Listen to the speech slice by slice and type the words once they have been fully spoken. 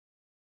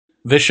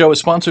This show is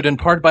sponsored in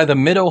part by the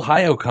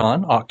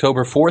Mid-OhioCon,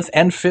 October 4th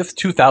and 5th,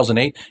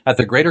 2008, at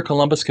the Greater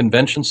Columbus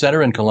Convention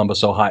Center in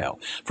Columbus, Ohio.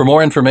 For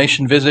more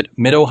information, visit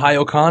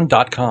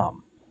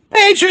midohiocon.com.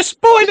 Major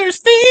Spoilers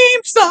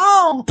theme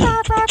song!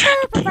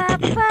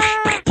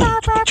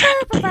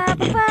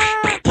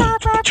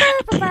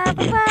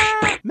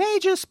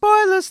 Major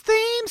Spoilers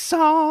theme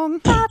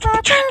song!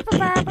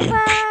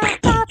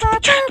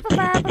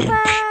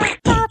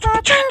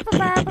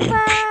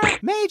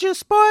 Major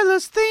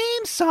Spoilers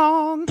theme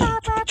song!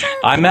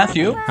 I'm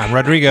Matthew. I'm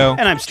Rodrigo.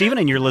 And I'm Steven,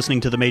 and you're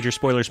listening to the Major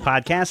Spoilers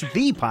Podcast,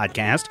 the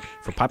podcast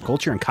for pop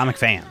culture and comic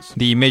fans.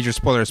 The Major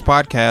Spoilers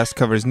Podcast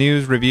covers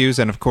news, reviews,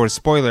 and of course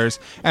spoilers,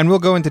 and we'll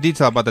go into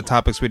detail about the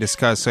topics we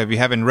discuss, so if you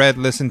haven't read,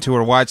 listened to,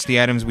 or watched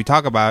the items we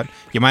talk about,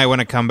 you might want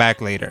to come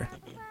back later.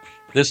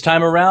 This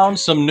time around,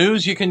 some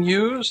news you can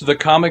use, the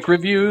comic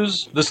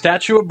reviews, the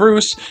statue of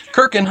Bruce,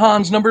 Kirk and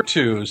Hans number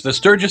 2s, the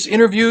Sturges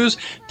interviews,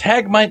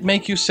 Tag might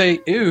make you say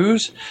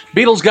ooze,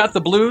 Beatles got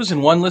the blues,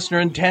 and 1 listener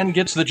in 10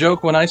 gets the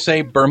joke when I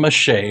say Burma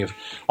shave.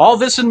 All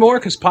this and more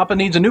because Papa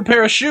needs a new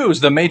pair of shoes.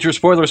 The Major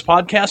Spoilers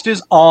Podcast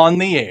is on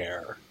the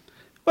air.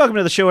 Welcome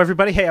to the show,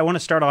 everybody. Hey, I want to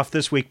start off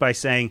this week by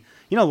saying,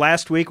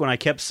 last week when I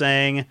kept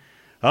saying,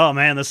 oh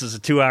man, this is a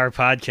 2-hour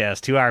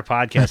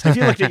podcast. If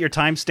you looked at your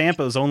timestamp, it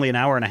was only an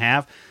hour and a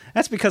half.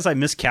 That's because I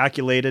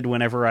miscalculated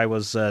whenever I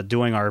was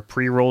doing our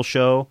pre-roll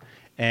show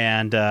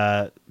and,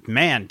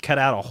 cut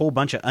out a whole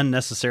bunch of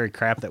unnecessary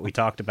crap that we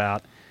talked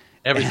about.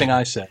 Everything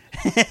I said.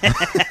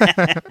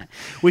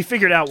 We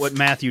figured out what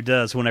Matthew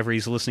does whenever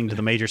he's listening to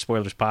the Major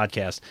Spoilers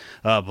Podcast.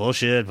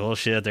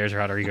 Bullshit. There's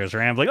Rodrigo's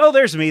rambling. Oh,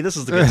 there's me. This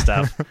is the good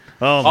stuff.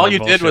 Oh, all you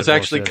did was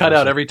actually cut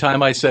out every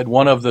time I said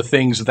one of the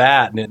things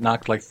that, and it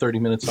knocked like 30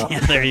 minutes off.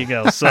 Yeah, there you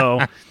go. So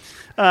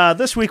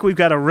this week we've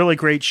got a really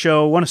great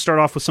show. I want to start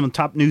off with some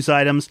top news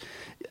items.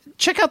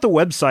 Check out the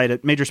website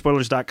at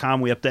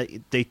majorspoilers.com. We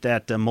update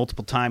that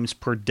multiple times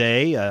per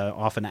day,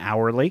 often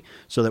hourly,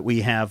 so that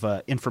we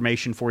have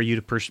information for you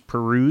to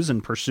peruse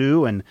and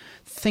pursue and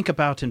think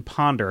about and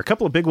ponder. A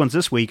couple of big ones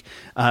this week.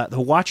 The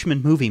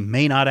Watchmen movie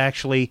may not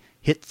actually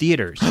hit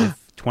theaters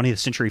if 20th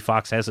Century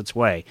Fox has its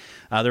way.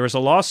 There was a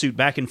lawsuit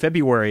back in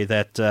February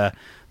that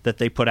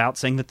they put out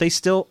saying that they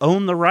still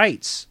own the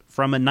rights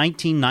from a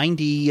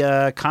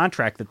 1990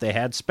 contract that they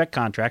had, spec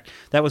contract,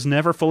 that was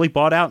never fully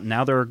bought out. And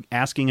now they're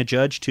asking a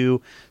judge to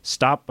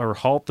stop or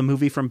halt the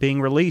movie from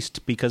being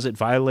released because it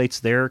violates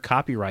their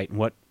copyright and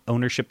what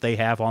ownership they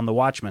have on The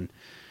Watchmen.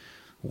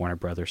 Warner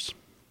Brothers.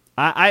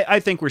 I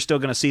think we're still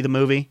going to see the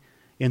movie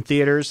in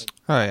theaters.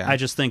 Oh, yeah. I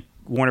just think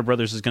Warner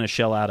Brothers is going to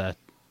shell out a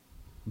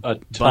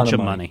bunch of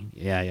money.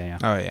 Yeah.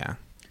 Oh, yeah.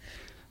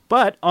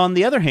 But on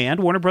the other hand,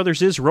 Warner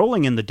Brothers is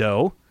rolling in the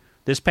dough.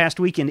 This past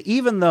weekend,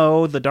 even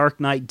though The Dark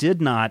Knight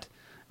did not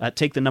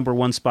take the number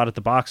 1 spot at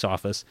the box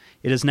office,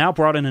 it has now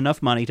brought in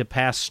enough money to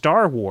pass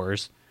Star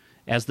Wars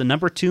as the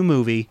number 2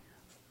 movie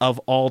of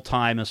all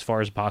time as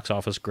far as box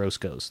office gross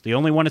goes. The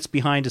only one it's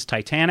behind is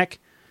Titanic.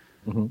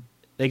 Mm-hmm.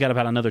 They got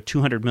about another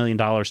 $200 million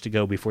to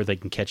go before they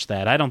can catch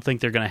that. I don't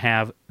think that's going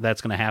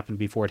to happen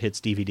before it hits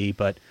DVD,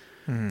 but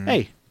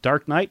hey,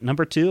 Dark Knight,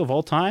 number 2 of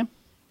all time,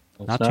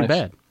 not nice. Too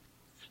bad.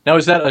 Now,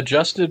 is that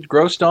adjusted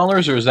gross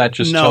dollars, or is that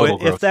just total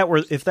gross?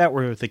 If that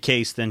were the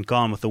case, then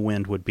Gone with the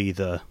Wind would be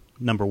the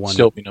number 1.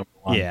 Still be number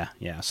 1.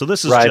 Yeah. So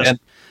this is right,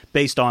 just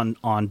based on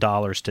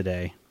dollars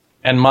today.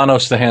 And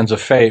Manos, the Hands of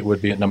Fate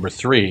would be at number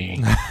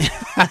 3.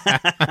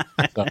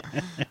 So.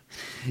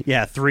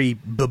 Yeah, 3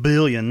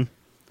 billion.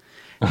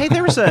 Hey,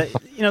 there was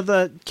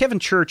the Kevin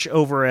Church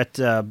over at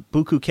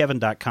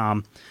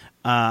BukuKevin.com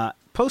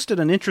posted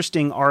an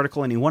interesting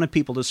article, and he wanted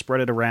people to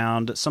spread it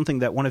around, something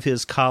that one of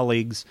his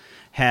colleagues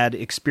had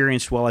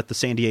experienced while at the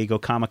San Diego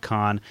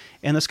Comic-Con.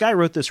 And this guy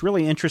wrote this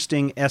really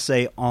interesting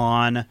essay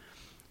on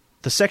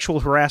the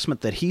sexual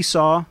harassment that he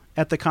saw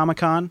at the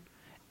Comic-Con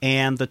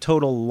and the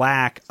total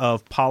lack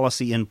of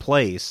policy in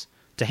place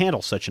to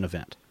handle such an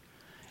event.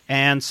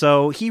 And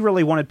so he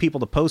really wanted people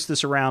to post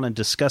this around and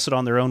discuss it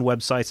on their own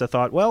websites. I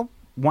thought, well,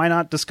 why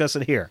not discuss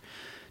it here?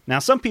 Now,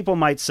 some people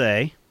might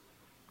say,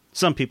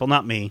 some people,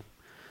 not me,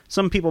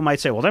 some people might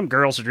say, well, them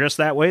girls are dressed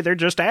that way. They're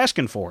just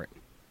asking for it.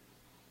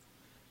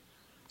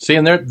 See,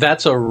 and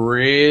that's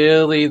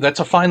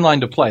a fine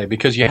line to play,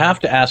 because you have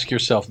to ask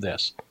yourself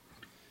this.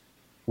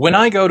 When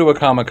I go to a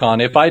Comic-Con,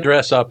 if I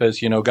dress up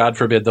as, God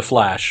forbid, the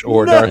Flash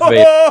or Darth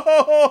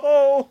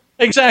Vader.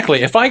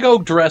 Exactly. If I go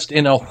dressed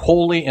in a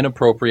wholly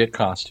inappropriate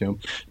costume,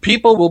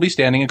 people will be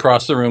standing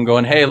across the room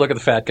going, hey, look at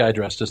the fat guy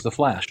dressed as the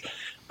Flash.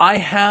 I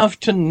have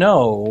to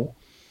know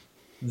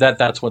that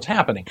that's what's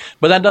happening.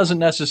 But that doesn't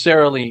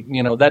necessarily,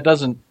 that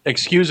doesn't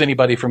excuse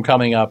anybody from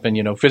coming up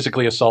and,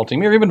 physically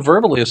assaulting me or even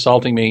verbally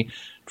assaulting me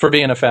for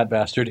being a fat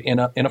bastard in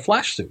a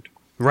Flash suit.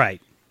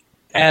 Right.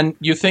 And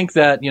you think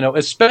that,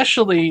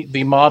 especially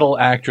the model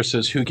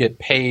actresses who get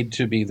paid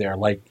to be there,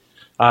 like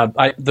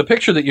the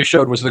picture that you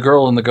showed was the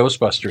girl in the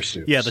Ghostbuster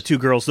suits. Yeah, the 2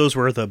 girls, those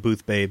were the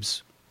booth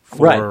babes.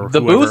 Right.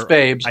 The booth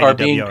babes are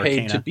being paid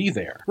Arcana. to be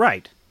there.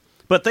 Right.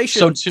 But they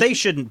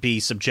shouldn't be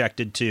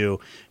subjected to,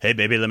 hey,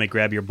 baby, let me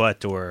grab your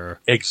butt, or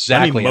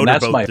exactly, let me and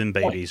that's motorboat my them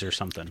point. babies or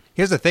something.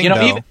 Here's the thing,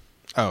 though.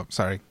 Oh,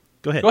 sorry.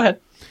 Go ahead. Go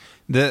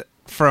ahead.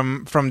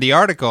 From the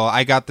article,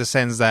 I got the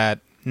sense that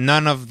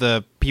none of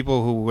the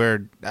people who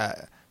were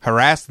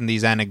harassed in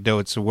these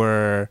anecdotes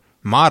were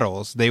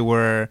models. They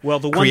were the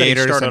one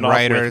creators that he started and off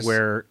writers. with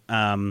where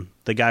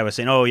the guy was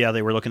saying, oh, yeah,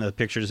 they were looking at the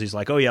pictures. He's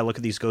like, oh, yeah, look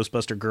at these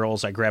Ghostbuster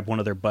girls. I grabbed one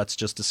of their butts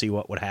just to see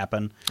what would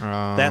happen.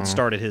 That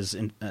started his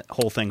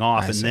whole thing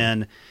off. And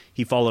then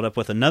he followed up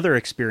with another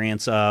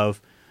experience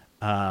of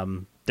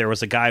there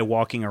was a guy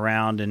walking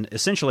around and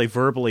essentially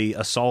verbally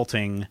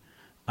assaulting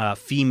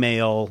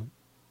female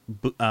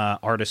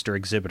artists or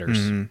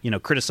exhibitors,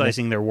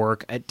 criticizing their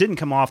work. It didn't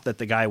come off that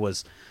the guy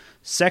was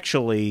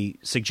sexually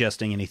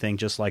suggesting anything,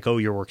 just like, oh,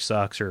 your work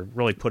sucks, or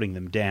really putting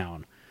them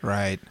down.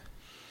 Right.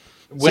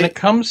 When it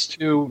comes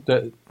to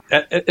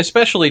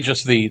especially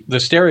just the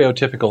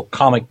stereotypical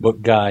comic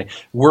book guy,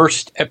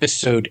 worst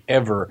episode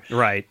ever.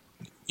 Right.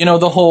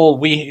 The whole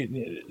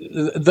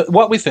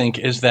what we think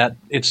is that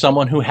it's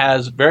someone who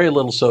has very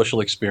little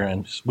social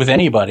experience with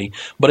anybody,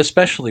 but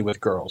especially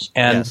with girls.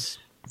 And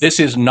this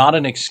is not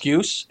an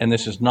excuse, and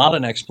this is not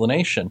an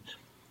explanation.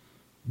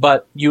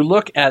 But you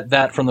look at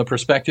that from the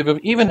perspective of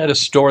even at a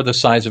store the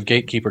size of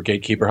Gatekeeper,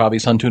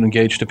 Hobbies, Huntoon, and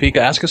Gage, Topeka.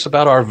 Ask us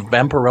about our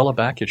Vampirella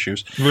back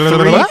issues.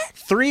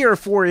 Three or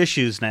four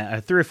issues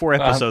now, 3 or 4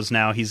 episodes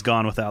now, he's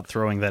gone without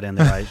throwing that in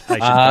there. I should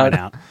point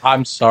out.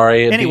 I'm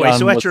sorry. Anyway,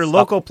 so at your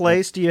local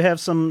place, do you have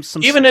some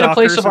even at a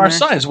place of our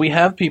size, we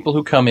have people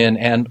who come in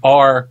and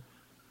are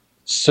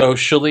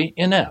socially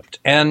inept,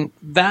 and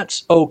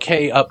that's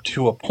okay up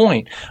to a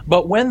point.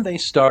 But when they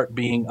start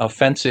being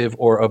offensive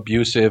or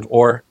abusive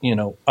or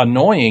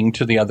annoying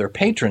to the other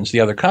patrons, the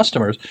other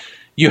customers,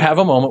 you have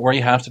a moment where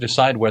you have to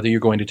decide whether you're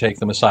going to take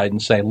them aside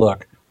and say,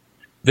 look,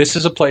 this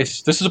is a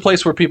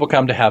place where people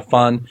come to have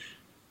fun.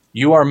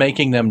 You are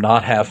making them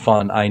not have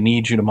fun. I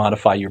need you to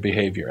modify your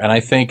behavior. And I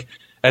think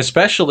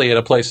especially at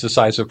a place the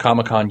size of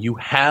Comic-Con, you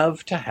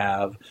have to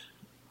have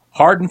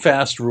hard and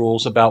fast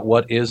rules about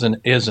what is and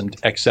isn't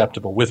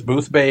acceptable with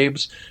booth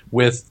babes,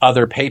 with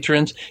other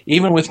patrons,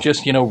 even with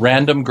just,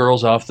 random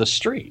girls off the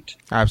street.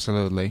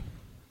 Absolutely.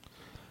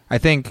 I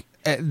think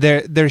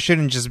there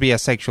shouldn't just be a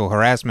sexual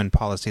harassment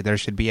policy. There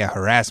should be a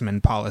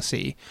harassment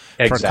policy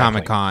for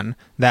Comic-Con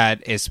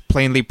that is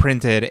plainly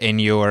printed in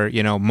your,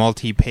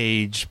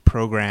 multi-page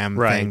program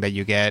thing that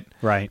you get.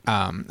 Right.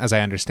 As I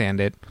understand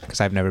it,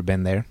 because I've never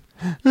been there.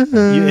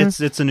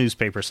 It's a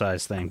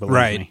newspaper-sized thing,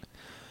 believe me.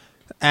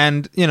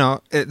 And,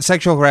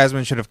 sexual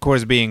harassment should, of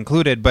course, be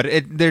included, but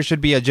there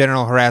should be a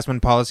general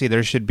harassment policy.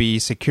 There should be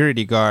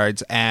security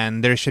guards,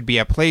 and there should be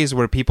a place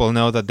where people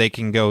know that they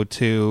can go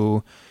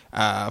to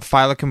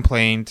file a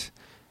complaint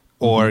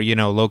or,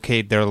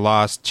 locate their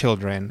lost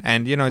children.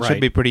 And, it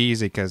should be pretty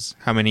easy because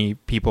how many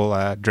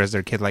people dress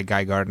their kid like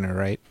Guy Gardner,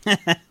 right?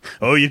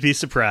 Oh, you'd be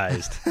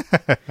surprised.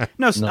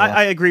 No.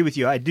 I agree with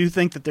you. I do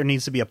think that there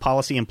needs to be a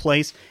policy in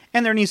place,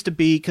 and there needs to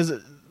be, because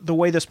the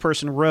way this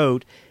person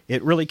wrote,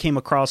 it really came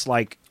across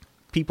like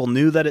people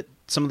knew that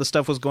some of the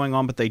stuff was going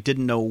on, but they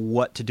didn't know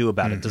what to do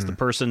about it. Does the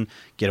person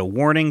get a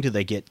warning? Do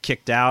they get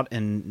kicked out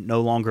and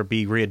no longer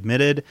be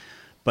readmitted?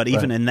 But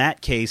even in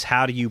that case,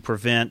 how do you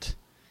prevent,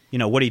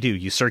 what do?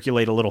 You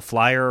circulate a little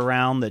flyer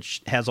around that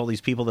has all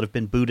these people that have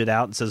been booted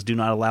out and says, do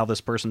not allow this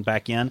person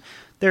back in.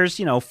 There's,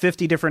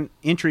 50 different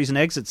entries and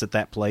exits at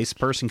that place. A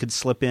person could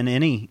slip in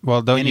any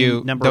number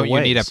of ways.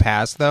 You need a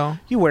pass, though?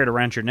 You wear it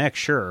around your neck,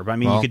 sure. But, I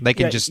mean, they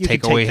can just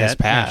take away his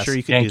pass. Yeah, sure,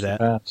 you could do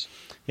that.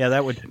 Yeah,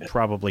 that would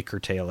probably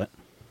curtail it.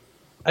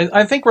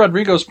 I think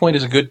Rodrigo's point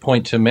is a good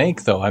point to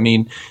make, though. I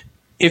mean,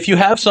 if you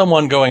have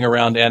someone going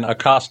around and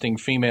accosting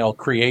female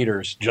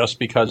creators just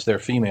because they're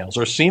females,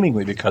 or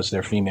seemingly because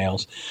they're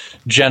females,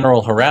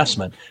 general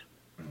harassment,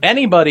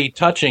 anybody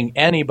touching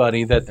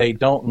anybody that they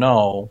don't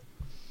know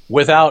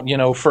without,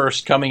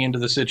 first coming into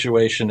the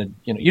situation, and,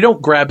 you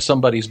don't grab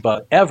somebody's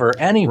butt ever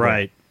anyway.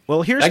 Right.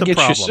 Well, here's that the gets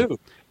problem. You sued.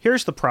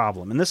 Here's the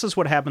problem, and this is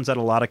what happens at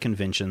a lot of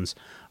conventions.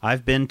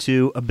 I've been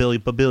to a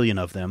billion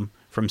of them,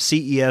 from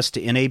CES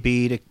to NAB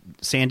to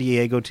San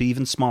Diego to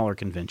even smaller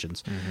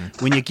conventions.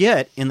 When you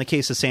get, in the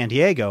case of San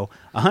Diego,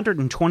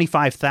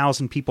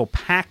 125,000 people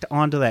packed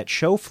onto that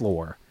show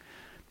floor,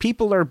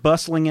 people are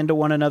bustling into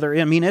one another.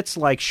 I mean, it's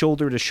like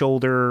shoulder to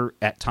shoulder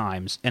at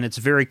times, and it's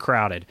very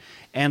crowded.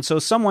 And so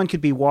someone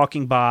could be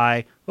walking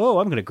by, oh,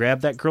 I'm going to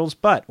grab that girl's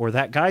butt or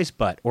that guy's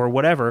butt or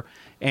whatever,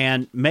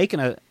 and making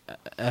a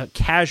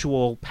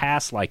casual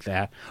pass like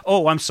that.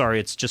 Oh, I'm sorry,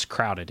 it's just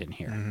crowded in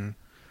here.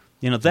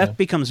 That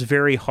becomes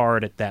very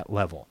hard at that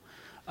level.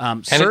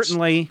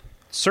 Certainly,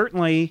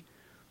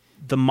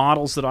 the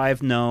models that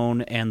I've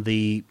known and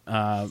the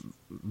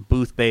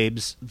booth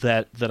babes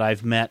that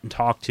I've met and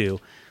talked to,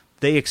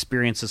 they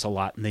experience this a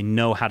lot, and they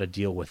know how to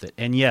deal with it.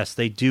 And yes,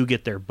 they do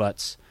get their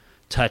butts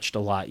touched a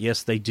lot.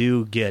 Yes, they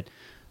do get,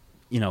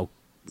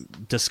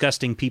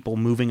 disgusting people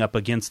moving up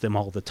against them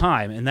all the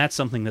time, and that's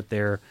something that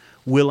they're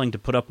willing to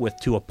put up with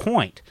to a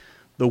point.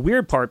 The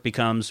weird part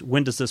becomes,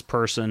 when does this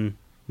person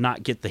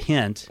not get the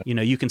hint?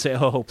 You can say,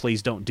 oh,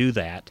 please don't do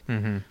that.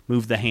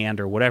 Move the hand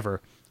or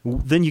whatever.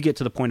 Then you get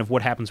to the point of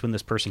what happens when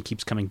this person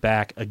keeps coming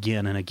back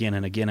again and again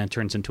and again and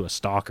turns into a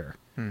stalker.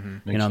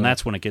 And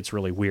that's when it gets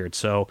really weird.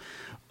 So,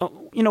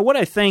 what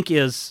I think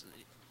is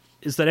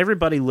that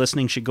everybody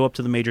listening should go up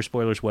to the Major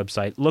Spoilers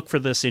website, look for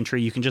this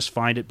entry. You can just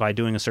find it by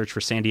doing a search for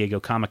San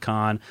Diego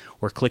Comic-Con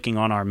or clicking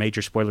on our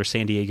Major Spoilers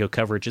San Diego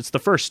coverage. It's the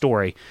first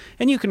story,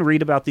 and you can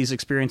read about these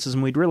experiences,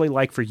 and we'd really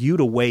like for you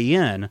to weigh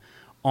in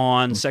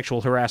on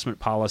sexual harassment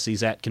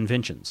policies at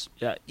conventions.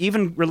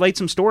 Even relate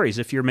some stories.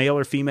 If you're male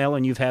or female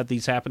and you've had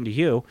these happen to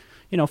you,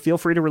 feel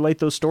free to relate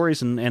those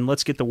stories and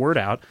let's get the word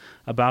out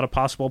about a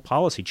possible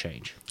policy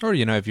change. Or,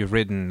 if you've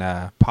written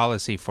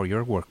policy for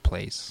your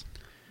workplace.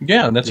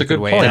 Yeah, that's a good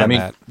point. I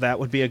mean, that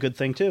would be a good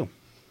thing too.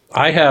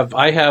 I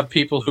have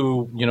people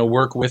who,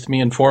 work with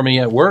me and for me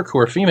at work who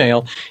are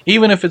female,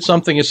 even if it's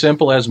something as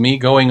simple as me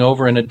going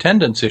over an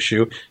attendance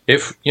issue.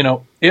 If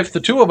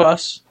the two of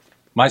us,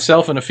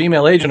 myself and a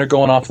female agent, are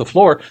going off the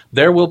floor,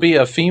 there will be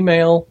a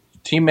female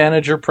team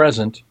manager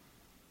present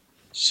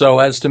so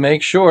as to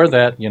make sure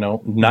that,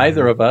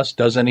 neither of us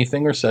does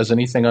anything or says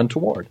anything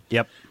untoward.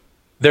 Yep.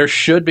 There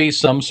should be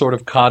some sort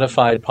of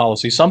codified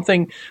policy,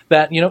 something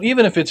that,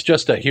 even if it's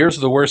just here's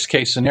the worst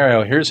case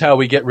scenario, here's how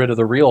we get rid of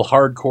the real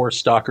hardcore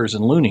stalkers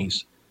and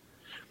loonies,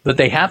 that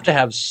they have to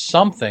have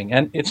something.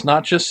 And it's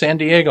not just San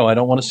Diego. I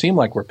don't want to seem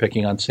like we're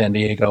picking on San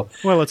Diego.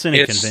 Well, it's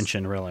any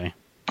convention, really.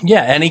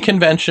 Yeah, any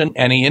convention,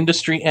 any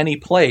industry, any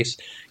place,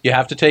 you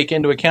have to take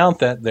into account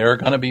that there are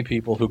going to be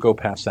people who go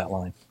past that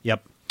line.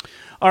 Yep.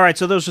 All right,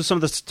 so those are some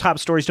of the top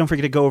stories. Don't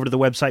forget to go over to the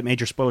website,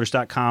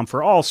 majorspoilers.com,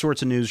 for all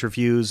sorts of news,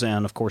 reviews,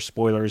 and, of course,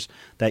 spoilers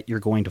that you're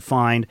going to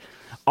find.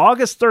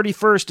 August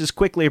 31st is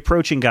quickly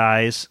approaching,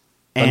 guys,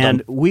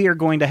 and we are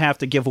going to have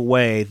to give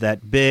away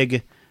that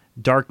big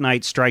Dark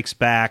Knight Strikes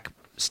Back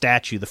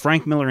statue, the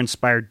Frank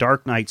Miller-inspired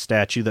Dark Knight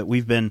statue that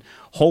we've been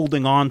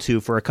holding on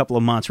to for a couple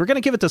of months. We're going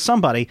to give it to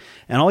somebody,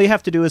 and all you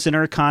have to do is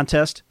enter a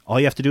contest. All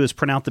you have to do is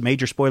print out the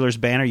Major Spoilers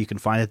banner. You can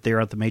find it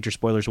there at the Major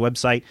Spoilers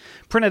website.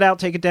 Print it out,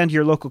 take it down to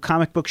your local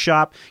comic book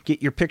shop,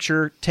 get your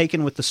picture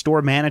taken with the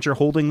store manager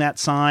holding that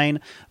sign.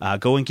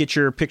 Go and get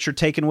your picture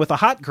taken with a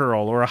hot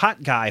girl or a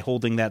hot guy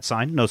holding that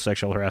sign. No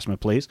sexual harassment,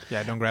 please.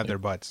 Yeah, don't grab their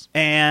butts.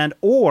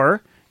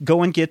 Or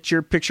go and get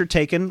your picture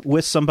taken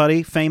with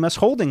somebody famous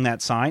holding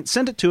that sign.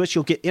 Send it to us.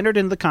 You'll get entered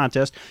into the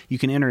contest. You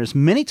can enter as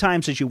many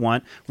times as you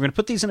want. We're going to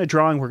put these in a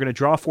drawing. We're going to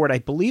draw for it. I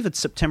believe it's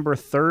September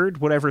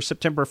 3rd,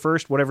 September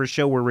 1st, whatever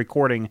show we're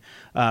recording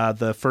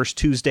the first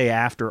Tuesday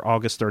after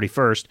August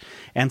 31st.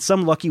 And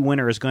some lucky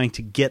winner is going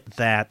to get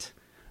that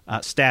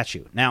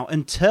statue. Now,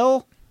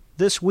 until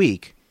this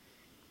week,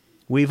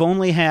 we've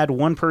only had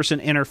one person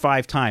enter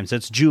 5 times.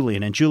 That's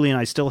Julian. And Julian,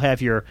 I still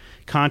have your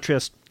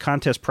contest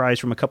prize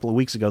from a couple of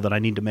weeks ago that I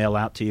need to mail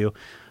out to you.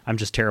 I'm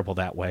just terrible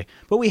that way.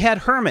 But we had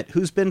Hermit,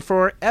 who's been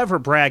forever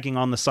bragging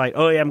on the site.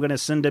 Oh, yeah, I'm going to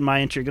send in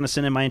my entry.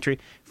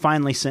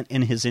 Finally sent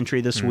in his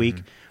entry this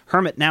week.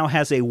 Hermit now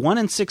has a 1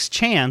 in 6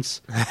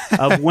 chance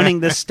of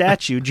winning this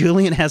statue.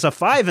 Julian has a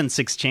 5 in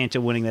 6 chance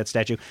of winning that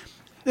statue.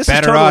 This Better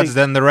is totally odds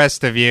than the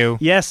rest of you.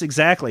 Yes,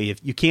 exactly. If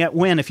you can't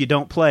win if you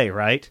don't play,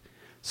 right?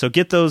 So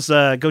get those.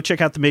 Go check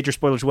out the Major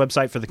Spoilers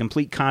website for the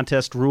complete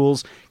contest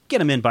rules. Get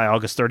them in by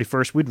August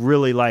 31st. We'd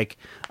really like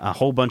a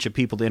whole bunch of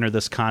people to enter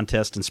this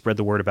contest and spread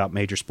the word about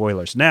Major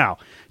Spoilers. Now,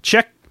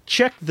 check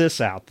this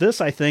out.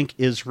 This, I think,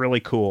 is really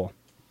cool.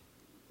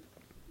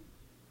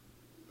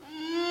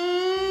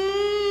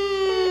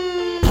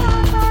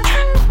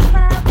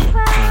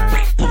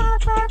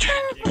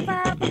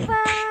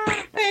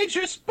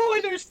 Major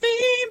Spoilers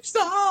theme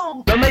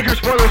song. The Major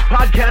Spoilers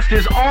podcast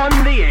is on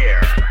the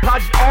air.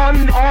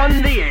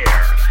 On the air.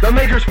 The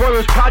Major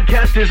Spoilers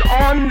podcast is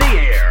on the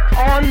air.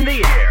 On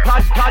the air.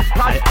 Podcast.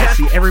 I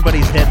see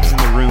everybody's heads in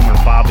the room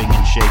are bobbing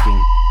and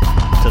shaking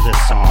to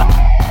this song.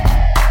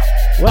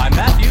 Well, I'm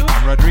Matthew.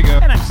 I'm Rodrigo.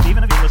 And I'm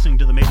Steven. If you're listening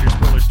to the Major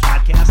Spoilers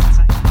podcast.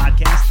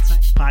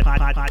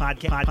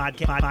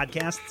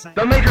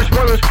 The Major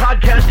Spoilers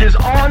podcast is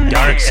on the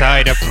air. Dark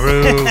Side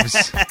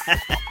approves.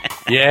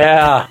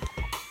 Yeah.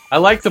 I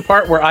like the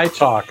part where I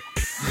talk.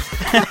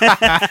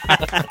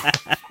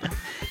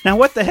 Now,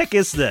 what the heck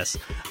is this?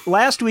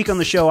 Last week on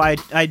the show,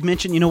 I'd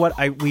mentioned,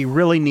 we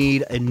really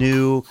need a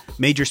new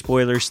Major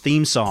Spoilers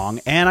theme song,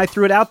 and I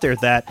threw it out there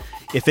that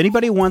if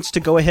anybody wants to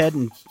go ahead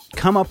and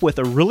come up with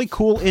a really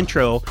cool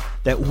intro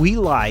that we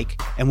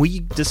like, and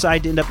we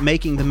decide to end up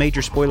making the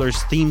Major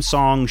Spoilers theme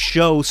song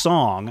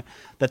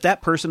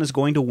that person is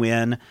going to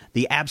win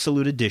the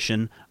Absolute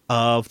Edition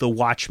of the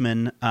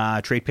Watchmen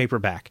trade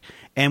paperback.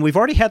 And we've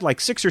already had like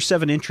 6 or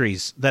 7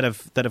 entries that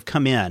have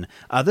come in.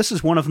 This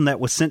is one of them that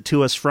was sent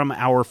to us from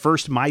our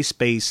first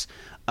MySpace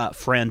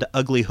friend,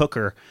 Ugly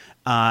Hooker,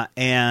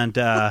 and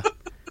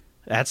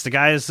that's the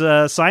guy's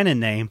sign-in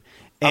name.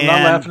 I'm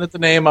not laughing at the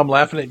name. I'm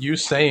laughing at you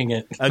saying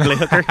it. Ugly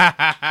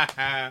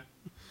Hooker.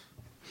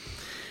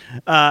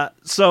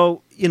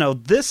 So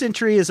this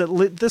entry is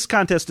this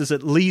contest is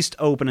at least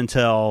open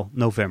until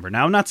November.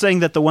 Now, I'm not saying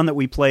that the one that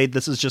we played.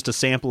 This is just a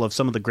sample of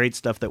some of the great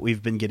stuff that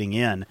we've been getting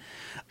in.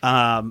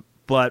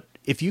 But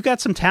if you got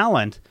some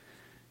talent,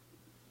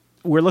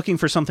 we're looking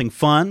for something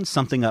fun,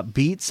 something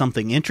upbeat,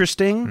 something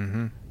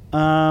interesting.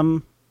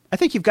 I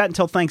think you've got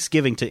until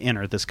Thanksgiving to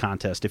enter this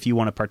contest if you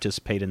want to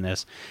participate in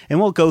this. And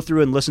we'll go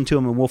through and listen to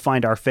them, and we'll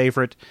find our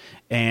favorite,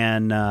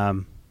 and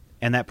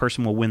that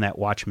person will win that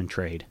Watchmen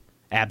trade,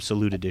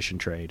 Absolute Edition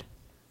trade.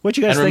 What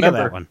you guys think of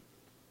that one?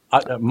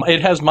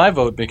 It has my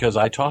vote because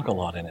I talk a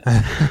lot in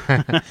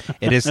it.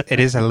 It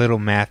is a little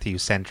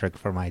Matthew-centric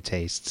for my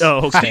tastes.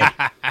 Oh, okay.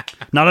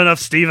 Not enough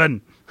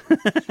Stephen.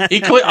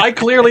 I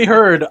clearly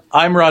heard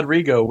I'm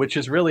Rodrigo, which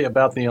is really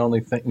about the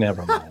only thing.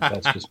 Never mind.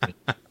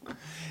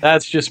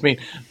 That's just me.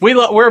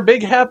 We're a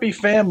big happy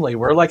family.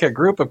 We're like a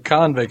group of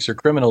convicts or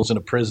criminals in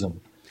a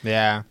prison.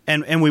 Yeah.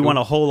 And we want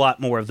a whole lot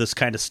more of this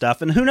kind of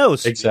stuff. And who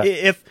knows?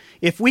 Exactly.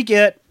 If we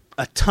get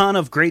a ton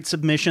of great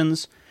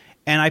submissions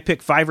and I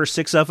pick 5 or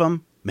 6 of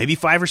them, maybe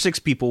 5 or 6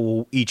 people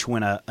will each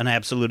win an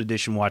Absolute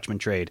Edition Watchmen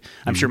trade.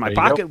 I'm sure my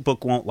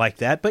pocketbook won't like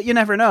that, but you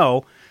never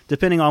know,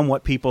 depending on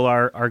what people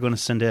are going to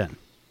send in.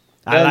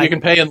 You can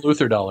pay in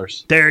Luther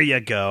dollars. There you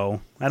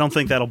go. I don't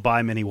think that'll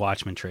buy many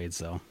Watchmen trades,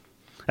 though.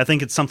 I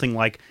think it's something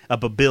like a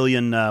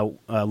billion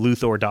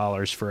Luthor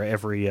dollars for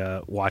every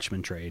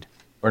Watchmen trade.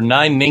 Or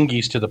 9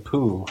 ningies to the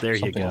poo. There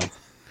you go.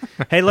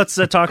 Hey, let's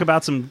talk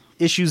about some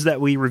issues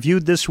that we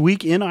reviewed this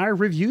week in our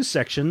review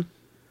section.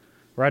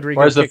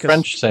 Rodrigo, or as the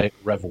French say,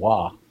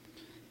 revoir.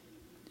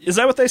 Is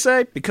that what they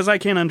say? Because I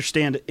can't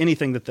understand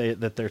anything that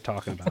they're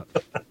talking about.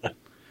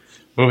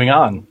 Moving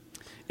on.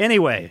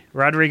 Anyway,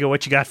 Rodrigo,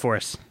 what you got for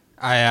us?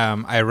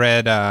 I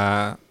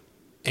read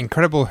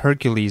Incredible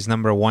Hercules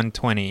number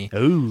 120,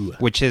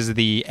 which is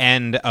the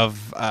end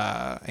of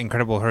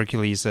Incredible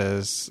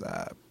Hercules'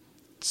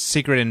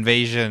 Secret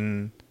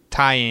Invasion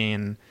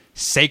tie-in,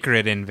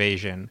 Sacred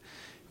Invasion,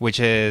 which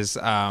is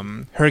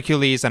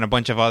Hercules and a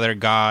bunch of other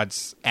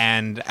gods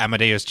and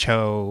Amadeus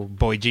Cho,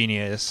 boy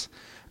genius,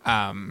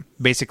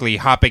 basically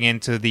hopping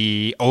into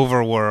the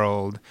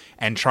overworld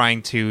and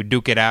trying to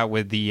duke it out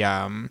with the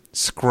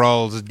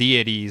Skrulls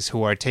deities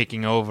who are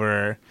taking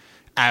over.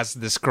 As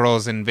the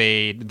Skrulls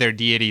invade, their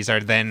deities are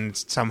then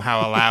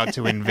somehow allowed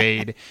to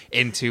invade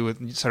into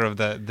sort of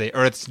the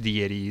Earth's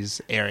deities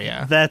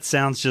area. That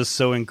sounds just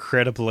so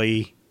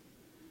incredibly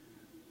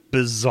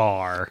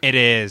bizarre. It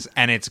is,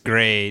 and it's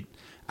great.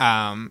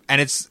 And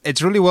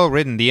it's really well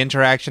written. The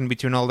interaction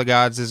between all the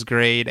gods is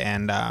great.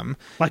 And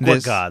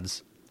what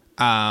gods?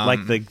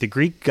 Like the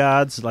Greek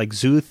gods, like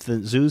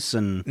Zeus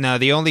and... No,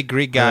 the only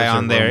Greek guy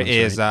on there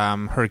is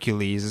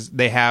Hercules.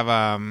 They have,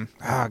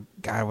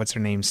 God, what's her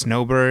name?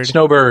 Snowbird, who's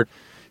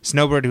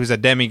a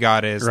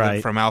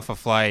demigoddess from Alpha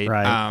Flight.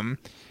 Right.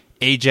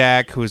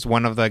 Ajax, who's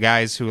one of the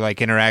guys who like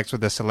interacts with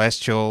the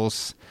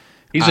Celestials.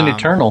 He's an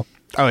Eternal.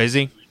 Oh, is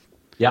he?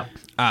 Yeah.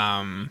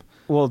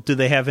 Well, do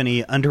they have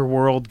any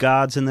underworld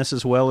gods in this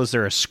as well? Is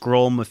there a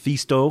Skrull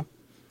Mephisto?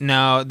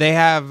 No, they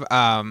have...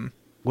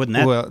 Wouldn't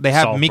that they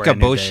have solve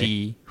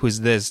Mikaboshi,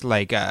 who's this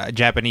like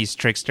Japanese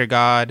trickster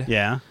god.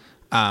 Yeah.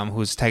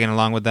 Who's tagging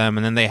along with them,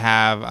 and then they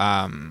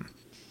have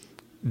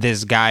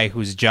this guy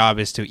whose job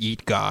is to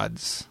eat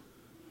gods.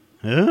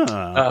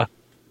 What's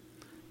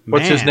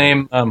his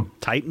name?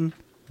 Titan?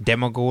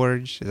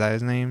 Demogorge, is that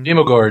his name?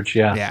 Demogorge,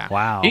 yeah. Yeah.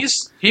 Wow.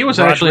 He was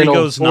actually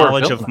Rodrigo's an old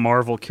knowledge villain. of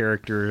Marvel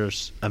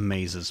characters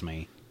amazes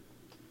me.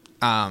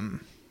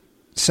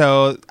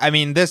 So, I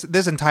mean, this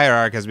entire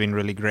arc has been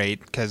really great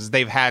because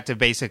they've had to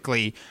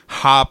basically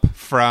hop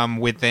from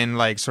within,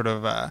 like, sort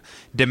of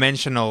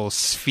dimensional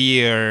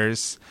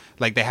spheres.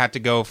 Like, they had to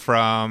go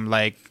from,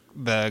 like,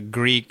 the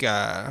Greek,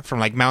 from,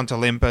 like, Mount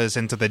Olympus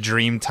into the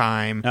dream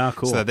time. Oh,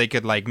 cool. So that they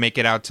could, like, make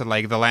it out to,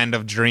 like, the land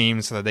of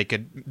dreams so that they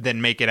could then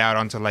make it out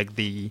onto, like,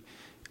 the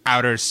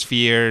outer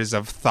spheres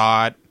of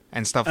thought.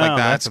 And stuff like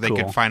that, so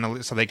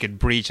they could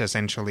breach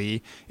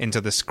essentially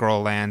into the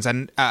Skrull lands,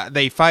 and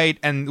they fight,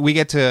 and we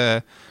get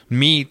to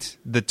meet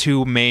the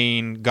 2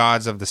 main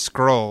gods of the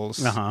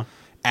Skrulls.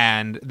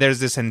 And there's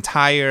this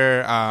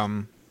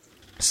entire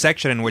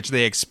section in which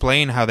they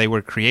explain how they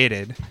were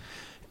created,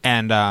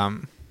 and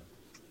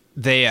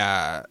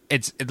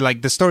it's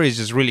like the story is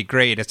just really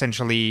great.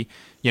 Essentially,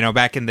 you know,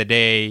 back in the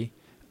day,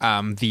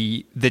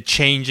 the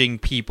changing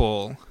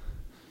people.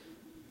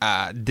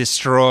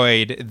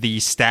 Destroyed the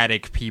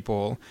static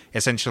people.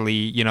 Essentially,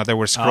 you know, there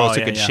were Skrulls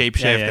who could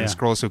shapeshift and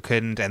Skrulls who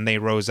couldn't, and they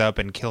rose up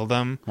and killed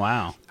them.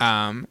 Wow.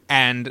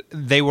 And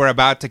they were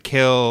about to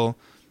kill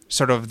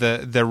sort of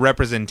the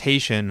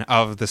representation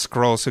of the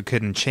Skrulls who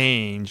couldn't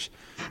change.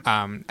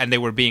 And they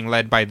were being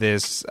led by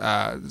this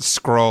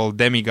Skrull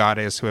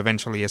demigoddess who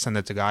eventually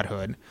ascended to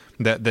godhood,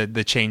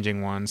 the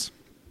changing ones.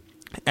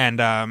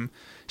 And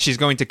she's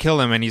going to kill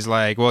him, and he's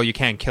like, well, you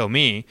can't kill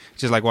me.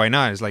 She's like, why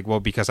not? He's like,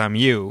 well, because I'm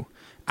you.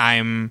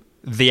 I'm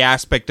the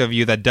aspect of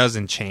you that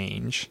doesn't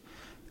change.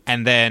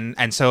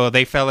 And so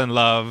they fell in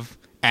love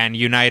and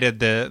united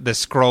the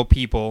Skrull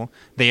people.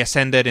 They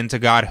ascended into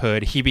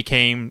godhood. He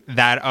became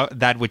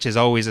that which is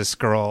always a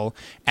Skrull,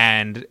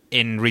 and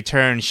in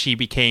return, she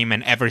became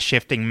an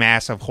ever-shifting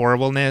mass of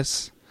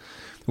horribleness,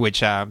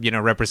 which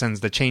represents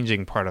the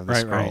changing part of the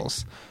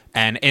Skrulls. Right.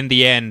 And in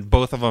the end,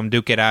 both of them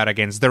duke it out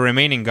against the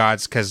remaining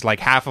gods because like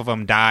half of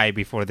them die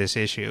before this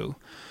issue.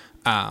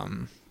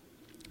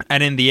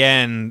 And in the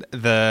end,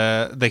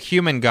 the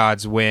human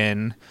gods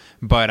win,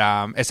 but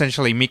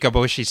essentially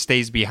Mikaboshi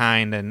stays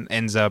behind and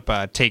ends up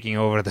taking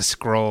over the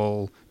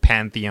scroll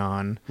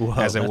pantheon,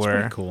 as it that's were.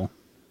 pretty cool.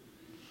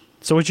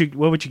 So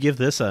what would you give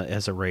this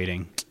as a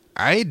rating?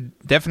 I'd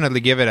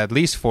definitely give it at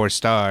least 4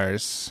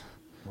 stars.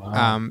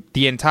 Wow.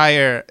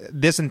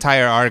 This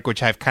entire arc,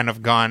 which I've kind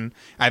of gone,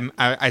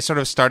 I sort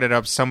of started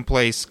up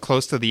someplace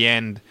close to the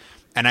end,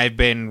 and I've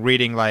been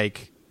reading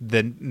like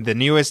the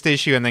newest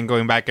issue and then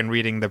going back and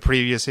reading the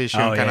previous issue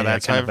and kind of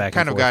that. So I've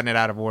kind of gotten it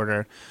out of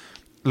order.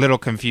 A little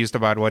confused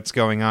about what's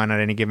going on at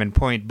any given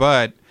point,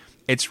 but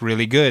it's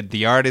really good.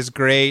 The art is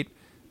great.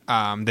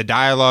 The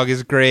dialogue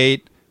is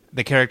great.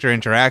 The character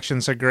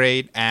interactions are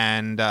great,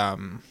 and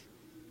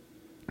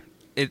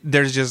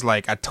there's just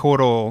like a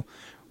total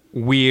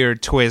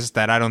weird twist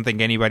that I don't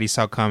think anybody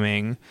saw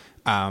coming,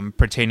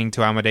 pertaining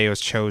to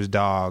Amadeus Cho's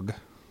dog.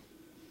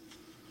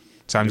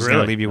 So I'm just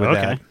going to leave you with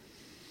that.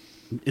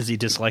 Is he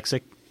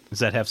dyslexic? Does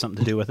that have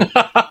something to do with it?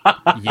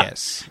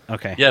 Yes.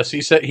 Okay. Yes,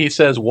 he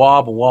says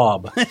wob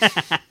wob.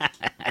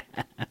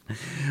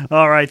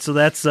 All right, so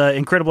that's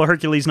Incredible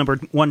Hercules number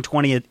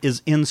 120. It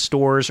is in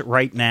stores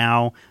right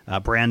now,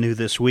 brand new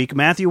this week.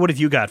 Matthew, what have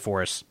you got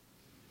for us?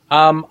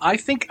 I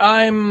think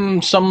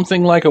I'm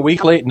something like a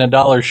week late and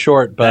 $1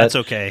 short, but That's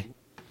okay.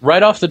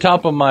 right off the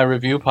top of my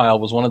review pile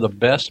was one of the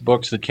best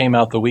books that came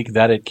out the week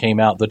that it came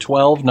out. The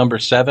 12, number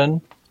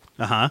 7.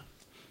 Uh-huh.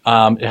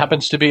 It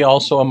happens to be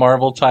also a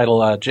Marvel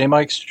title. J.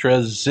 Mike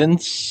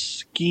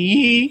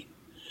Straczynski.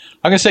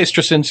 I'm going to say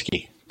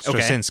Straczynski.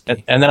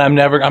 Straczynski. And then I'm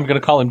going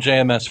to call him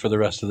JMS for the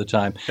rest of the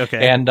time.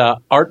 Okay. And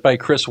art by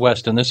Chris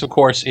Weston. This, of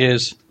course,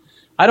 is...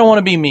 I don't want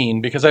to be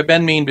mean because I've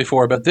been mean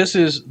before, but this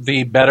is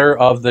the better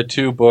of the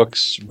 2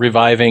 books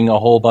reviving a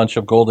whole bunch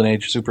of Golden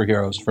Age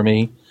superheroes for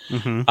me.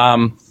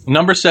 Mm-hmm.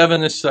 Number 7,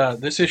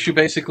 this issue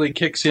basically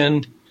kicks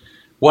in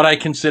what I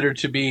consider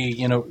to be,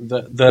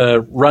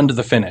 the run to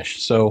the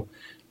finish. So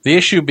the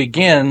issue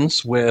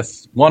begins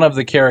with one of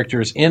the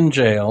characters in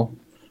jail,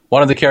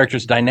 one of the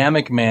characters,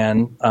 Dynamic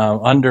Man,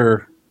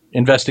 under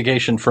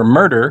investigation for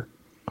murder,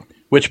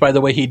 which, by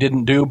the way, he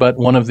didn't do, but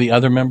one of the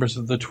other members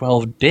of the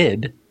 12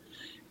 did.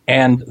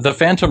 And the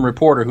Phantom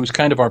Reporter, who's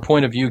kind of our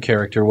point of view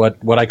character,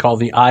 what I call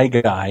the eye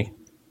guy,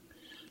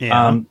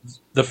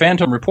 the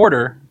Phantom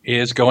Reporter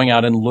is going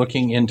out and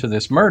looking into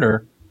this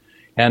murder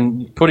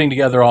and putting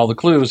together all the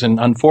clues and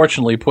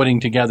unfortunately putting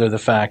together the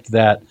fact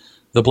that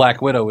the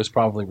Black Widow is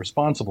probably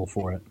responsible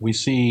for it. We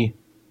see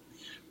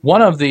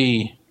one of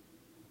the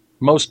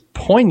most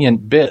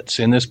poignant bits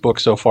in this book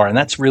so far, and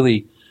that's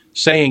really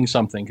saying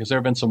something because there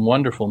have been some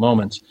wonderful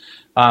moments.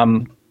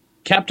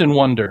 Captain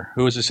Wonder,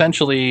 who is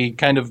essentially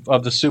kind of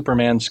the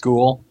Superman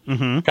school,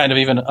 kind of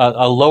even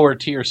a lower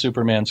tier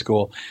Superman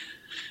school.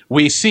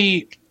 We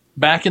see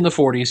back in the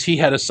 40s, he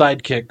had a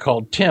sidekick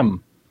called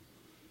Tim.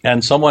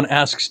 And someone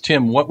asks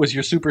Tim, what was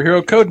your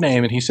superhero code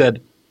name? And he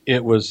said,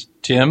 it was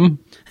Tim.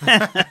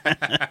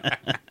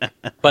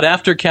 But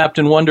after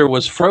Captain Wonder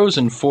was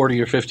frozen 40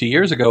 or 50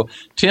 years ago,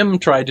 Tim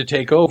tried to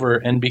take over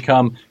and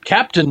become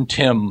Captain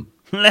Tim.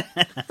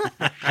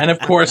 And of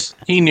course,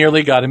 he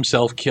nearly got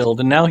himself killed.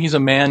 And now he's a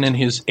man in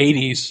his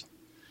 80s,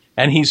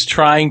 and he's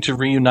trying to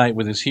reunite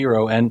with his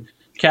hero. And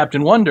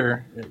Captain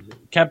Wonder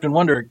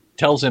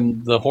tells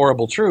him the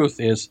horrible truth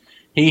is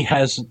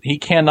he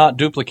cannot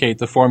duplicate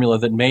the formula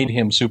that made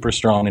him super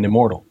strong and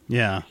immortal.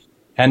 Yeah.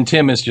 And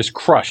Tim is just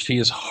crushed. He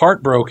is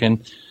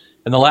heartbroken.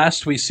 And the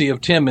last we see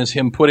of Tim is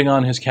him putting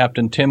on his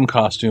Captain Tim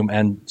costume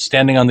and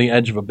standing on the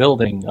edge of a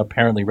building,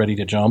 apparently ready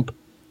to jump.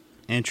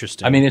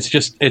 Interesting. I mean,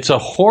 it's a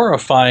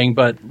horrifying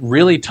but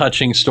really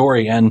touching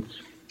story, and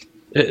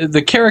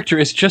the character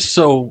is just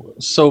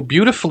so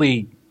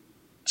beautifully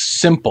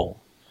simple,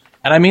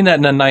 and I mean that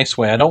in a nice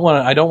way. I don't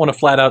want to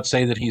flat out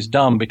say that he's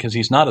dumb because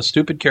he's not a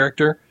stupid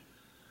character,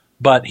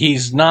 but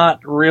he's not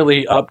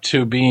really up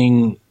to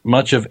being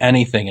much of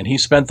anything, and he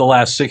spent the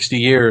last 60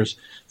 years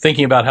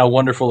thinking about how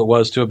wonderful it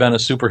was to have been a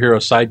superhero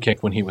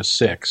sidekick when he was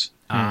 6.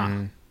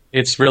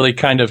 It's really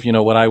kind of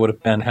what I would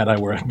have been had I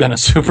been a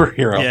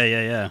superhero.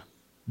 Yeah.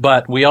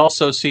 But we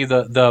also see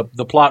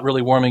the plot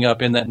really warming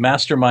up in that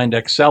Mastermind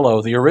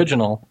Excello, the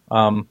original.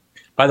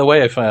 By the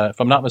way, if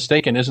I'm not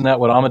mistaken, isn't that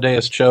what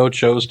Amadeus Cho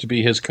chose to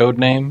be his code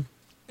name?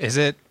 Is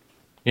it?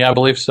 Yeah, I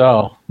believe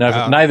so.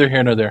 Neither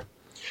here nor there.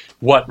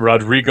 What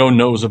Rodrigo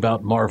knows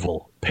about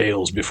Marvel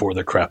pales before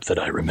the crap that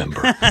I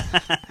remember.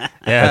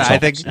 Yeah, I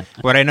think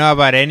what I know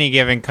about any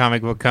given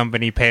comic book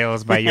company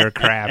pales by your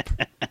crap.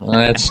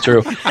 That's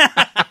true.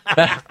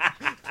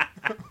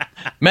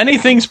 Many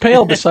things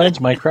pale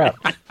besides my crap.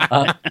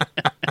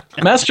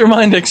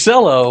 Mastermind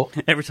Excello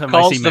Every time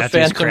calls I see the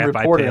Matthew's Phantom crap,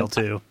 Reporter. I pale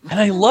too. And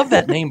I love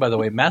that name, by the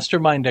way,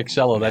 Mastermind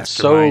Excello. That's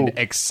Mastermind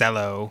so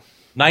Excello.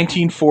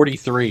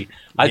 1943.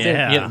 I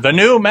Yeah. think the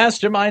new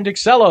Mastermind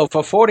Excello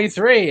for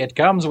 43. It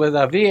comes with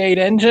a V8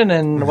 engine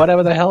and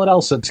whatever the hell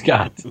else it's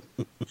got.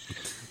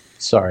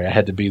 Sorry, I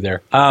had to be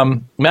there.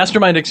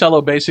 Mastermind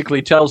Excello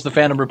basically tells the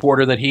Phantom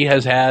Reporter that he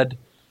has had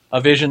a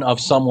vision of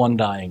someone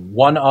dying,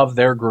 one of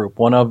their group,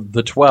 one of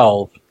the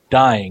 12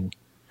 dying.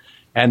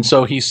 And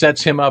so he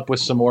sets him up with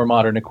some more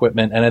modern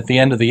equipment. And at the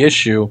end of the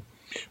issue,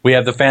 we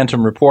have the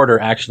Phantom Reporter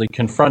actually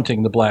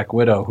confronting the Black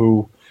Widow,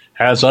 who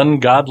has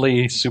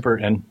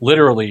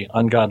literally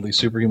ungodly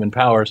superhuman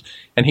powers,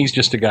 and he's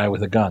just a guy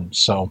with a gun.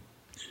 So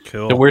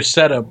cool. we're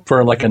set up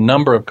for like a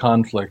number of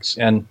conflicts.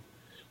 And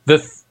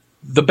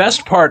the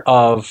best part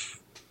of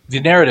the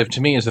narrative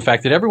to me is the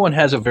fact that everyone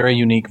has a very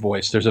unique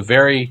voice. There's a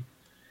very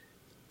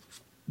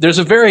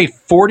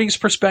 40s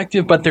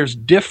perspective, but there's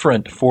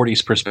different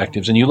 40s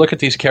perspectives. And you look at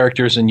these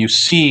characters and you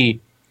see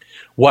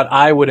what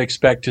I would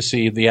expect to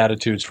see the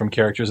attitudes from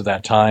characters of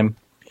that time.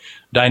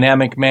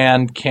 Dynamic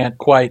Man can't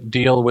quite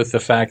deal with the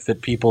fact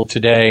that people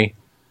today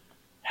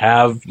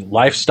have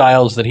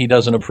lifestyles that he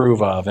doesn't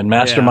approve of. And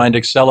Mastermind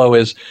Excello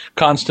is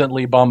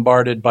constantly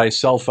bombarded by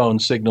cell phone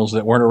signals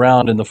that weren't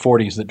around in the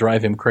 40s that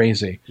drive him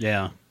crazy.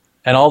 Yeah.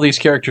 And all these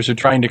characters are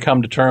trying to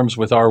come to terms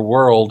with our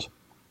world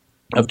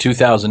of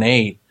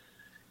 2008.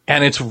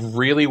 And it's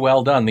really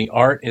well done. The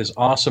art is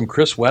awesome.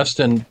 Chris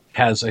Weston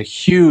has a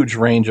huge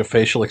range of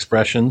facial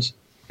expressions.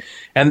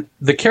 And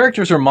the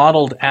characters are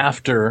modeled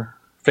after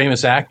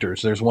famous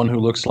actors. There's one who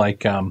looks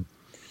like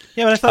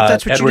but I thought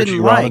that's what Edward you G.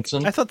 didn't like.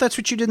 Robinson. I thought that's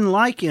what you didn't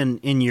like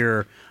in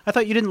your. I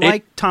thought you didn't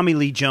like Tommy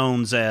Lee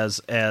Jones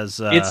as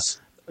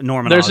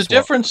Norman. There's a Osborn.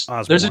 difference.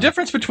 There's a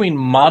difference between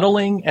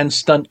modeling and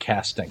stunt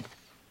casting.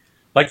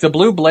 Like the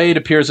Blue Blade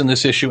appears in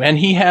this issue, and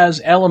he has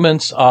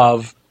elements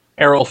of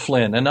Errol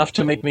Flynn, enough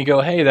to make me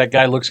go, "Hey, that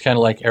guy looks kind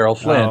of like Errol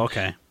Flynn." Oh,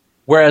 okay.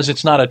 Whereas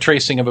it's not a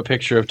tracing of a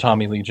picture of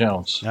Tommy Lee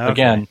Jones. Okay.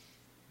 Again,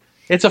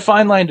 it's a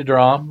fine line to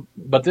draw,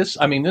 but this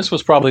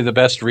was probably the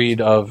best read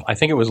of, I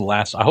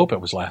hope it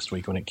was last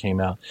week when it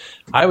came out.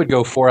 I would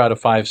go 4 out of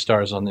 5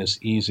 stars on this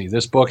easy.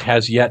 This book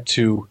has yet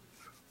to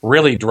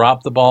really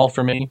drop the ball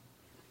for me,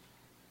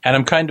 and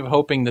I'm kind of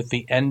hoping that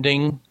the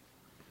ending,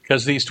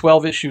 because these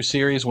 12-issue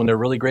series, when they're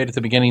really great at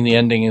the beginning, the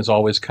ending is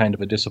always kind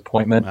of a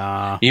disappointment.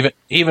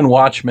 Even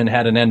Watchmen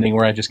had an ending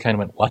where I just kind of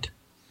went, what?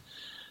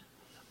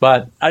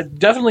 But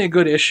definitely a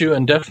good issue,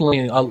 and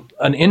definitely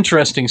an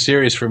interesting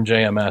series from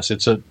JMS.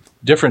 It's a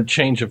different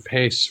change of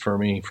pace for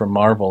me, from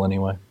Marvel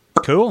anyway.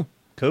 Cool.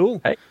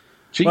 Hey,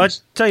 geez. Well, I'll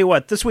tell you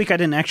what, this week I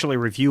didn't actually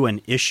review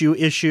an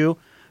issue,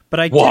 but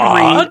I did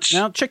read...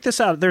 Now, check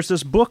this out. There's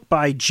this book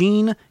by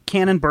Gene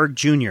Cannonberg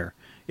Jr.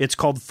 It's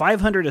called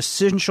 500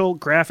 Essential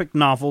Graphic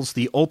Novels,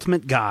 The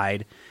Ultimate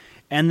Guide,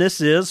 and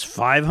this is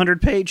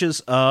 500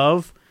 pages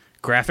of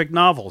graphic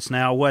novels.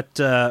 Now, what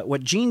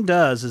Gene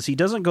does is he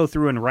doesn't go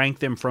through and rank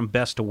them from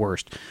best to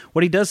worst.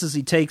 What he does is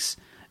he takes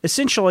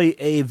essentially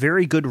a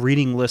very good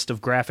reading list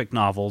of graphic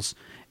novels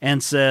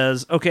and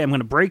says, okay, I'm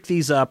going to break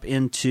these up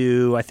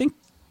into, I think,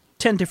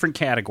 10 different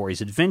categories: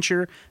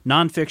 adventure,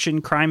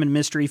 nonfiction, crime and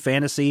mystery,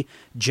 fantasy,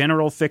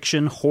 general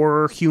fiction,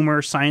 horror,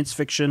 humor, science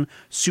fiction,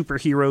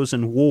 superheroes,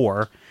 and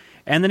war.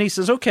 And then he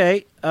says,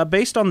 okay,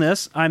 based on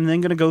this, I'm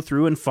then going to go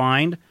through and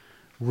find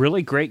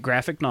really great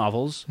graphic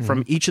novels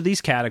from each of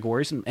these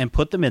categories and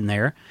put them in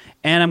there.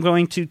 And I'm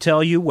going to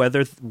tell you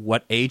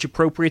what age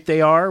appropriate they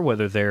are,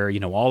 whether they're,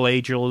 all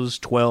ages,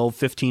 12,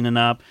 15 and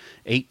up,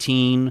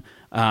 18.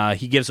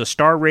 He gives a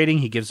star rating.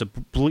 He gives a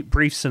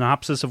brief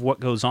synopsis of what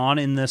goes on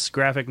in this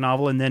graphic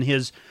novel, and then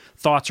his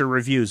thoughts or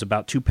reviews,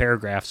 about 2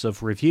 paragraphs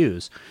of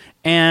reviews.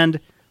 And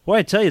well,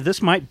 I tell you,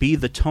 this might be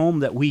the tome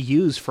that we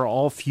use for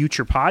all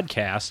future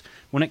podcasts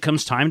when it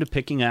comes time to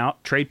picking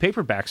out trade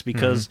paperbacks,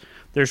 because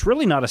there's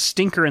really not a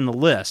stinker in the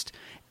list.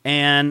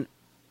 And,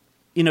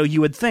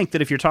 you would think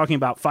that if you're talking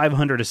about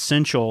 500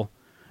 essential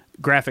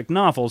graphic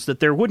novels, that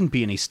there wouldn't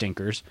be any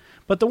stinkers.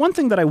 But the one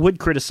thing that I would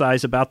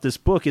criticize about this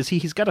book is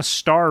he's got a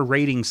star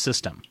rating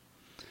system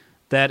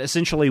that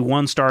essentially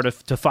 1 star to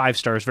 5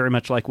 stars, very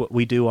much like what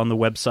we do on the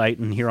website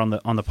and here on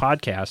the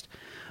podcast.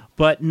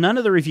 But none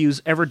of the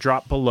reviews ever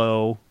drop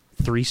below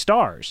 3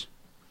 stars,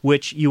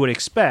 which you would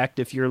expect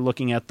if you're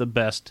looking at the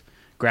best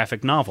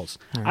graphic novels.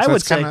 I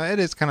would say it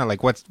is kind of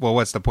like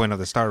what's the point of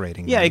the star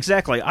rating? Yeah,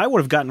 exactly. I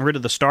would have gotten rid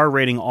of the star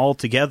rating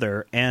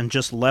altogether and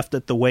just left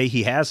it the way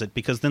he has it,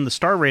 because then the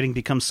star rating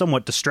becomes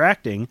somewhat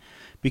distracting,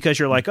 because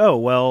you're like, oh,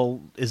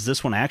 well, is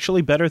this one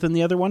actually better than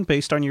the other one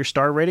based on your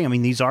star rating? I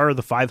mean, these are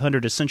the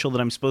 500 essential that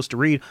I'm supposed to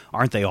read.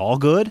 Aren't they all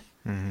good?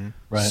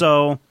 Right.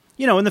 So,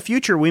 in the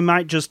future, we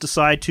might just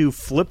decide to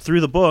flip through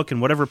the book and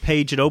whatever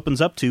page it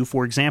opens up to.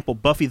 For example,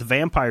 Buffy the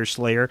Vampire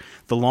Slayer,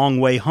 The Long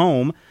Way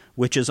Home,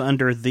 which is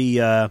under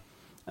the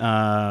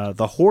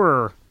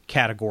horror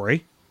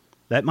category.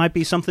 That might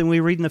be something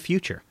we read in the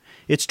future.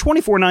 It's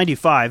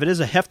 $24.95. It is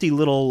a hefty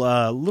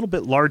little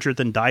bit larger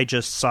than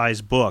digest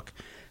size book,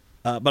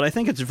 but I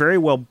think it's very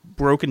well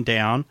broken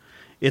down.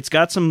 It's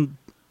got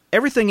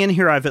everything in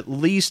here I've at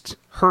least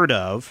heard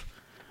of,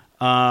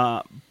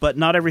 but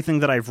not everything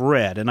that I've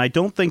read. And I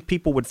don't think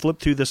people would flip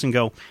through this and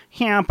go,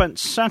 yeah, but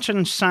such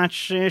and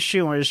such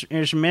issue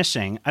is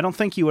missing. I don't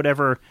think you would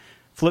ever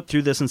flip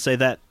through this and say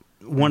that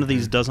one of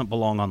these doesn't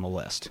belong on the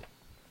list.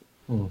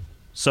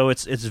 So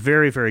it's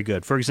very, very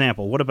good. For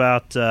example, what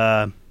about...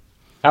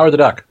 Howard the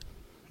Duck.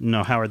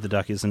 No, Howard the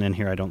Duck isn't in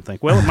here, I don't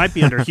think. Well, it might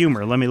be under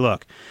humor. Let me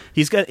look.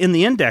 He's got, in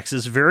the index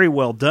is very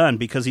well done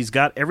because he's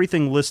got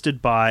everything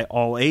listed by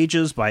all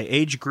ages, by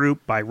age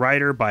group, by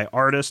writer, by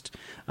artist,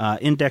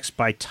 indexed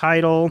by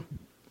title.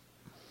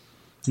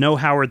 No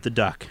Howard the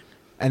Duck.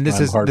 And this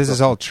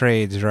is all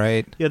trades,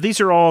 right? Yeah, these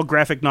are all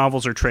graphic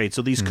novels or trades.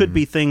 So these could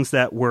be things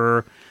that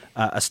were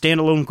a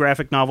standalone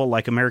graphic novel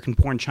like American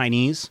Born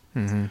Chinese,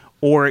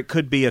 or it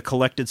could be a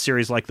collected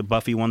series like the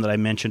Buffy one that I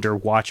mentioned, or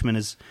Watchmen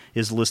is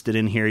listed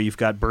in here. You've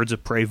got Birds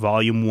of Prey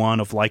Volume 1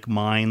 of Like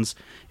Minds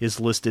is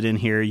listed in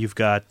here. You've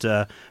got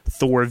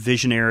Thor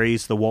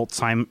Visionaries, the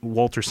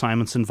Walter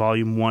Simonson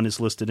Volume 1 is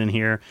listed in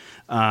here.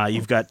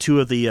 You've got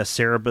 2 of the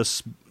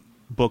Cerebus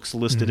books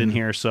listed in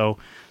here. So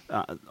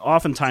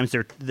oftentimes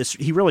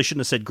he really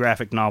shouldn't have said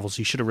graphic novels.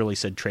 He should have really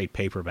said trade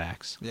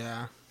paperbacks.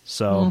 Yeah.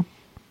 So...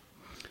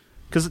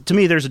 Because to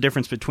me, there's a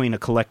difference between a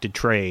collected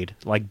trade,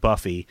 like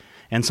Buffy,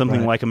 and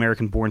something like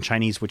American Born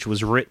Chinese, which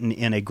was written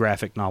in a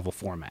graphic novel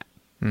format.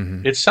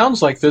 It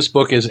sounds like this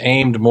book is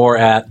aimed more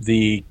at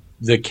the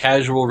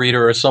casual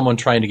reader or someone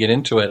trying to get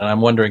into it, and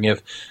I'm wondering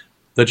if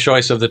the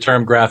choice of the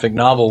term graphic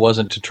novel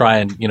wasn't to try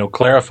and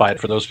clarify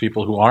it for those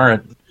people who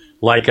aren't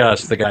like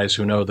us, the guys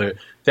who know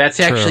that's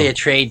actually a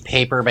trade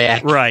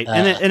paperback, right?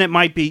 And it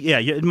might be,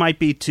 it might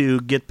be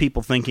to get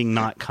people thinking,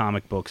 not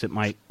comic books. It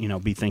might,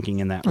 be thinking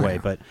in that way.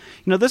 But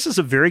this is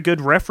a very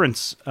good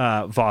reference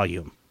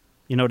volume,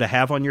 to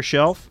have on your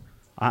shelf.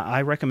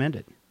 I recommend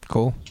it.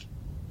 Cool,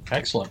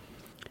 excellent.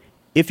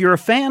 If you're a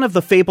fan of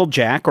The Fabled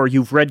Jack, or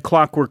you've read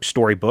Clockwork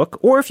Storybook,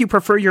 or if you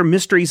prefer your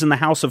mysteries in the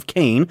House of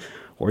Cain,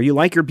 or you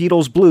like your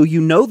Beatles blue, you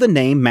know the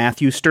name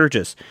Matthew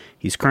Sturges.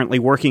 He's currently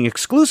working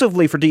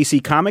exclusively for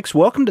DC Comics.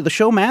 Welcome to the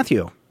show,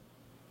 Matthew.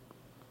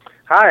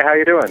 Hi, how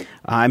you doing?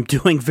 I'm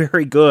doing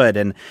very good,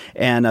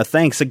 and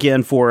thanks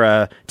again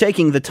for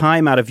taking the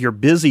time out of your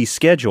busy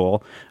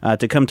schedule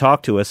to come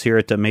talk to us here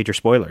at Major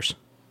Spoilers.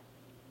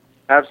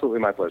 Absolutely,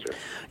 my pleasure.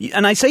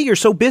 And I say you're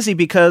so busy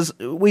because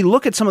we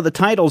look at some of the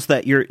titles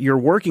that you're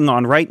working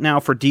on right now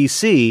for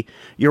DC.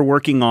 You're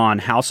working on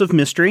House of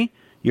Mystery.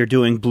 You're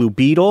doing Blue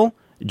Beetle,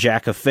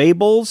 Jack of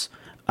Fables.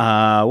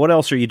 What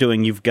else are you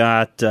doing? You've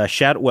got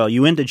Shadow. Well,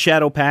 you ended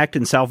Shadow Pact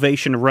and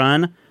Salvation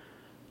Run.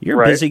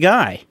 You're a busy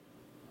guy.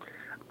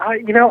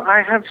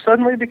 I have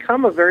suddenly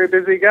become a very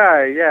busy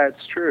guy. Yeah,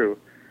 it's true.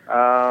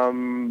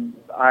 I'm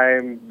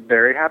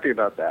very happy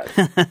about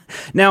that.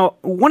 Now,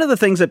 one of the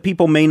things that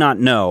people may not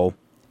know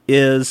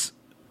is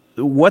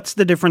what's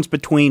the difference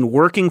between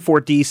working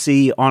for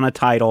DC on a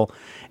title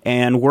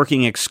and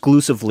working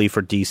exclusively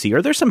for DC?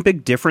 Are there some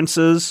big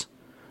differences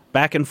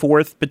back and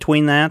forth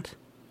between that?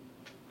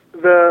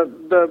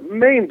 The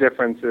main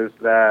difference is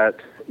that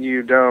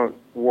you don't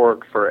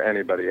work for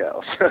anybody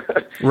else.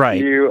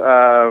 Right. You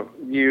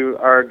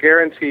are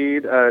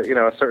guaranteed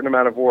a certain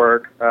amount of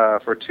work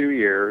for 2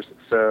 years.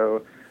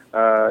 So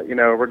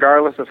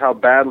regardless of how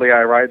badly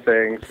I write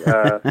things,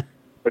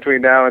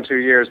 between now and 2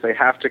 years, they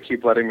have to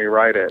keep letting me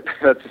write it.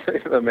 That's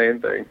the main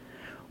thing.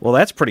 Well,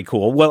 that's pretty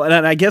cool. Well,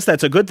 and I guess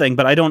that's a good thing,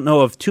 but I don't know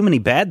of too many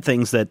bad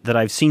things that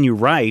I've seen you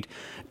write.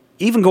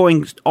 Even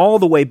going all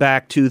the way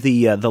back to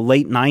the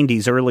late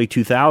 90s, early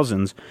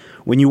 2000s,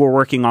 when you were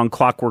working on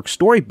Clockwork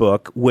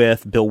Storybook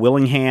with Bill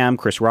Willingham,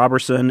 Chris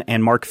Robertson,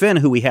 and Mark Finn,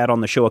 who we had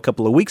on the show a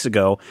couple of weeks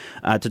ago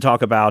to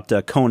talk about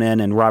Conan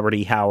and Robert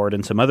E. Howard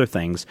and some other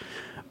things.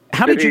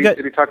 Did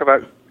he talk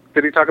about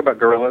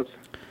gorillas?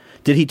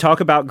 Did he talk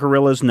about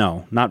gorillas?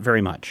 No, not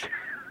very much.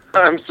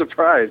 I'm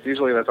surprised.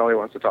 Usually that's all he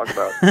wants to talk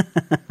about.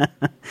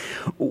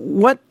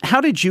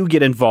 How did you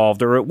get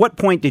involved, or at what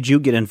point did you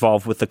get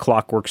involved with the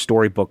Clockwork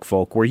Storybook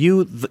folk? Were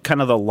you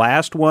kind of the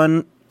last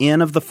one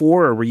in of the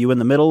 4, or were you in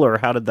the middle, or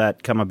how did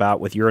that come about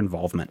with your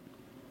involvement?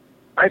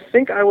 I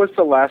think I was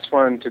the last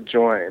one to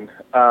join.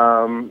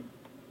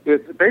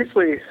 It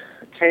basically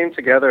came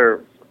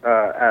together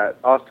at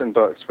Austin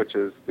Books, which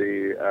is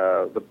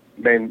the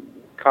main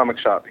comic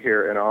shop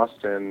here in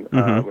Austin,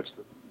 which is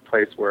the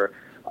place where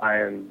I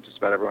and just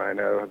about everyone I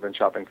know have been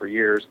shopping for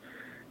years.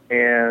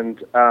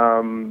 And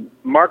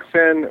Mark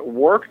Finn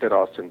worked at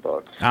Austin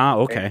Books. Ah,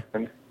 okay.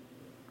 And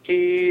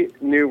he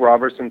knew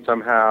Robertson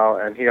somehow,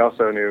 and he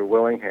also knew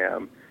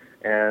Willingham.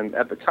 And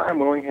at the time,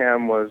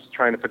 Willingham was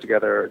trying to put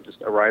together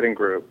just a writing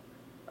group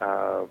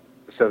so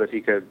that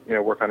he could,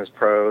 work on his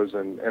prose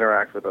and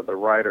interact with other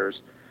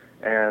writers.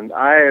 And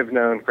I have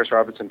known Chris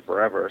Robertson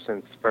forever,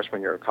 since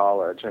freshman year of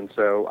college. And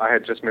so I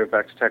had just moved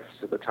back to Texas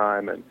at the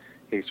time, and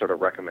he sort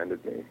of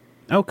recommended me.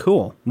 Oh,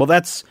 cool. Well,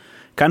 that's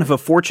kind of a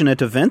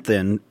fortunate event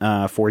then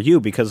for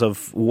you because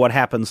of what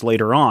happens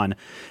later on.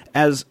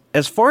 As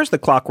far as the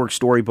Clockwork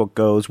Storybook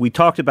goes, we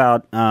talked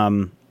about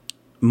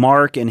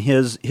Mark and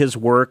his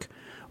work.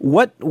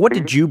 What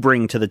did you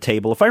bring to the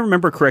table? If I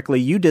remember correctly,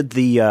 you did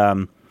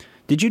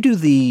did you do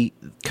the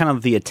kind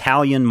of the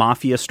Italian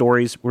mafia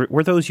stories?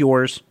 Were those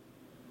yours?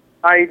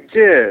 I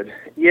did.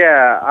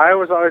 Yeah, I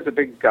was always a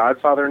big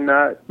Godfather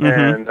nut,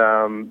 and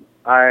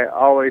I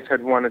always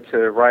had wanted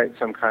to write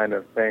some kind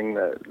of thing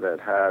that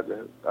had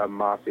a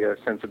mafia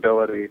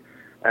sensibility.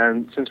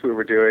 And since we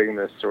were doing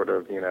this sort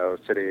of,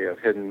 city of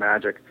hidden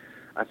magic,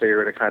 I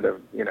figured a kind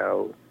of,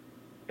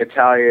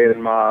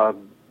 Italian mob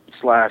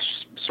 /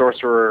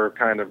 sorcerer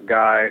kind of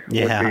guy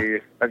would be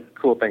a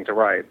cool thing to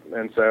write.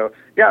 And so,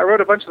 I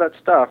wrote a bunch of that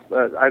stuff.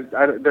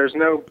 There's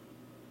no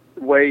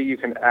way you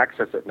can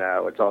access it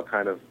now. It's all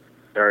kind of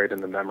buried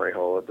in the memory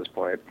hole at this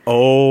point.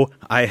 Oh,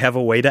 I have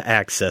a way to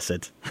access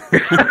it.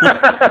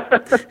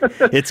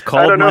 It's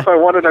called. I don't know if I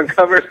want it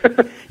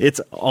uncovered. It's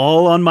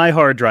all on my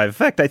hard drive. In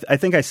fact, I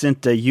think I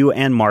sent you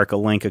and Mark a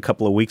link a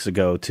couple of weeks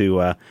ago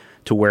to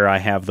where I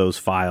have those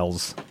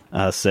files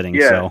sitting.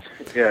 Yes, so,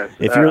 yes.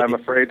 I'm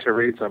afraid to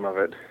read some of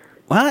it.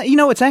 Well,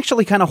 it's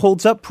actually kind of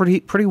holds up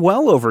pretty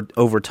well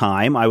over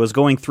time. I was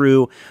going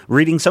through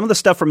reading some of the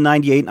stuff from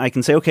 '98, and I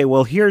can say, okay,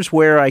 well, here's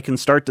where I can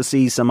start to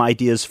see some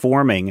ideas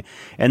forming.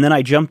 And then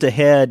I jumped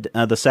ahead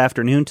this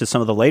afternoon to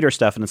some of the later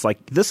stuff, and it's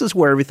like, this is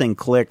where everything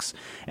clicks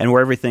and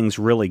where everything's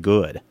really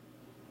good.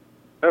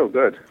 Oh,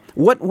 good.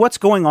 What's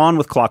going on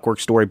with Clockwork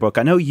Storybook?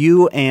 I know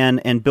you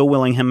and Bill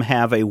Willingham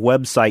have a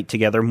website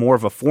together, more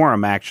of a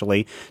forum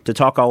actually, to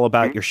talk all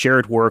about your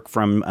shared work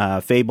from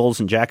Fables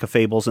and Jack of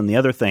Fables and the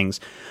other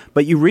things.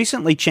 But you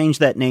recently changed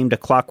that name to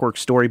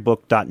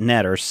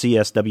clockworkstorybook.net or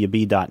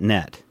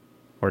cswb.net.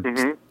 Or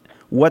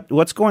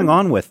what's going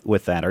on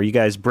with that? Are you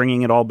guys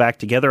bringing it all back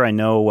together? I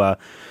know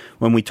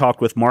when we talked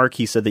with Mark,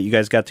 he said that you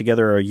guys got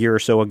together a year or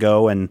so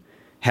ago and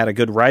had a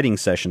good writing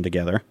session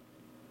together.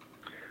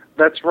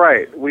 That's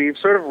right. We've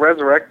sort of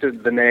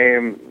resurrected the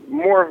name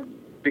more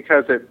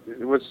because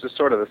it was just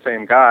sort of the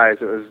same guys.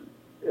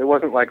 It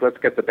wasn't like, let's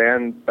get the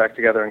band back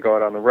together and go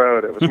out on the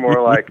road. It was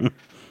more like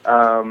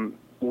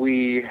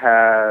we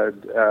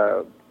had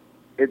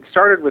it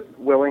started with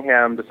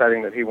Willingham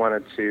deciding that he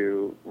wanted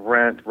to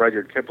rent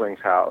Rudyard Kipling's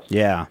house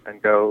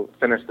and go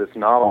finish this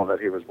novel that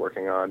he was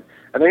working on.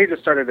 And then he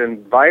just started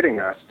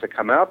inviting us to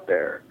come out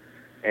there.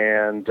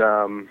 And,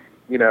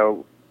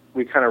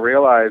 we kind of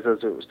realized as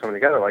it was coming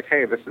together, like,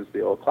 hey, this is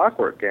the old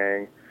Clockwork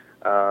gang.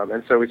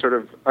 And so we sort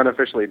of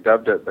unofficially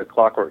dubbed it the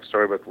Clockwork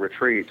Storybook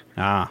Retreat.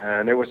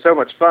 And it was so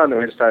much fun that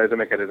we decided to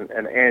make it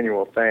an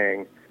annual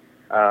thing.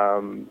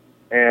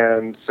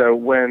 And so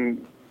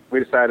when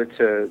we decided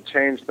to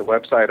change the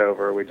website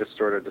over, we just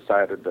sort of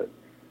decided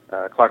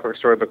that Clockwork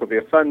Storybook would be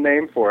a fun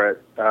name for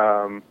it,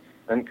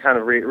 and kind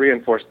of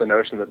reinforce the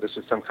notion that this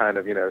is some kind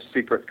of,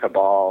 secret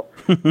cabal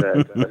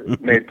that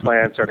made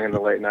plans starting in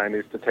the late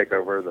 90s to take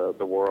over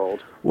the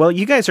world. Well,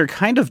 you guys are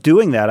kind of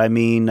doing that. I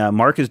mean,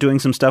 Mark is doing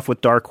some stuff with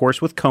Dark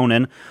Horse with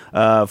Conan.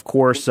 Of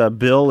course,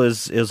 Bill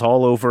is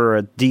all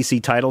over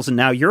DC titles, and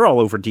now you're all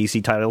over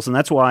DC titles, and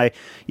that's why,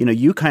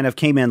 you kind of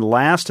came in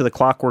last to the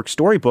Clockwork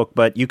Storybook,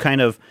 but you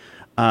kind of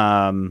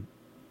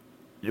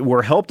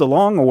were helped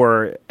along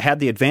or had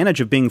the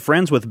advantage of being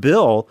friends with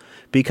Bill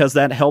because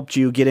that helped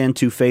you get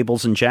into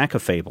Fables and Jack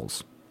of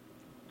Fables.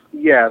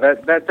 Yeah,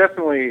 that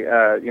definitely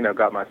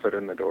got my foot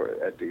in the door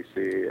at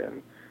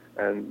DC,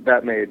 and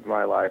that made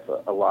my life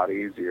a lot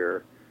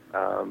easier.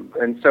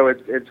 And so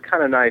it's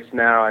kind of nice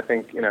now. I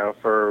think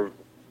for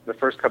the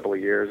first couple of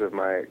years of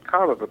my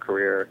comic book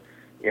career,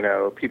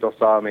 people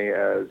saw me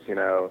as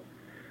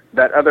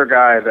that other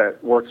guy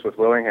that works with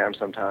Willingham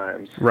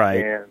sometimes,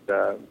 right? And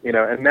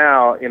and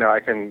now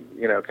I can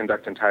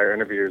conduct entire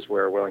interviews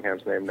where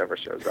Willingham's name never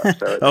shows up.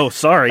 So oh,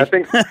 sorry. I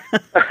think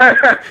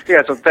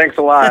yeah. So thanks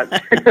a lot.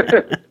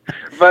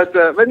 but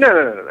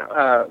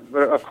no.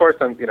 But of course,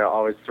 I'm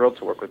always thrilled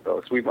to work with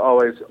Bill. So we've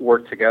always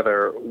worked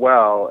together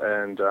well,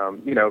 and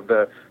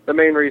the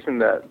main reason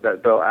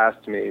that Bill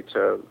asked me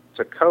to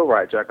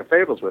co-write Jack of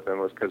Fables with him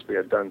was because we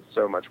had done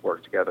so much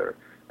work together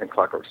in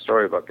Clockwork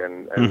Storybook,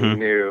 and we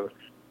knew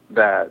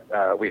that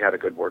we had a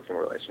good working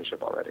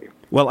relationship already.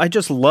 Well, I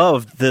just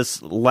loved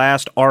this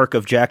last arc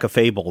of Jack of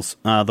Fables,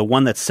 the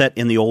one that's set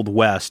in the Old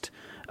West.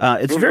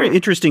 It's a very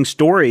interesting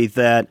story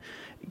that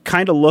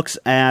kind of looks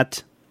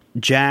at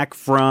Jack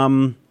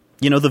from,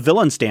 the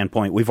villain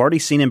standpoint. We've already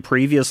seen him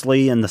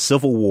previously in the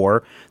Civil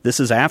War. This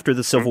is after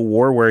the Civil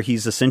War, where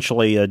he's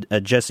essentially a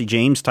Jesse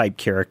James type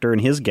character and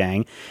his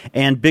gang,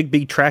 and Big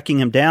B tracking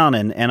him down.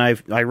 And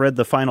I read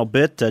the final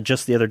bit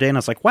just the other day, and I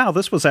was like, wow,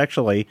 this was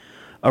actually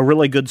a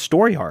really good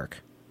story arc.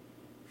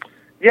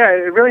 Yeah,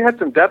 it really had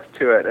some depth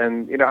to it,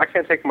 and I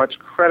can't take much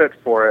credit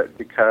for it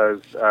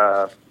because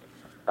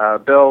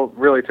Bill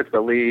really took the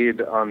lead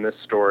on this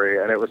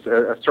story, and it was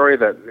a story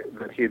that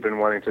he'd been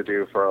wanting to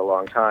do for a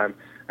long time.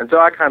 And so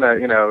I kind of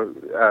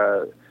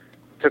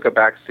took a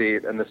back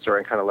seat in this story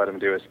and kind of let him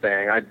do his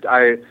thing.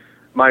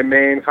 My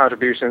main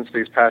contributions to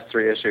these past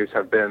 3 issues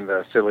have been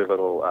the silly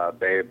little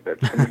babe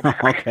that's in the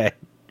back. Okay.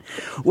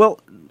 Well,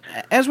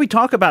 as we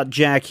talk about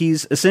Jack,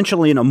 he's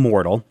essentially an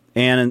immortal,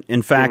 and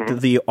in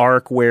fact, the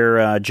arc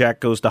where Jack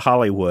goes to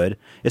Hollywood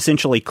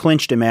essentially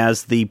clinched him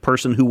as the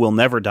person who will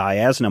never die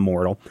as an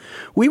immortal.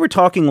 We were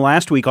talking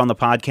last week on the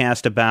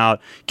podcast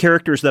about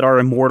characters that are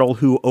immortal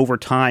who over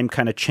time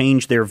kind of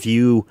change their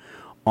view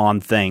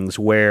on things,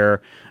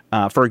 where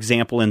for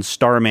example, in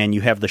Starman,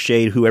 you have the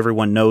Shade, who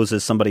everyone knows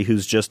as somebody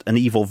who's just an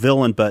evil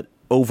villain, but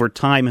over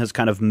time has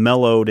kind of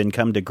mellowed and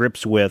come to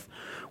grips with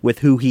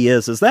who he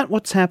is. Is that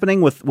what's happening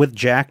with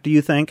Jack, do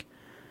you think?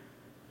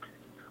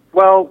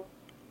 Well,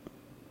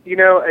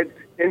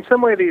 in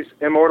some way, these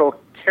immortal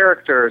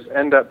characters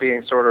end up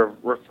being sort of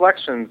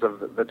reflections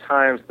of the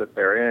times that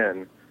they're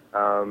in,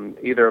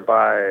 either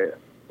by,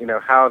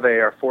 how they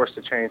are forced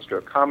to change to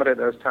accommodate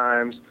those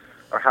times,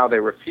 or how they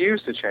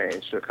refuse to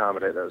change to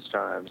accommodate those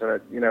times. And,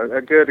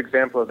 a good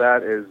example of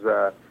that is,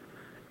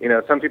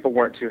 some people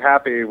weren't too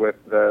happy with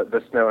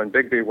the Snow and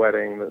Bigby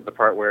wedding, the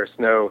part where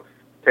Snow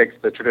takes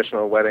the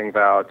traditional wedding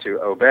vow to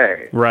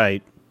obey.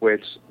 Right.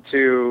 Which,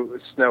 to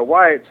Snow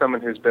White,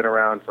 someone who's been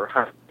around for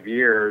hundreds of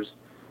years,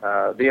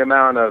 the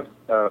amount of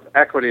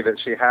equity that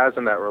she has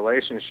in that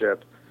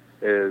relationship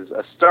is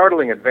a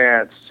startling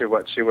advance to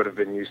what she would have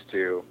been used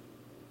to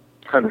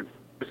hundreds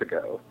of years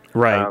ago.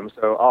 Right.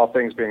 So all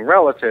things being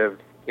relative,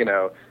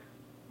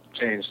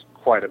 changed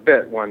quite a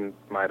bit, one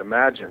might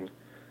imagine.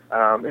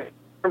 In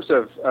terms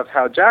of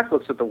how Jack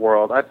looks at the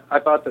world, I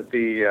thought that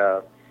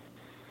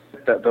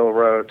that Bill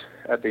wrote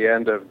at the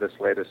end of this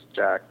latest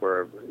Jack,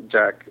 where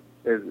Jack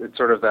it's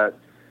sort of that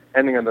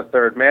ending of the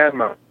third man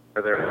moment,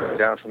 where they're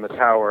down from the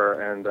tower,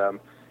 and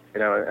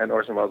and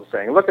Orson Welles is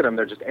saying, "Look at them,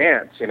 they're just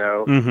ants.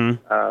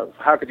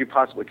 How could you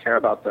possibly care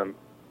about them?"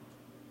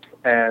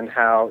 And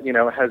how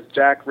has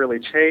Jack really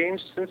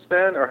changed since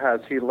then, or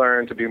has he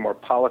learned to be more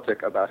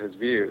politic about his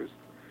views?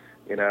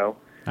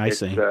 I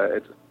see.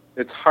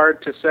 It's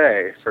hard to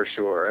say for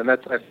sure, and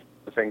that's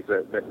the things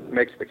that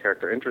makes the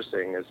character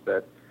interesting is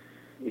that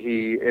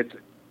it's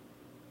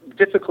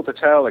difficult to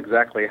tell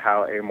exactly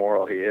how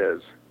amoral he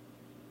is.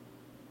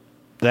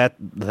 That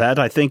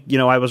I think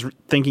I was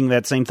thinking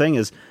that same thing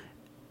is,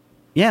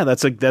 yeah,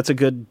 that's a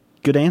good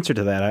answer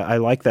to that. I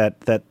like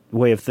that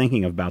way of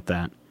thinking about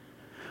that.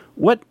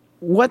 What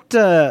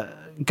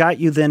got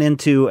you then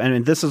into,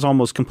 and this is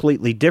almost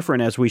completely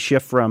different as we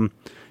shift from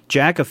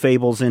Jack of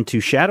Fables into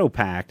Shadow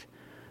Pact.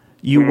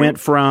 You went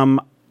from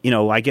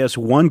I guess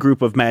one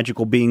group of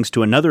magical beings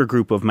to another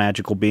group of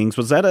magical beings.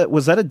 Was that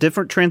a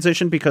different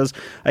transition? Because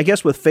I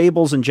guess with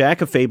Fables and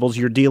Jack of Fables,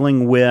 you're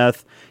dealing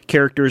with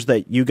characters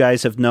that you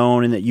guys have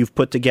known and that you've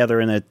put together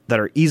and that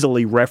are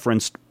easily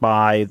referenced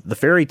by the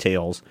fairy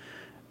tales.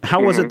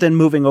 How was it then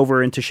moving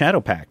over into Shadow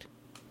Pact?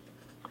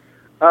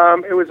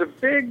 It was a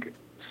big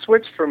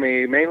switch for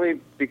me, mainly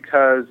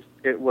because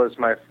it was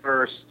my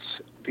first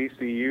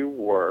DCU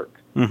work,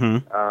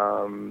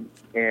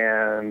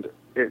 and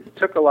it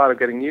took a lot of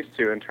getting used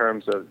to in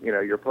terms of,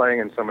 you're playing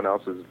in someone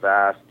else's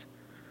vast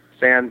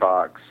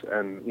sandbox,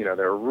 and,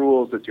 there are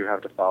rules that you have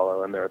to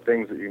follow, and there are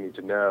things that you need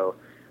to know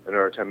in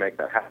order to make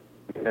that happen.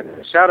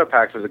 And Shadow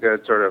Pact was a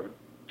good sort of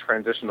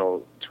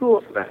transitional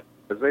tool for that,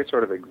 because they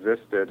sort of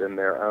existed in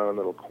their own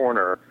little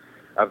corner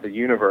of the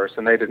universe,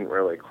 and they didn't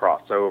really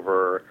cross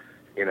over,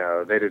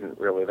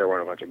 there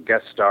weren't a bunch of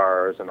guest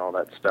stars and all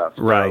that stuff.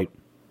 Right. So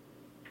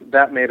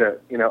that made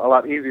it, a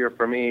lot easier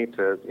for me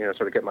to,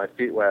 sort of get my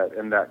feet wet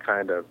in that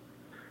kind of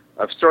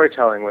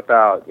storytelling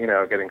without,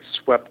 getting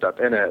swept up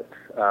in it,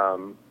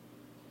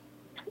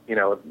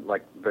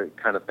 like the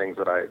kind of things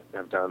that I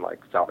have done, like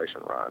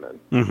Salvation Run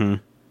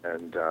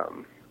and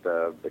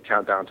the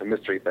Countdown to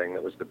Mystery thing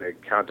that was the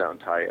big Countdown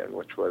tie-in,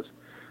 which was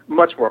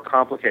much more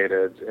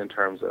complicated in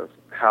terms of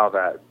how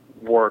that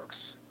works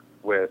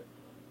with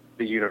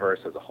the universe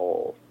as a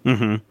whole.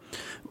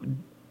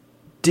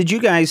 Did you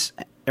guys,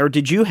 or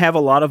did you have a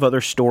lot of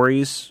other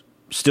stories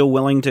still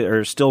willing to,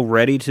 or still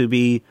ready to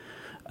be,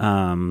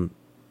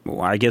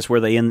 I guess, were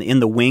they in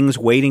the wings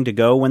waiting to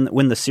go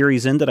when the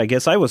series ended? I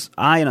guess I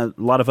and a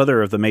lot of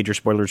other of the Major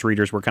Spoilers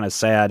readers were kind of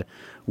sad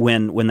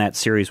when that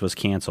series was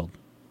canceled.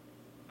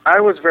 I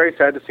was very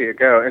sad to see it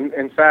go.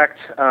 In fact,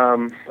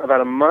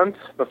 about a month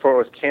before it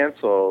was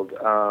canceled,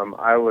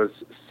 I was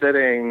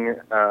sitting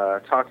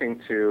talking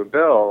to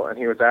Bill, and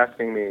he was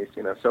asking me,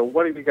 so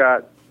what have you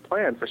got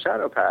planned for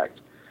Shadow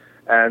Pact?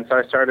 And so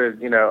I started,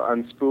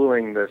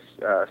 unspooling this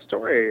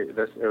story.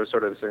 It was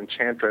sort of this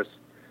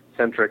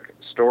Enchantress-centric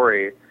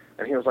story.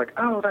 And he was like,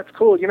 "Oh, that's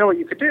cool. What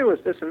you could do is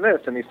this and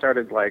this." And he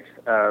started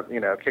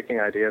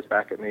kicking ideas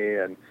back at me,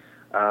 and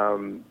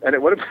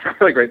it would have been a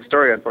really great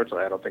story.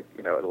 Unfortunately, I don't think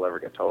it'll ever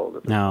get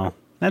told. No,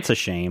 that's a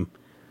shame.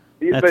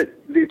 But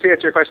to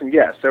answer your question,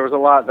 yes, there was a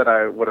lot that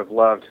I would have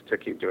loved to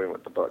keep doing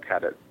with the book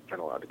had it been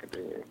allowed to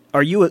continue.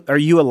 Are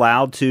you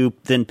allowed to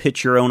then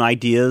pitch your own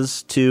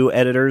ideas to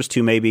editors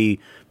to maybe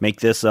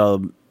make this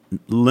a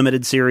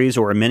limited series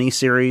or a mini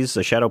series,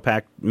 a Shadow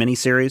Pact mini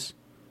series?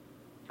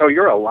 Oh,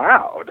 you're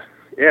allowed.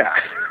 Yeah.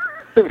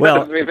 Well,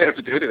 doesn't mean they have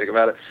to do anything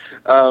about it.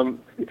 I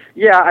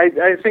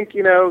think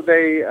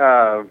they.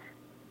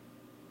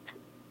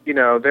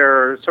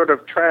 There are sort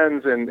of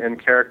trends in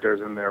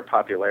characters and their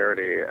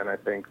popularity, and I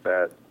think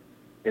that,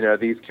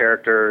 these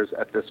characters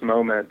at this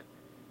moment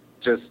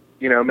just,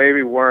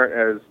 maybe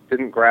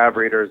didn't grab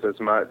readers as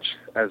much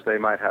as they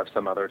might have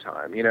some other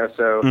time,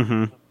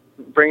 so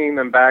bringing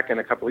them back in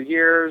a couple of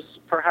years,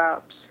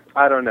 perhaps,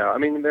 I don't know. I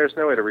mean, there's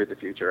no way to read the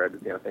future.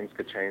 Things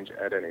could change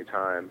at any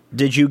time.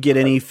 Did you get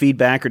any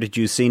feedback, or did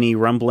you see any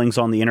rumblings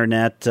on the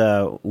internet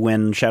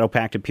when Shadow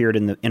Pact appeared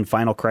in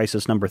Final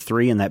Crisis number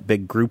 3 in that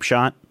big group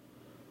shot?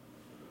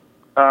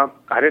 I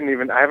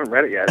haven't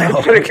read it yet.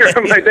 It's sitting here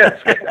on my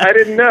desk. I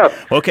didn't know.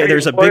 Okay,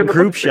 there's a big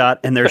group shot,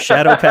 and their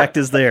Shadow Pact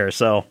is there,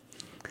 so.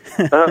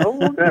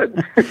 Well,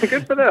 good.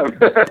 Good for them.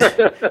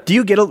 Do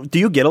you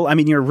get, I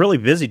mean, you're really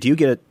busy. Do you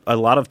get a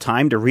lot of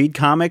time to read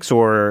comics,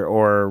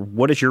 or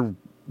what is your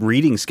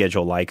reading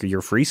schedule like, or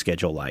your free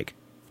schedule like?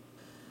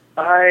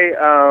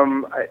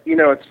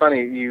 It's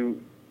funny.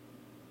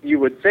 You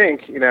would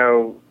think,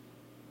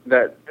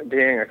 that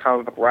being a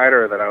comic book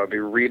writer that I would be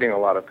reading a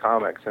lot of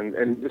comics,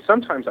 and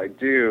sometimes I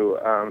do,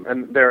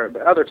 and there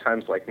are other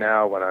times like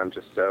now when I'm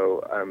just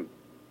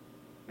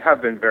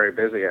have been very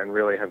busy and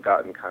really have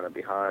gotten kind of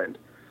behind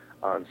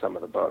on some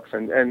of the books.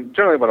 And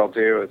generally what I'll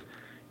do is,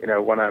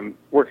 when I'm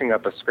working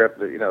up a script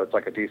that, it's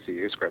like a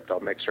DCU script, I'll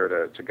make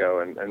sure to go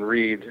and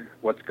read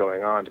what's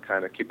going on to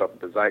kind of keep up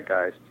with the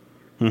zeitgeist.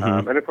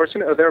 Mm-hmm. And of course,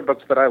 there are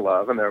books that I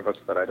love and there are books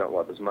that I don't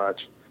love as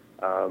much.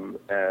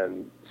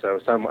 And so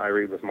some I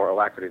read with more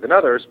alacrity than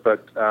others,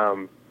 but,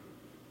 I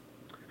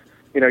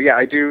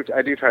do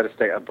try to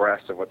stay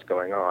abreast of what's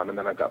going on. And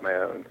then I've got my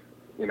own,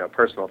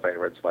 personal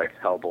favorites like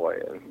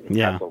Hellboy and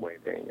Castle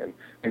Waiting and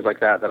things like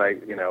that I,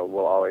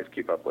 will always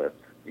keep up with,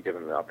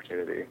 given the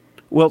opportunity.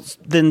 Well,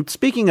 then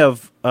speaking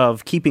of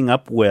keeping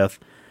up with,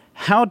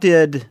 how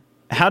did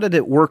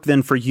it work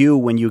then for you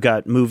when you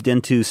got moved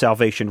into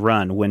Salvation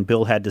Run, when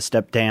Bill had to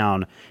step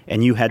down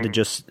and you had to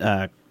just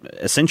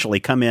essentially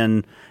come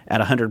in at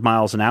 100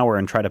 miles an hour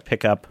and try to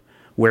pick up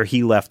where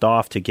he left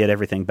off to get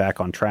everything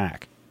back on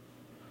track?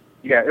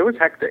 Yeah, it was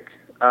hectic.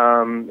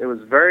 It was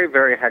very,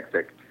 very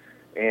hectic.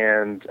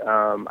 And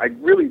I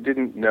really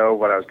didn't know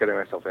what I was getting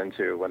myself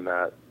into when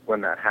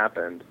that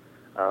happened,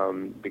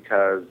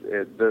 because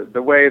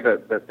the way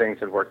that things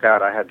had worked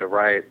out, I had to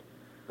write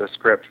the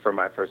script for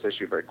my first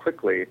issue very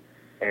quickly,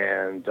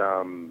 and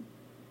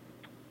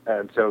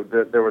so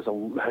there was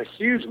a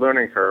huge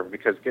learning curve,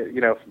 because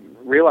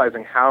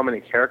realizing how many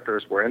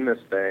characters were in this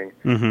thing,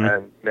 mm-hmm.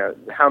 and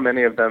how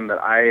many of them that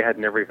I had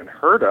never even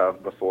heard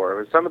of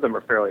before. Some of them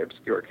are fairly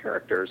obscure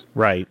characters,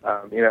 right?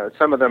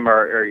 Some of them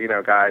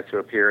are guys who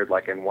appeared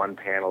like in one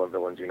panel of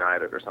Villains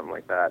United or something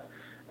like that,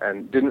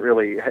 and didn't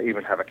really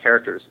even have a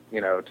characters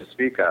to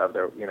speak of.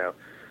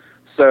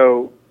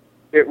 So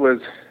it was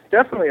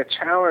definitely a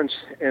challenge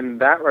in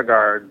that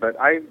regard. But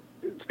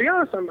to be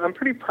honest, I'm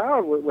pretty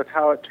proud with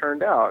how it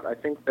turned out. I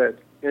think that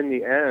in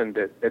the end,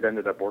 it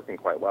ended up working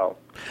quite well.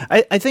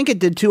 I think it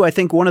did too. I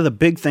think one of the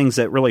big things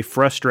that really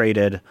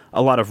frustrated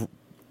a lot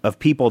of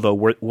people,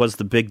 though, was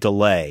the big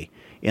delay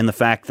in the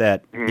fact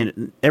that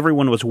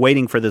everyone was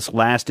waiting for this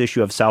last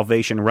issue of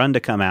Salvation Run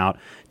to come out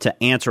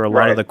to answer a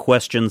lot of the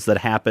questions that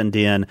happened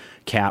in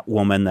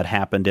Catwoman, that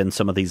happened in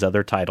some of these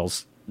other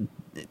titles.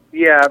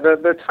 Yeah,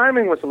 the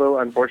timing was a little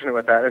unfortunate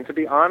with that, and to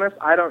be honest,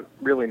 I don't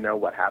really know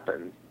what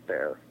happened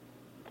there.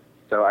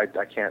 So I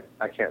can't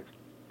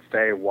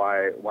say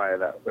why it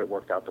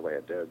worked out the way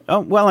it did. Oh,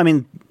 well, I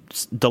mean,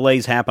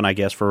 delays happen, I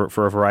guess, for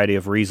a variety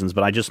of reasons,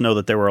 but I just know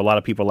that there were a lot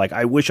of people like,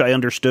 I wish I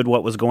understood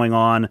what was going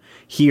on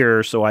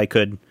here so I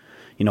could,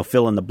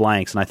 fill in the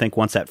blanks. And I think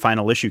once that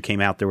final issue came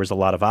out, there was a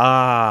lot of,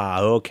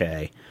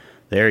 okay,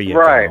 there you go.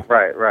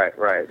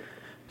 Right.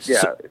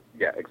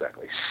 Yeah,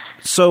 exactly.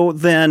 So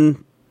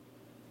then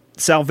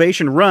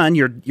Salvation Run,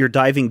 you're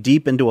diving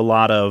deep into a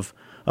lot of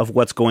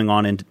what's going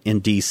on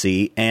in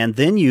DC, and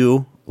then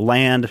you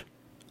land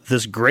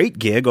this great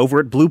gig over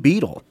at Blue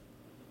Beetle.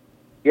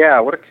 Yeah,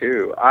 what a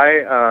coup.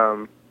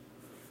 I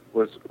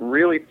was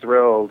really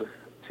thrilled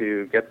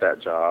to get that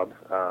job,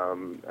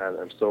 and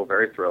I'm still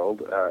very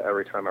thrilled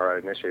every time I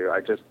write an issue.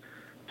 I just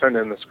turned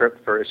in the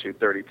script for issue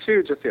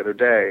 32 just the other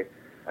day,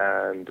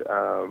 and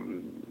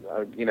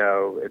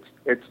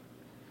it's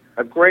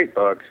a great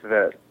book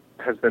that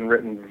has been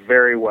written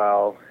very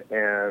well,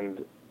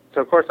 and so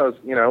of course I was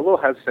a little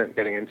hesitant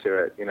getting into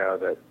it,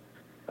 that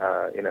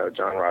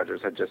John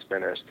Rogers had just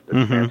finished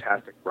this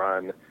fantastic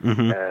run,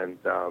 and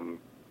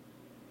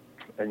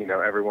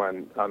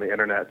everyone on the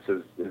internet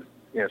is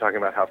talking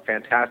about how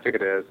fantastic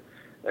it is,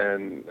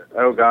 and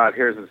oh God,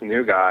 here's this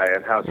new guy,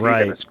 and how's he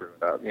going to screw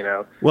it up?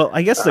 Well,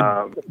 I guess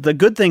the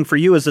good thing for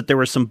you is that there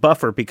was some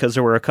buffer, because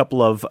there were a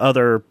couple of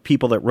other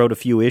people that wrote a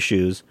few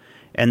issues,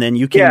 and then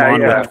you came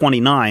on with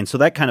 29, so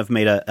that kind of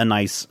made a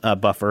nice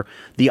buffer.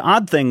 The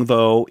odd thing,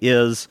 though,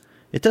 is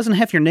it doesn't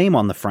have your name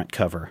on the front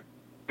cover.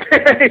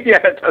 Yeah,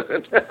 it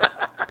doesn't.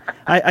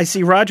 I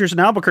see Rogers in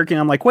Albuquerque,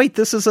 and I'm like, wait,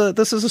 this is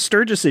a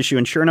Sturges issue,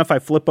 and sure enough, I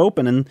flip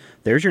open, and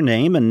there's your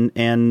name,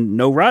 and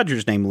no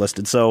Rogers name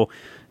listed. So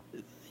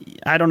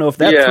I don't know if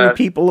that threw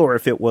people or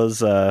if it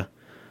was a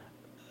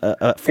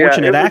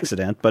fortunate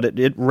accident, but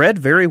it read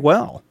very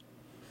well.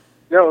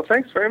 No, well,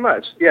 thanks very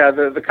much. Yeah,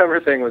 the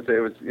cover thing was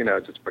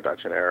just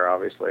production error.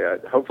 Obviously,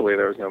 hopefully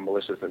there was no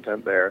malicious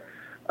intent there.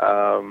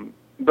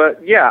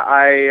 But yeah,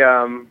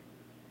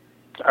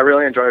 I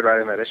really enjoyed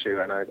writing that issue,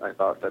 and I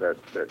thought that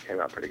it came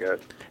out pretty good.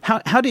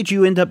 How did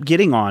you end up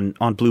getting on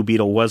Blue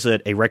Beetle? Was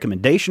it a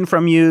recommendation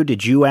from you?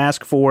 Did you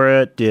ask for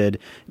it? Did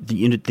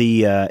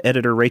the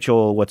editor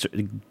Rachel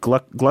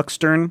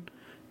Gluckstern?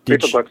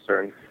 Rachel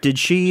Gluckstern. Did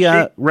she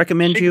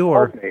recommend you?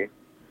 Called me.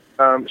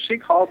 She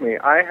called me.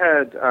 I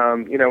had,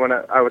 when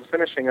I was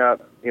finishing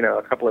up,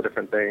 a couple of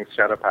different things,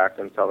 Shadow Pact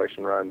and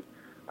Salvation Run,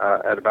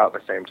 at about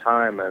the same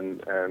time,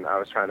 and I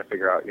was trying to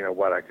figure out,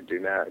 what I could do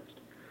next.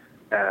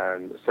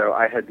 And so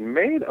I had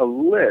made a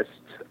list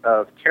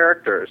of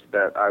characters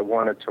that I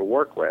wanted to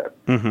work with,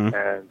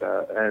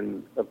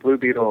 and Blue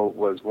Beetle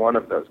was one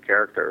of those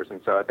characters.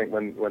 And so I think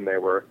when they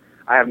were,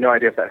 I have no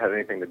idea if that had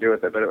anything to do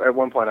with it, but at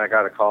one point I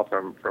got a call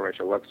from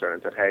Rachel Luxer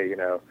and said, hey,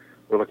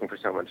 we're looking for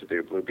someone to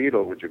do Blue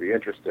Beetle. Would you be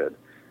interested?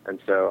 And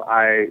so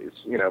I,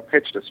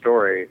 pitched a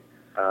story,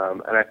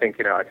 and I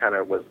think, I kind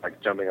of was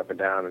like jumping up and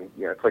down and,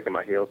 clicking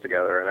my heels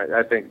together. And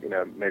I think,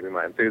 maybe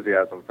my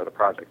enthusiasm for the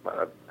project might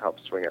have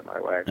helped swing it my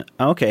way.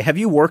 Okay. Have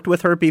you worked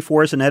with her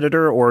before as an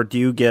editor, or do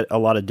you get a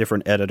lot of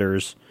different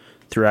editors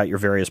throughout your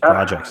various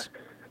projects?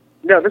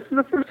 No, this is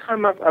the first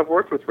time I've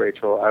worked with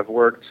Rachel. I've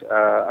worked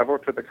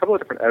with a couple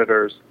of different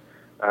editors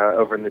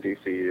over in the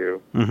DCU,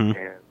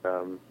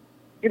 and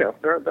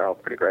they're all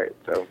pretty great.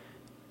 So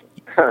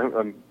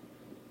I'm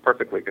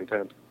perfectly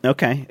content.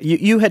 Okay,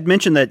 you had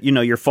mentioned that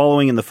you're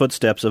following in the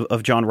footsteps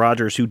of John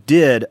Rogers, who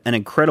did an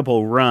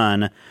incredible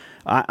run.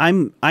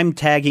 I'm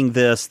tagging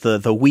this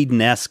the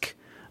Whedon-esque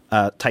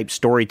type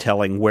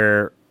storytelling,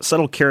 where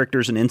subtle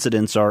characters and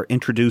incidents are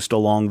introduced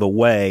along the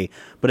way,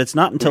 but it's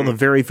not until the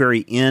very,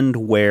 very end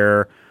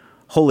where,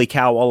 holy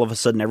cow, all of a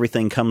sudden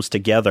everything comes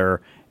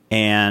together,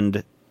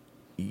 and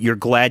you're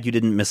glad you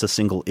didn't miss a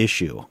single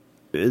issue.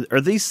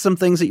 Are these some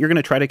things that you're going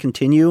to try to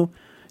continue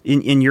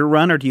in your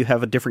run, or do you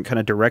have a different kind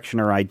of direction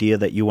or idea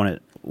that you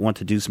want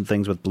to do some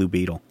things with Blue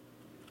Beetle?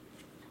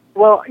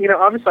 Well,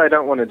 obviously I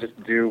don't want to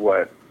just do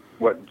what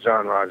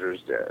John Rogers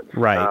did.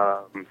 Right.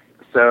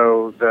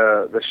 So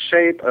the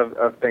shape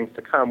of things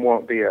to come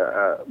won't be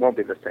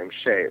the same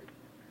shape.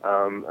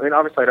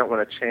 Obviously I don't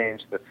want to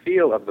change the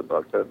feel of the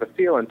book. The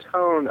feel and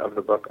tone of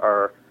the book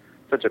are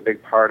such a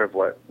big part of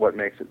what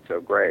makes it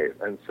so great.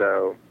 And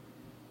so,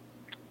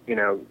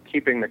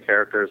 keeping the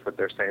characters with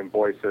their same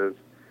voices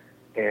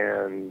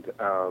and,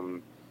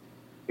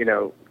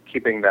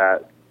 keeping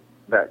that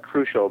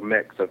crucial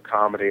mix of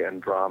comedy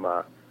and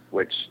drama,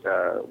 which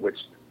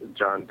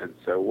John did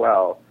so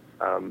well,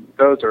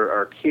 those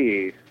are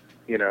key,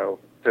 to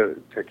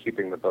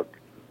keeping the book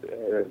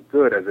as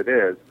good as it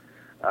is.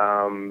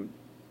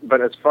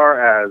 But as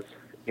far as,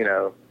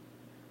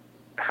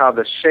 how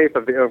the shape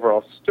of the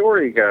overall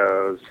story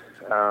goes,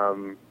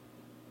 I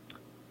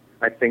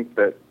think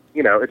that,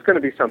 it's going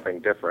to be something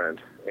different,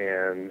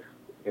 and,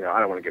 I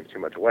don't want to give too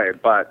much away,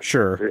 but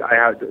sure,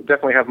 I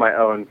definitely have my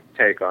own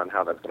take on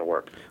how that's going to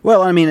work.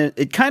 Well,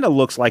 it kind of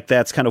looks like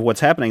that's kind of what's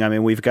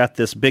happening. We've got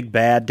this big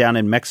bad down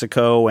in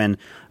Mexico, and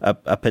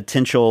a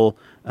potential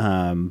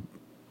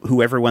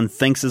who everyone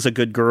thinks is a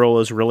good girl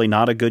is really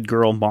not a good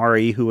girl,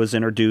 Mari, who was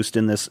introduced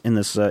in this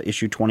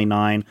issue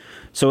 29.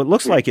 So it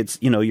looks like it's,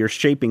 you're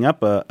shaping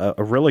up a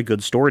really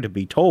good story to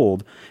be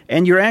told,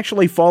 and you're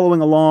actually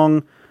following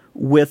along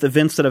with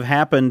events that have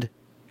happened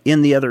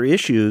in the other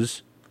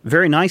issues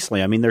very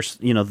nicely. There's,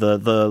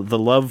 the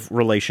love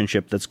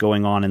relationship that's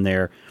going on in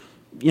there,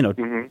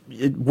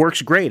 it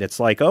works great.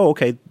 It's like, oh,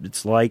 okay,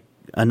 it's like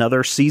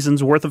another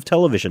season's worth of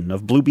television,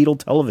 of Blue Beetle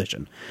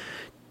television.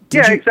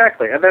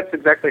 Exactly. And that's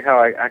exactly how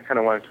I kind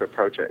of wanted to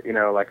approach it.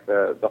 Like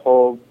the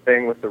whole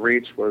thing with the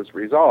Reach was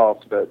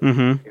resolved, but,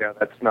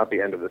 that's not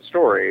the end of the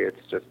story.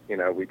 It's just,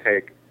 we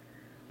take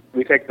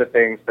the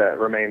things that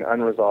remain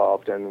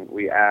unresolved and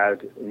we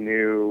add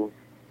new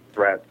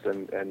threats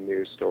and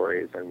new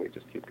stories, and we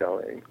just keep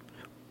going.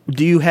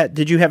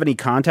 Did you have any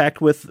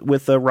contact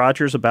with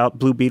Rogers about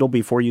Blue Beetle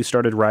before you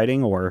started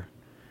writing, or?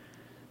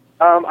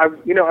 I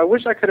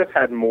wish I could have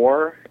had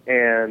more,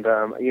 and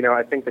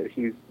I think that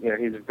he's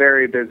a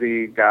very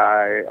busy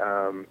guy,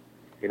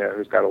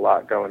 who's got a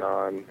lot going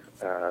on,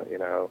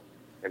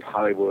 in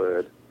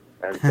Hollywood,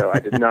 and so I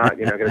did not,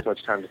 get as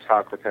much time to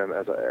talk with him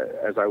as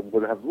I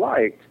would have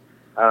liked.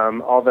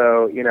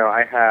 Although,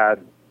 I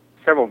had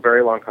several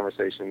very long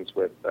conversations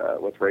with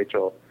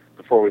Rachel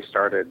before we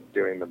started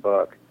doing the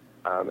book,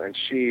 and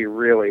she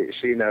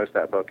knows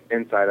that book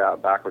inside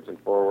out, backwards and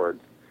forwards.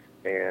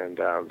 And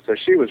so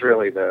she was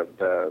really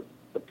the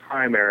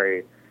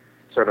primary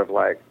sort of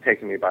like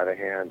taking me by the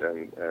hand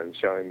and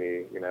showing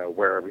me,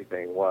 where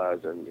everything was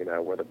and,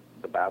 where the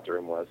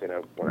bathroom was, when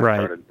I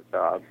started the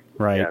job.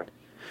 Right. Yeah.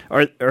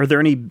 Are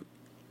there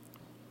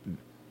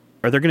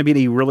going to be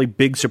any really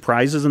big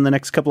surprises in the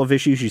next couple of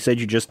issues? You said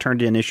you just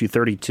turned in issue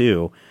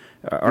 32.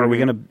 Are we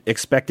going to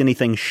expect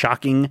anything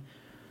shocking?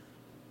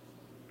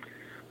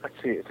 Let's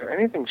see. Is there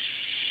anything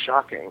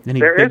shocking?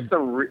 There's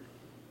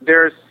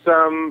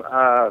some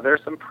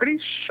pretty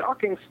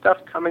shocking stuff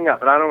coming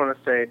up, and I don't want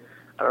to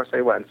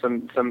say when.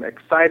 Some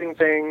exciting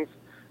things,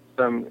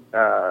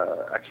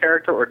 a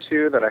character or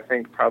two that I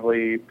think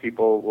probably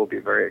people will be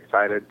very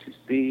excited to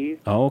see.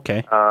 Oh,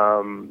 okay.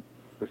 Some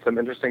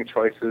interesting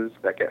choices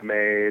that get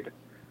made.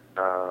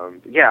 I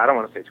don't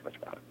want to say too much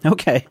about it.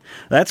 Okay,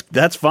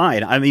 that's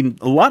fine.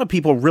 A lot of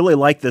people really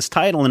like this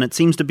title, and it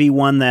seems to be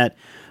one that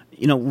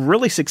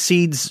really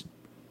succeeds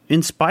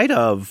in spite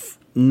of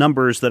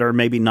numbers that are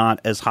maybe not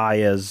as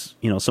high as,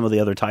 some of the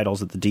other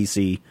titles at the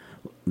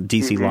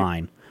DC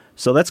line.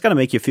 So that's got to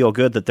make you feel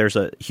good that there's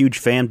a huge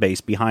fan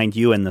base behind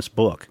you in this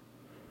book.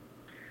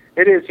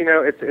 It is,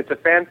 it's a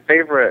fan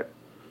favorite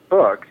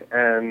book,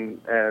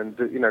 and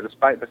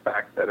despite the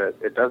fact that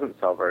it doesn't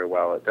sell very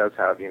well, it does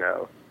have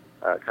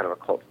kind of a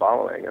cult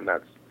following, and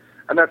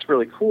that's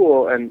really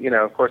cool. And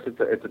of course,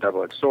 it's a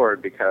double-edged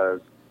sword,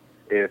 because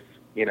if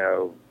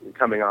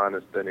coming on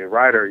as the new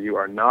writer, you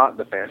are not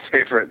the fan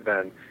favorite,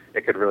 then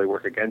it could really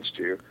work against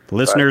you.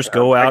 Listeners,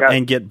 go out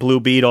and get Blue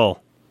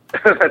Beetle.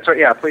 That's right.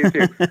 Yeah, please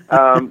do.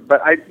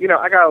 But I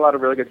got a lot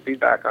of really good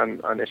feedback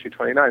on issue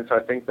 29, so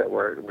I think that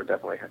we're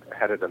definitely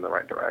headed in the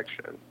right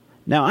direction.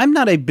 Now, I'm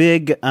not a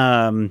big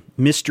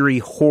mystery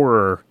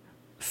horror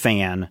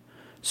fan,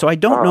 so I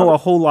don't know a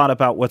whole lot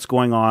about what's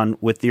going on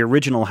with the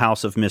original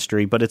House of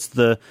Mystery. But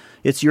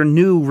it's your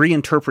new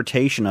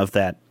reinterpretation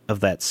of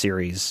that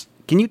series.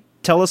 Can you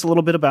tell us a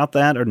little bit about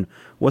that and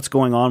what's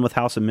going on with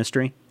House of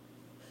Mystery?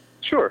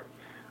 Sure.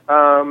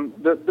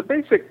 The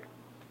basic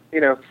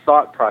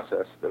thought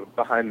process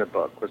behind the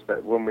book was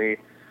that when we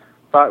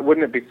thought,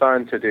 wouldn't it be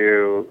fun to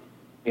do,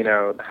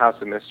 the House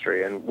of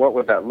Mystery, and what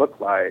would that look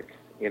like,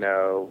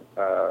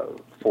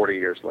 40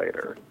 years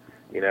later?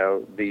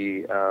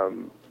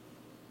 The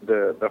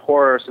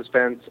horror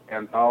suspense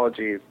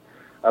anthologies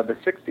of the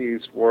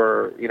 60s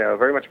were,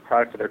 very much a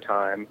product of their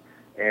time,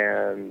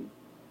 and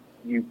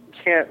you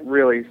can't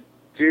really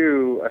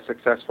do a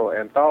successful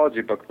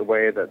anthology book the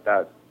way that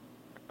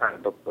kind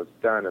of book was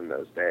done in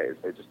those days.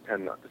 They just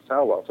tend not to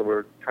sell well. So we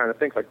were trying to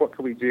think, what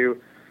could we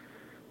do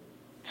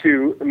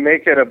to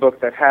make it a book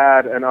that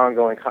had an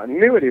ongoing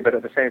continuity, but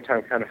at the same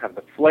time kind of have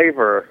the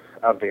flavor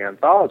of the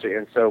anthology.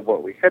 And so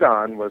what we hit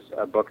on was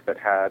a book that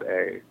had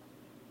an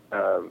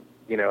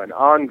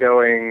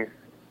ongoing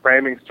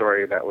framing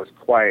story that was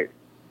quite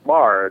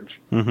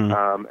large,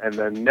 and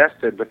then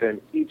nested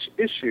within each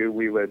issue,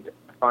 we would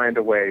find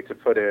a way to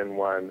put in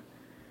one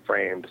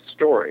framed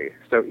story.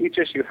 So each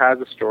issue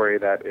has a story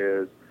that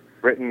is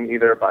written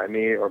either by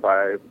me or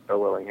by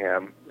Bill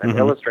Willingham and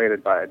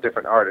illustrated by a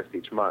different artist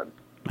each month.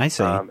 I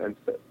see.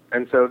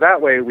 And so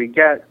that way we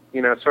get,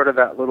 sort of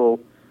that little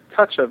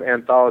touch of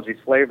anthology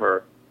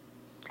flavor,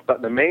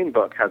 but the main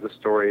book has a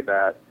story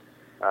that,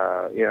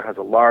 has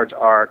a large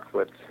arc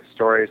with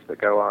stories that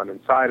go on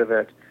inside of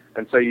it.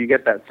 And so you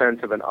get that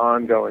sense of an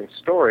ongoing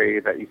story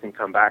that you can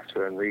come back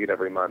to and read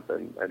every month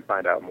and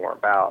find out more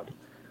about,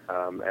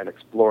 and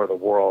explore the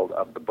world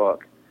of the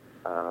book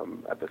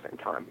at the same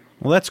time.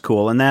 Well, that's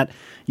cool. And that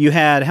you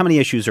had, how many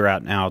issues are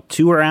out now?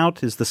 2 are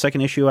out? Is the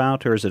second issue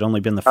out, or has it only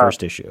been the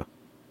first issue?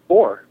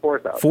 4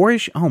 is out. 4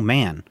 issues? Oh,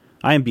 man.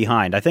 I am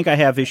behind. I think I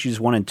have issues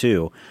 1 and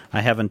 2.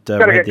 I haven't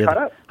read the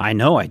other. Up. I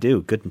know I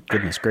do.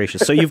 Goodness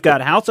gracious. So you've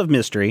got House of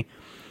Mystery,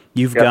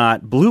 you've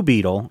got Blue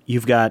Beetle,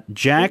 you've got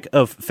Jack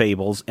of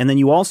Fables, and then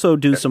you also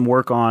do some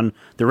work on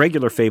the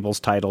regular Fables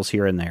titles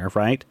here and there,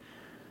 right?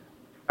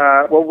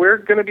 Well, we're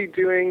going to be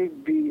doing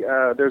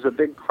there's a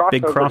big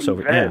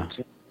crossover event.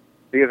 Yeah.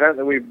 The event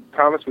that we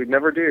promised we'd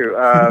never do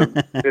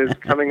is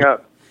coming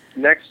up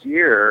next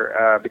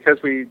year,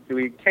 because we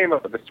came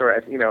up with the story.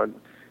 And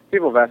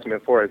people have asked me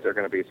before, is there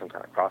going to be some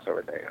kind of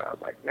crossover thing? And I was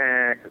like,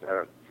 nah, because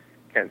I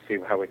can't see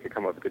how we could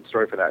come up with a good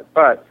story for that.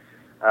 But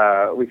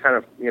we kind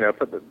of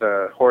put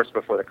the horse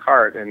before the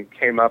cart and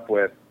came up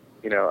with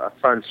a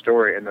fun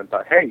story, and then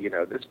thought, hey,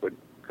 this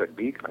could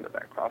be kind of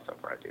that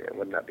crossover idea, and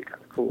wouldn't that be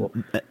kind of cool?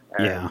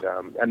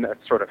 And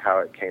that's sort of how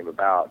it came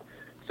about.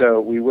 So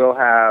we will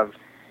have,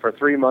 for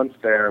 3 months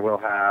there, we'll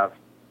have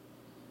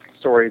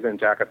stories in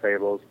Jack of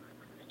Fables,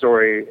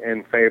 story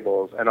in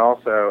Fables, and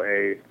also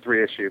a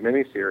 3-issue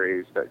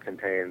miniseries that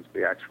contains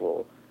the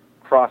actual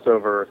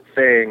crossover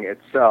thing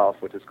itself,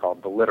 which is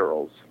called The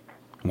Literals.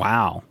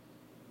 Wow.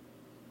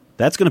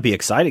 That's going to be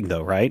exciting,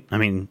 though, right? I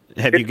mean,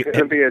 it's going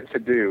to be a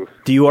to-do.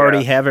 Do you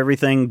already have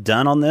everything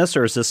done on this,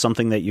 or is this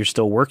something that you're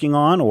still working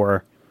on,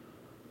 or?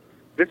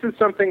 This is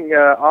something,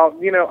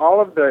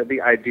 all of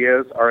the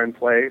ideas are in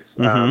place.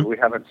 We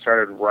haven't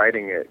started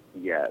writing it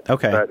yet.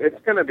 Okay. But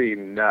it's going to be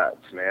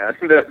nuts, man.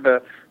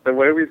 The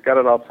way we've got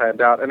it all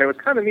planned out. And it was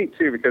kind of neat,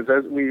 too, because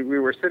as we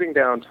were sitting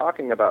down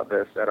talking about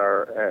this at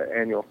our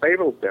annual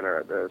Fables dinner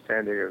at the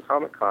San Diego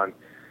Comic-Con,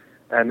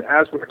 and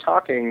as we were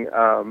talking,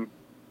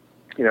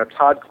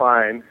 Todd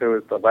Klein, who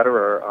is the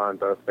letterer on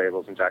both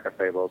Fables and Jack of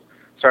Fables,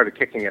 started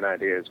kicking in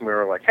ideas. And we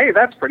were like, hey,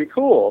 that's pretty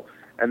cool.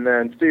 And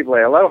then Steve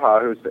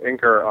Lealoha, who's the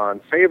inker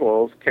on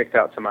Fables, kicked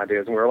out some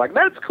ideas, and we were like,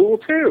 that's cool,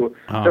 too.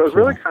 So it was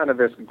really kind of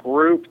this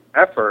group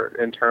effort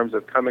in terms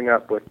of coming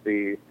up with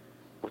the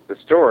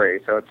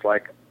story. So it's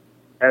like,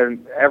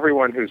 and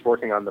everyone who's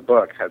working on the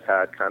book has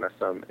had kind of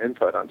some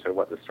input onto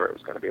what the story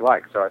was going to be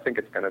like. So I think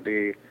it's going to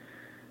be,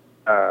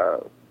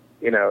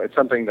 it's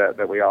something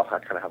that we all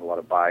kind of have a lot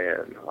of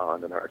buy-in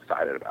on and are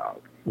excited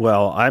about.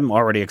 Well, I'm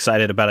already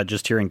excited about it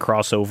just hearing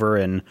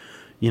crossover and,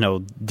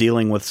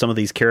 dealing with some of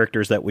these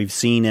characters that we've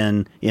seen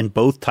in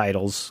both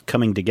titles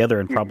coming together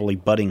and probably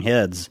butting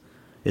heads.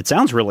 It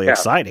sounds really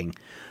exciting.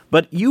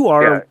 But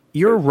you're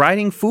a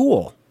writing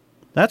fool.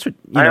 That's what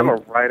I am a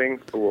writing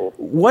fool.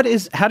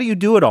 How do you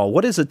do it all?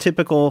 What is a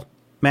typical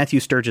Matthew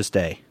Sturges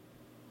day?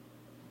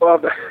 Well,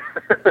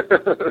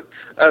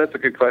 that's a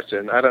good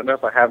question. I don't know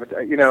if I have it.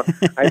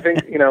 I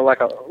think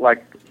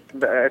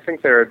I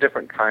think there are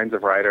different kinds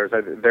of writers.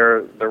 There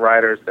are the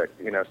writers that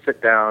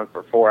sit down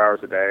for 4 hours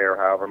a day or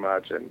however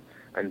much and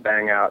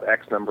bang out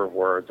X number of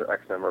words or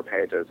X number of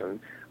pages. And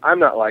I'm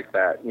not like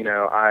that.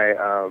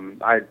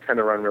 I tend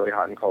to run really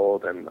hot and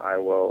cold, and I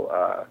will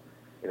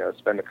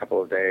spend a couple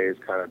of days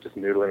kind of just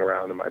noodling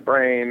around in my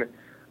brain,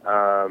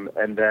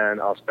 and then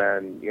I'll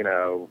spend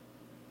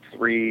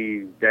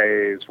 3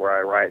 days where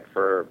I write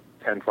for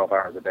 10, 12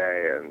 hours a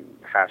day and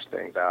hash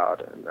things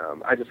out. And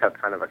I just have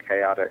kind of a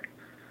chaotic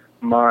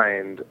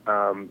mind.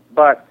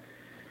 But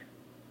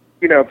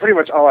pretty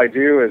much all I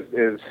do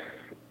is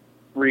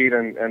read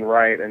and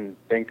write and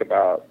think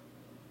about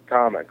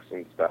comics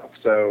and stuff.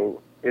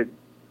 So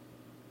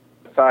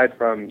aside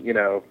from,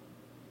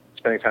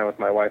 spending time with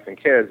my wife and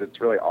kids, it's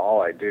really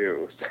all I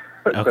do.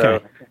 Okay.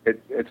 So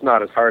it's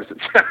not as hard as it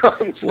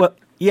sounds. Well,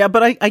 yeah,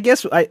 but I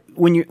guess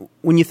when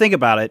you think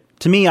about it,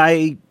 to me,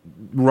 I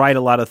write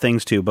a lot of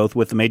things too, both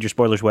with the Major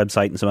Spoilers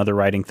website and some other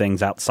writing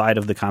things outside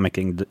of the comic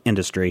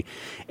industry.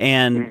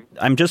 And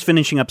I'm just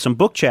finishing up some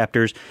book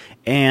chapters,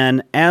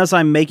 and as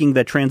I'm making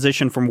the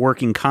transition from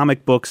working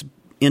comic books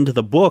into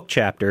the book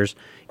chapters,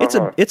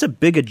 it's a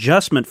big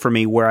adjustment for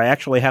me where I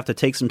actually have to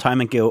take some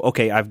time and go,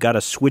 okay, I've got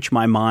to switch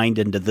my mind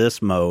into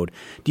this mode.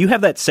 Do you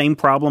have that same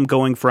problem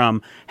going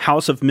from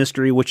House of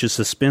Mystery, which is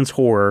suspense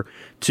horror,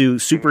 to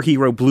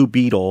superhero Blue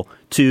Beetle,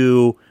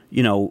 to,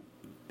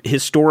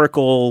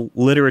 historical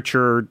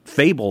literature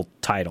fable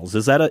titles?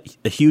 Is that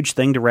a huge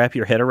thing to wrap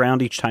your head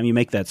around each time you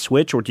make that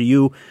switch? Or do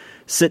you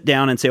sit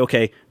down and say,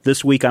 okay,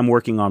 this week I'm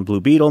working on Blue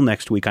Beetle,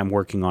 next week I'm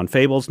working on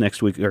Fables,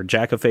 next week, or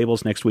Jack of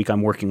Fables, next week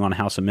I'm working on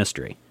House of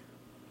Mystery?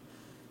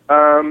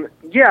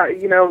 Yeah,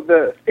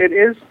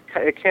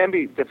 it can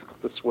be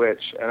difficult to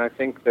switch, and I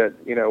think that,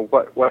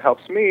 what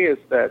helps me is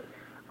that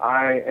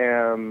I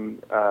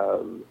am,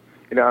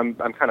 I'm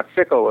kind of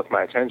fickle with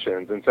my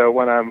attentions, and so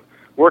when I'm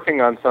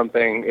working on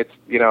something, it's,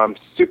 I'm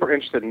super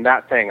interested in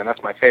that thing, and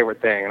that's my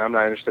favorite thing, and I'm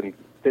not interested in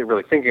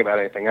really thinking about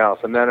anything else.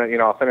 And then,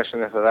 I'll finish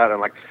this or that, and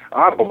I'm like,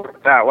 oh, I'm bored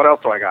with that. What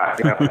else do I got?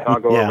 And I'll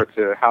go over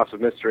to House of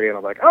Mystery, and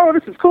I'm like, oh,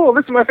 this is cool.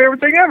 This is my favorite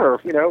thing ever.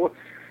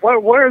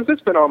 Where has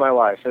this been all my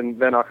life? And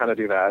then I'll kind of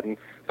do that. And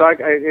so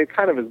it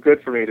kind of is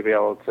good for me to be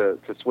able to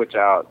switch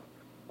out,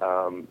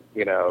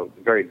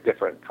 very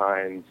different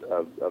kinds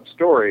of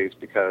stories,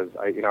 because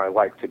I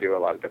like to do a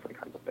lot of different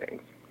kinds of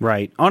things.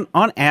 Right. On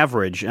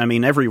average, I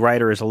mean, every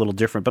writer is a little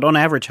different, but on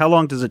average, how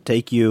long does it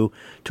take you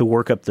to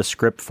work up the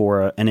script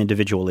for an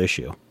individual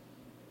issue?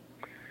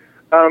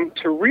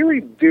 To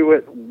really do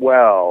it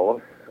well,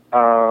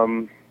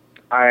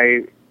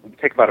 I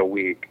take about a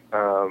week,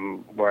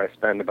 where I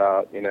spend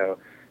about,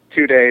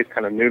 2 days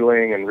kind of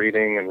noodling and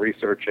reading and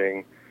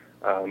researching,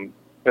 and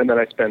then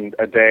I spend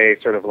a day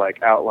sort of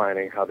like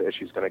outlining how the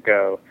issue's going to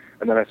go,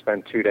 and then I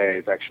spend 2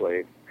 days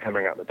actually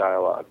hammering out the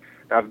dialogue.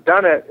 Now, I've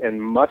done it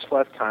in much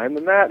less time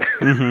than that.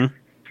 Mm-hmm.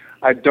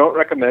 I don't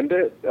recommend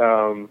it,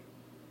 and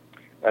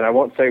I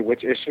won't say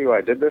which issue I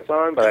did this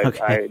on,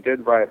 but I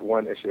did write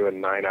one issue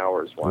in 9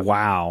 hours once.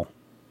 Wow.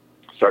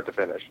 Start to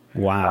finish.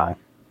 Wow.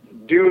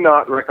 Do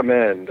not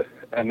recommend,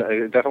 and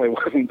it definitely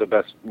wasn't the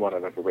best one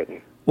I've ever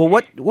written. Well,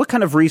 what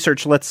kind of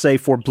research, let's say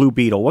for Blue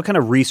Beetle, what kind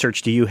of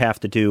research do you have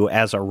to do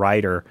as a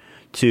writer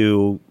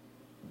to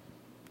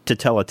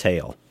tell a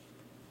tale?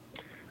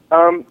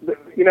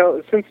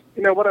 Since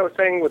what I was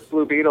saying with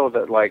Blue Beetle,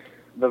 that like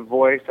the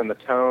voice and the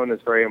tone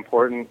is very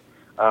important,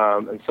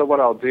 and so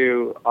what I'll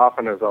do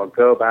often is I'll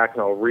go back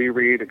and I'll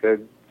reread a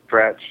good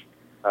stretch,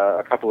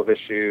 a couple of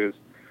issues,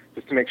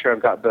 just to make sure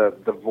I've got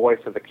the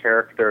voice of the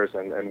characters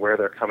and where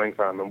they're coming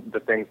from and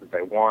the things that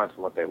they want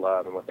and what they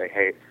love and what they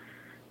hate.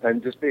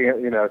 And just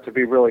being, to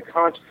be really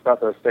conscious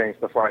about those things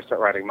before I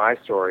start writing my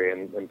story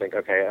and think,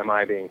 okay, am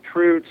I being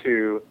true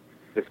to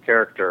this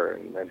character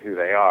and who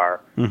they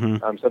are?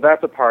 Mm-hmm. So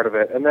that's a part of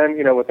it. And then,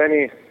 with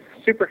any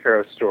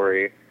superhero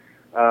story,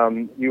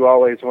 you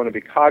always want to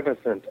be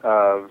cognizant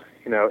of,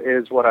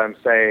 is what I'm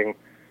saying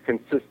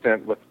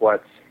consistent with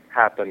what's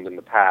happened in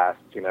the past?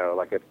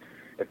 Like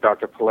if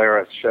Dr.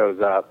 Polaris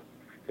shows up,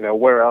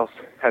 where else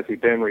has he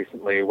been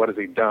recently? What has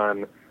he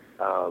done?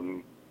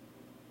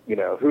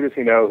 Who does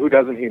he know? Who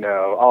doesn't he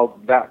know? All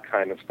that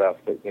kind of stuff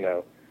that,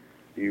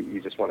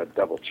 you just want to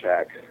double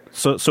check.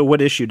 So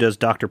what issue does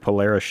Dr.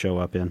 Polaris show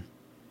up in?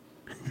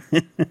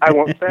 I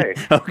won't say.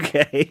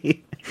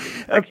 Okay.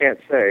 I can't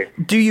say.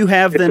 Do you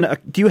have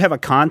a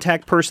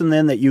contact person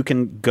then that you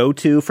can go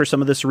to for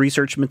some of this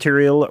research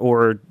material,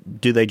 or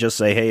do they just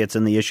say, hey, it's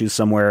in the issue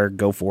somewhere,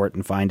 go for it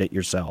and find it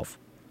yourself?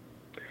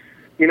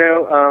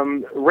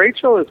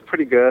 Rachel is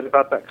pretty good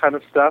about that kind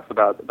of stuff,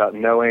 about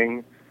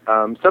knowing.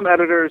 Some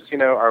editors,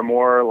 are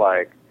more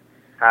like,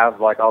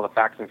 have like all the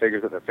facts and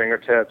figures at their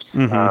fingertips.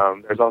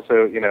 Mm-hmm. There's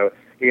also,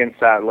 Ian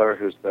Sadler,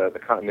 who's the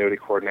continuity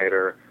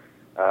coordinator,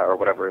 or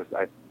whatever.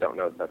 I don't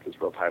know if that's his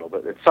real title,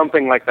 but it's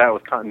something like that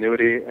with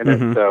continuity in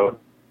Mm-hmm. it. So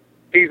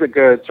he's a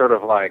good sort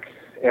of like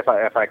if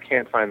I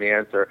can't find the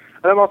answer.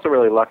 And I'm also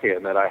really lucky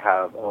in that I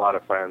have a lot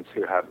of friends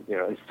who have,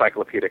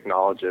 encyclopedic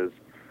knowledges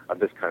of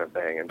this kind of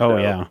thing. And so,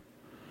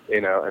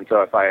 and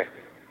so if I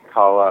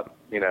call up,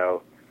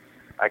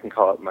 I can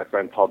call up my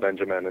friend Paul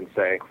Benjamin and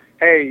say,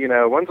 hey,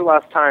 when's the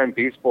last time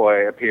Beast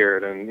Boy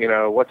appeared, and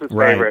what's his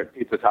favorite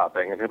pizza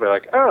topping? And he'll be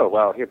like, oh,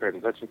 well, he appeared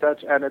in such and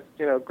such, and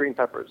it's green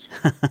peppers.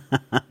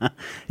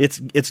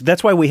 It's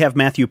that's why we have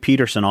Matthew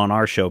Peterson on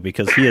our show,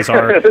 because he is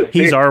our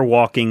he's our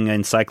walking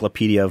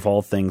encyclopedia of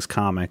all things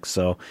comics.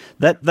 So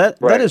that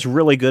is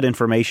really good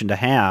information to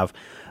have.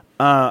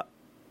 I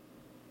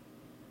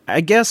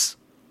guess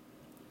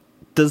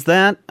does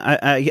that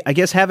I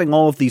guess having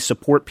all of these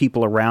support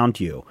people around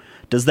you,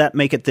 does that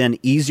make it then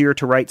easier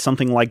to write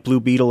something like Blue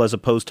Beetle as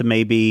opposed to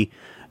maybe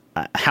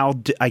how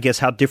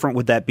different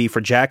would that be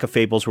for Jack of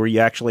Fables, where you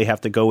actually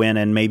have to go in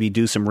and maybe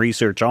do some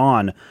research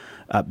on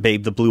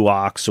Babe the Blue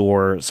Ox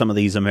or some of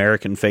these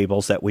American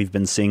fables that we've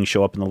been seeing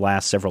show up in the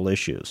last several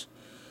issues?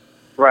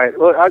 Right.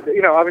 Well,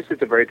 obviously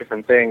it's a very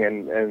different thing,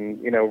 and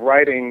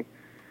writing,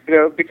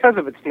 because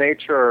of its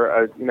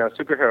nature,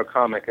 superhero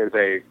comic is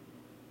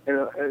in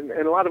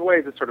a lot of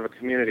ways, it's sort of a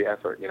community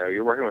effort.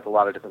 You're working with a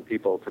lot of different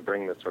people to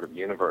bring this sort of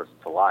universe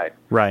to life.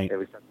 Right. At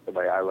least that's the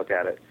way I look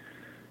at it.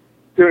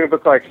 Doing a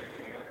book like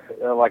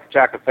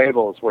Jack of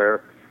Fables,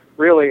 where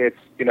really it's,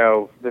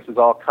 this is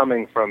all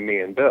coming from me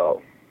and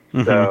Bill.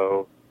 Mm-hmm.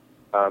 So,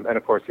 and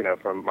of course,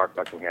 from Mark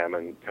Buckingham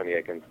and Tony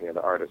Akins,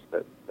 the artists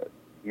that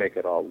make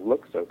it all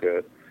look so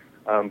good.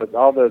 But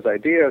all those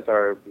ideas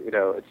are,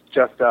 it's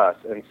just us.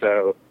 And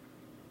so,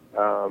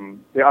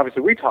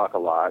 obviously we talk a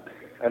lot.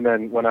 And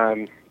then when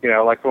I'm,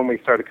 like when we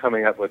started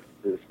coming up with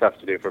the stuff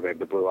to do for Babe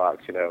the Blue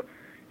Ox, you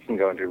can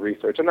go and do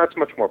research. And that's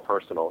much more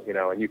personal,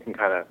 and you can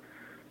kind of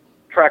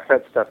track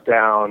that stuff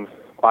down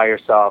by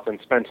yourself and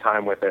spend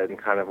time with it and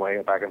kind of weighing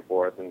it back and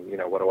forth. And,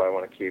 what do I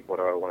want to keep? What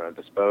do I want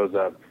to dispose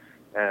of?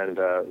 And,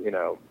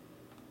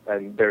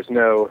 and there's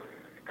no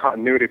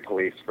continuity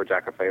police for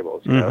Jack of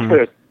Fables.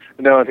 There's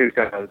no one who's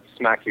going to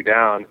smack you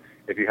down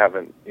if you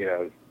haven't,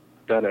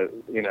 done it,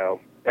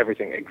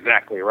 everything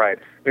exactly right.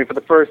 I mean, for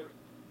the first,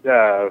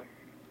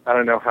 I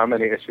don't know how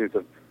many issues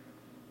of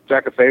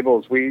Jack of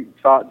Fables, we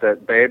thought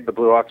that Babe the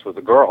Blue Ox was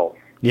a girl.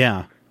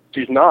 Yeah.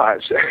 She's not.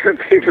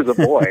 Babe is a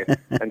boy.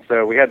 And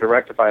so we had to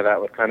rectify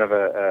that with kind of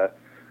a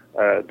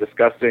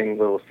disgusting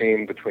little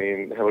scene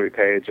between Hilary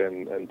Page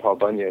and Paul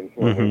Bunyan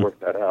when we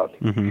worked that out.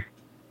 Mm-hmm.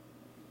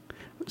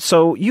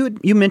 So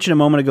you mentioned a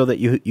moment ago that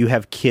you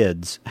have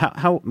kids.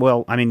 How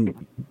well, I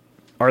mean,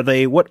 are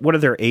they, what are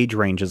their age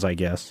ranges, I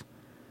guess?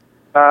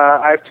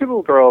 I have two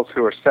little girls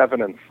who are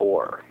 7 and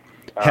 4.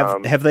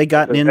 Have they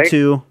gotten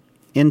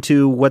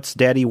into what's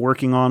Daddy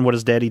working on? What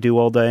does Daddy do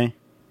all day?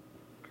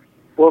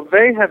 Well,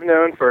 they have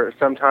known for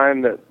some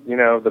time that,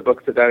 the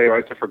books that Daddy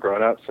writes are for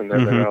grown-ups, and they're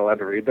not allowed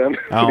to read them.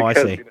 Oh,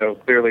 because, I see.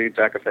 Clearly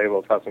Jack of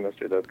Fables, House of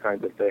Mystery, those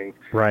kinds of things.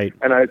 Right.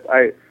 And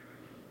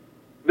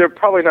they're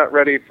probably not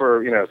ready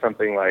for,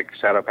 something like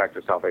Shadow Pact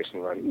or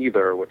Salvation Run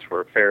either, which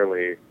were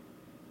fairly,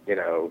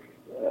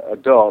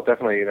 adult,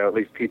 definitely, at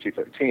least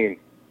PG-13.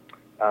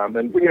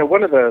 And,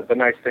 one of the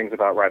nice things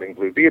about writing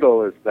Blue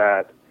Beetle is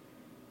that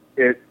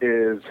it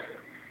is,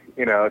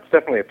 it's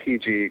definitely a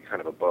PG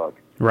kind of a book.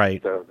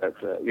 Right. So that,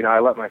 I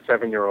let my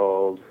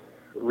 7-year-old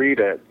read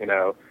it, and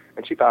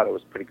she thought it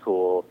was pretty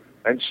cool.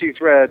 And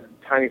she's read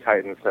Tiny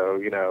Titans, so,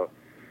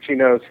 she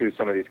knows who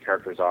some of these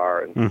characters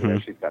are,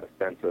 and she's got a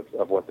sense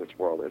of what this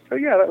world is. So,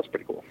 yeah, that was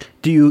pretty cool.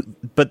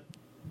 But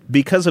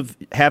because of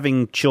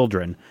having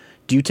children,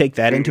 do you take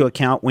that into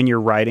account when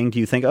you're writing? Do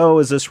you think,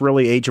 is this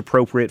really age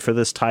appropriate for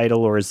this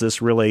title, or is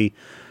this really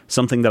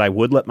something that I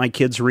would let my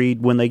kids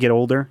read when they get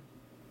older?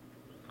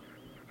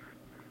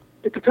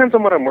 It depends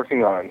on what I'm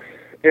working on.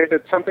 If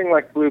it's something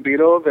like Blue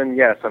Beetle, then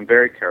yes, I'm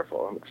very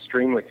careful. I'm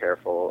extremely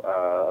careful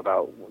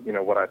about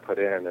what I put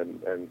in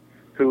and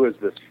who is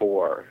this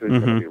for? Who's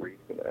going to be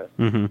reading this?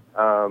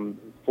 Mm-hmm.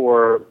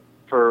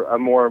 For a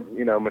more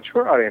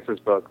mature audience's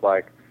book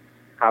like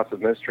House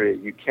of Mystery,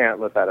 you can't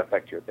let that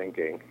affect your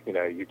thinking.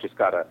 You just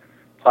got to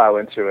plow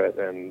into it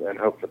and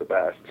hope for the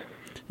best.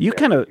 You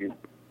kind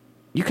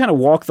of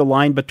walk the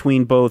line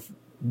between both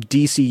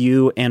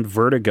DCU and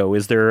Vertigo.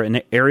 Is there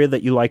an area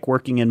that you like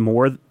working in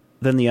more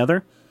than the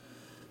other?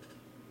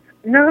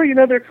 No,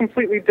 they're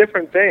completely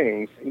different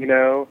things.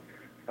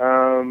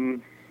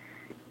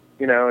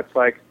 It's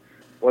like,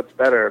 what's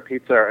better,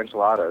 pizza or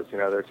enchiladas?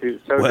 They're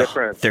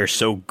different. They're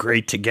so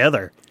great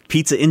together.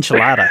 Pizza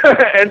enchilada.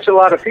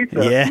 Enchilada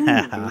pizza.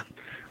 Yeah.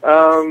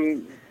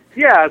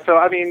 Yeah, so,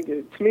 I mean,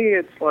 to me,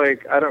 it's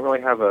like, I don't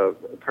really have a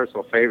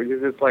personal favorite.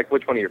 It's like,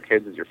 which one of your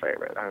kids is your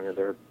favorite? I mean,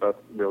 they're both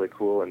really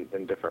cool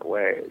in different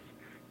ways.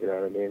 You know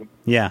what I mean?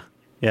 Yeah,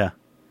 yeah.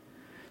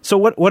 So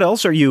what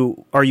else are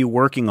you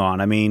working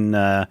on? I mean,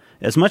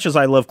 as much as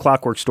I love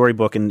Clockwork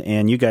Storybook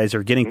and you guys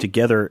are getting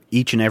together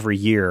each and every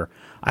year,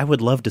 I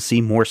would love to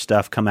see more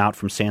stuff come out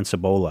from San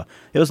Cibola.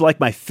 It was like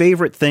my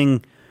favorite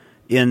thing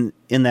in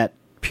that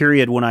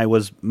period when I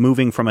was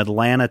moving from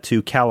Atlanta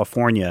to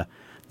California.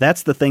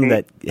 That's the thing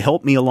that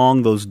helped me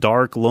along those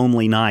dark,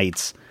 lonely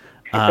nights.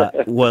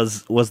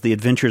 was the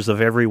adventures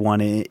of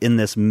everyone in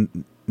this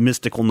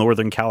mystical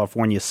Northern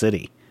California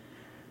city.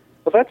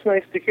 Well, that's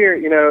nice to hear.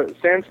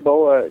 San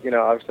Cibola,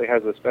 obviously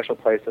has a special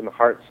place in the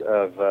hearts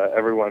of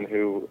everyone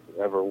who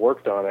ever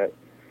worked on it.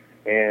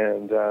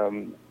 And,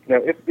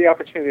 if the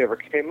opportunity ever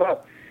came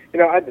up,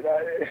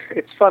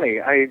 it's funny.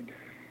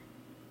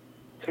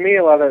 To me,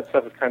 a lot of that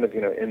stuff is kind of,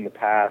 in the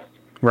past.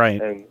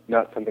 Right. And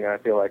not something I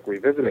feel like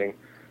revisiting.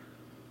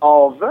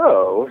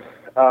 Although,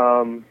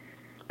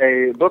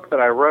 a book that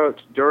I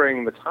wrote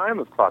during the time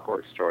of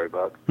Clockwork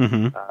Storybook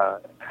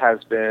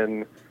has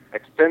been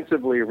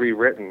extensively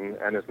rewritten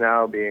and is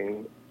now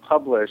being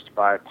published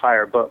by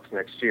Pyre Books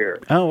next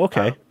year. Oh,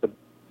 okay.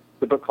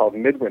 The book called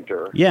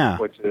Midwinter, yeah,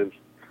 which is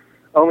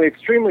only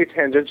extremely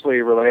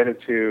tangentially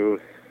related to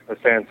the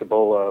San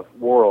Cibola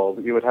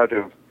world. You would have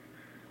to have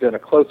done a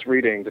close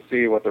reading to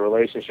see what the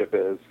relationship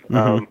is.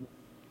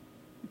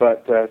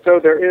 But so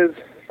there is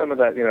some of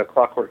that,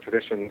 Clockwork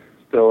tradition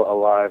still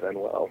alive and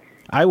well.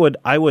 I would.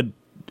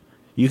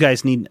 You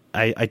guys need.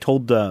 I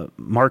told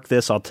Mark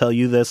this. I'll tell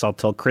you this. I'll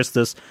tell Chris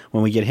this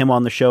when we get him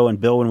on the show, and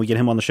Bill when we get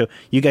him on the show.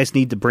 You guys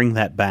need to bring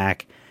that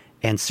back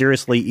and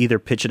seriously either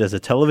pitch it as a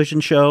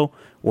television show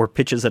or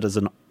pitch it as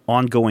an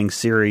ongoing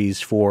series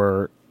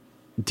for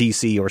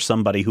DC or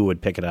somebody who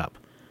would pick it up.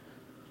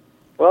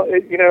 Well,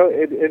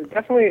 it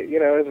definitely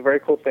is a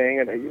very cool thing,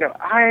 and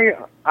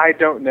I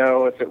don't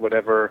know if it would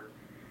ever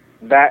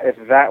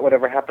if that would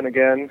ever happen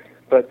again.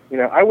 But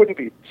I wouldn't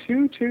be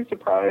too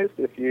surprised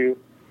if you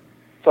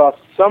saw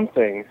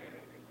something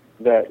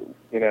that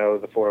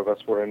the four of us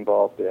were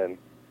involved in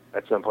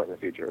at some point in the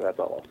future. That's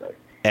all I'll say.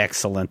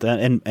 Excellent,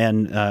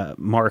 and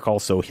Mark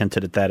also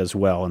hinted at that as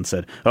well and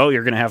said, "Oh,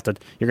 you're going to have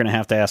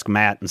to ask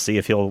Matt and see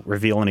if he'll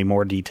reveal any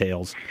more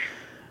details."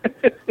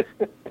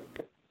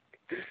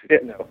 Yeah,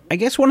 no. I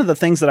guess one of the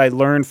things that I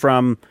learned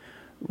from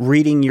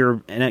reading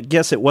and I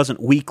guess it wasn't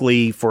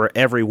weekly for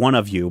every one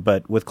of you,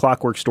 but with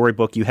Clockwork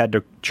Storybook, you had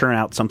to churn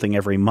out something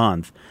every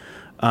month.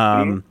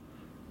 One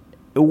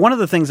of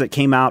the things that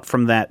came out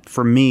from that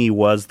for me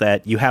was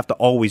that you have to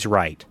always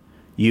write.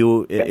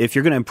 If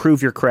you're going to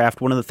improve your craft,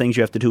 one of the things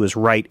you have to do is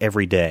write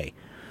every day.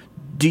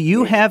 Do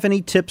you have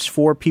any tips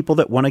for people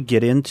that want to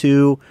get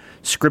into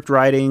script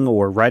writing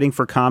or writing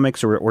for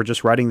comics or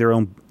just writing their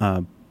own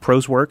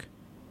prose work?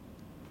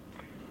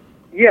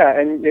 Yeah,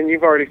 and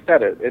you've already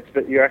said it. It's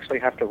that you actually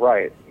have to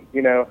write.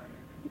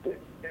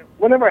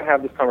 Whenever I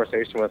have this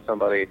conversation with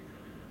somebody,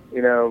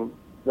 they'll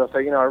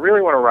say, I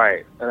really want to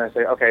write. And I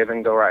say, okay,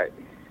 then go write.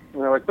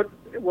 And they're like,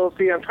 well,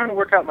 see, I'm trying to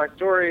work out my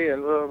story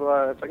and blah, blah,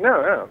 blah. It's like,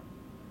 no,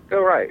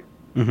 go write.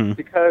 Mm-hmm.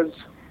 Because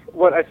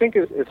what I think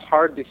is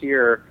hard to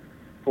hear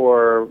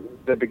for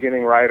the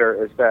beginning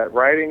writer is that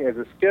writing is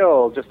a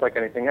skill just like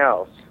anything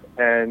else.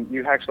 And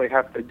you actually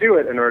have to do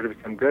it in order to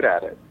become good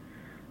at it.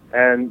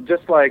 And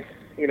just like,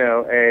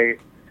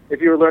 if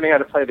you were learning how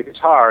to play the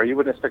guitar, you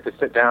wouldn't expect to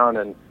sit down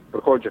and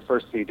record your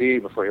first CD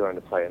before you learn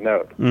to play a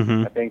note.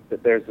 Mm-hmm. I think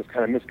that there's this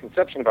kind of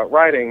misconception about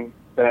writing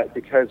that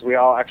because we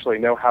all actually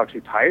know how to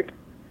type,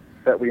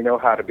 that we know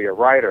how to be a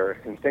writer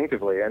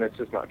instinctively, and it's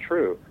just not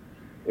true.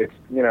 It's,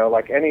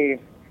 like any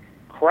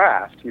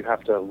craft, you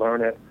have to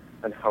learn it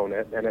and hone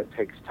it, and it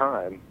takes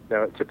time.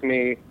 Now, it took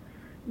me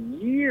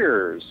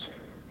years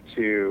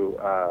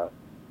to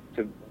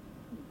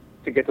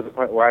get to the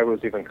point where I was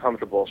even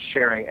comfortable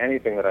sharing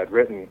anything that I'd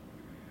written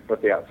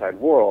with the outside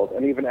world.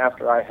 And even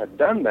after I had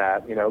done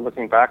that,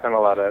 looking back on a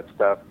lot of that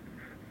stuff,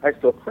 I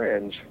still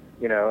cringe,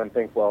 and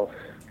think, well,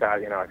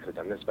 God, I could have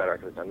done this better, I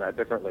could have done that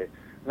differently.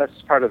 And that's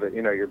just part of it,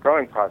 your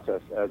growing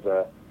process as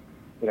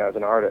as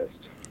an artist.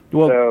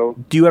 Well, so,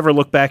 do you ever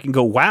look back and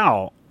go,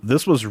 wow,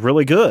 this was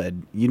really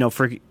good? You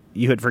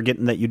had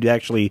forgotten that you'd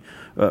actually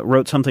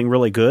wrote something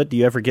really good. Do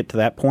you ever get to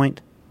that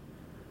point?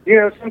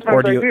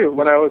 Sometimes I do.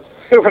 When I was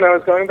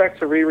going back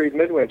to reread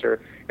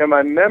Midwinter,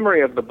 my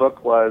memory of the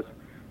book was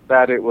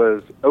that it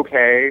was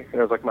okay. It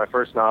was like my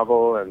first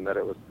novel, and that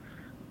it was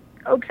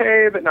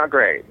okay, but not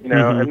great.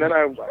 Mm-hmm. And then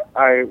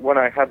I when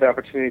I had the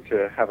opportunity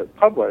to have it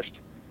published,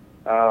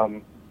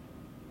 the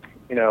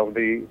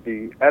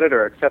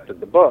editor accepted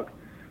the book,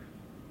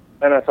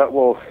 and I thought,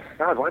 well,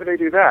 God, why did they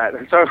do that?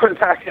 And so I went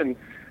back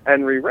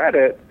and reread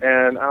it,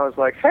 and I was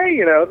like,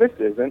 hey, this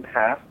isn't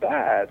half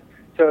bad.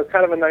 So it's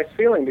kind of a nice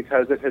feeling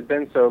because it had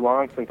been so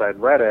long since I'd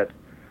read it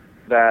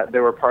that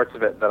there were parts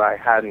of it that I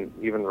hadn't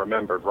even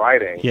remembered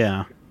writing.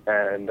 Yeah.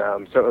 And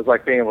so it was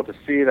like being able to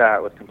see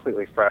that with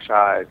completely fresh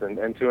eyes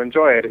and to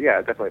enjoy it. Yeah,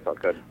 it definitely felt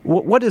good.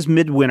 What is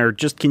Midwinter?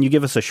 Just can you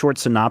give us a short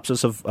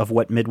synopsis of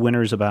what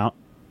Midwinter is about?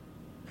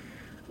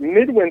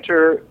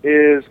 Midwinter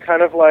is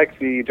kind of like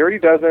the Dirty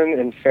Dozen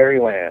in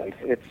Fairyland.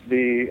 It's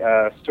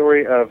the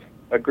story of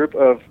a group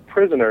of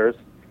prisoners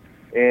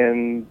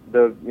in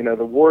the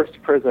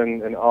worst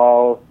prison in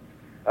all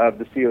of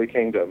the Sealy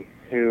Kingdom,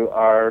 who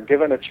are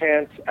given a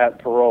chance at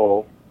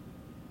parole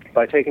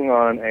by taking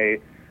on a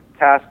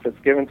task that's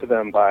given to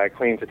them by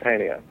Queen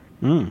Titania.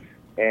 Mm.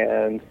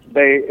 And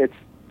it's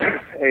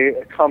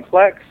a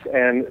complex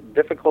and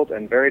difficult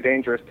and very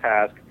dangerous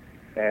task,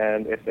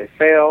 and if they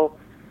fail,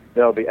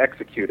 they'll be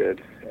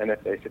executed, and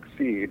if they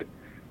succeed,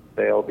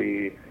 they'll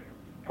be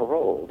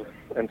paroled.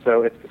 And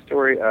so it's the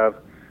story of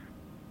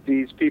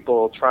these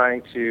people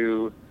trying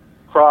to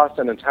cross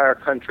an entire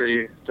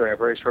country during a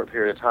very short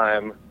period of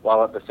time,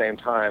 while at the same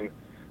time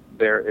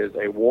there is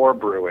a war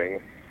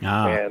brewing.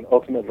 And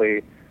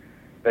ultimately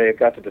they've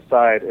got to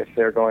decide if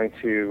they're going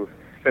to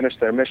finish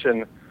their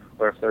mission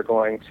or if they're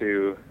going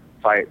to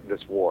fight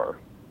this war.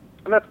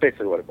 And that's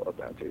basically what it boils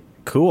down to.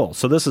 Cool.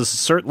 So this is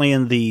certainly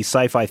in the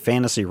sci-fi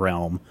fantasy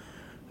realm.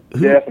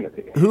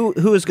 Definitely.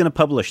 Who is going to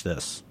publish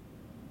this?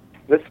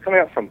 This is coming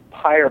out from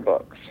Pyre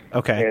Books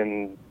Okay.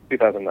 in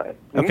 2009.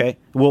 Mm-hmm. Okay.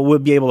 Well, we'll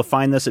be able to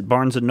find this at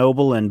Barnes &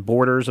 Noble and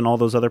Borders and all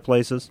those other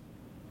places?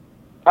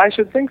 I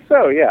should think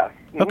so, yeah.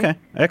 Mm-hmm. Okay.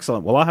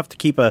 Excellent. Well, I'll have to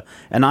keep an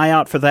eye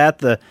out for that.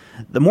 The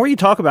more you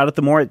talk about it,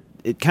 the more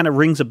it kind of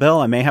rings a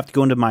bell. I may have to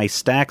go into my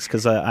stacks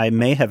because I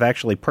may have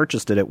actually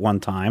purchased it at one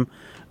time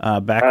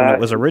back when it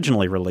was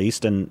originally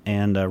released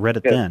and read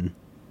it then.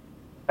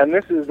 And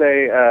this is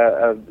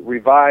a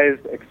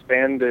revised,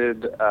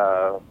 expanded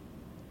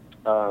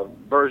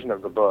version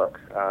of the book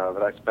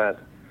that I spent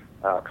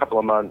a couple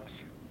of months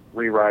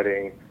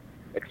rewriting,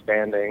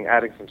 expanding,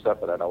 adding some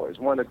stuff that I'd always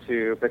wanted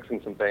to,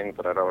 fixing some things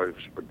that I'd always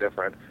wished were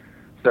different.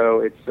 So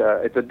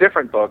it's a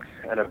different book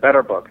and a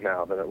better book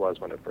now than it was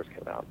when it first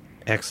came out.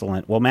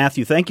 Excellent. Well,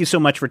 Matthew, thank you so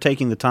much for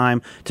taking the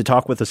time to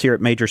talk with us here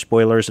at Major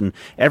Spoilers. And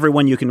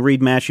everyone, you can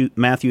read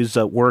Matthew's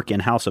work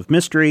in House of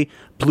Mystery,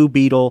 Blue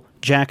Beetle,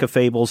 Jack of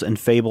Fables, and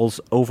Fables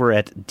over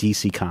at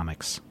DC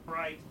Comics.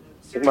 Right.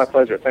 It's my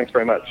pleasure. Thanks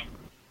very much.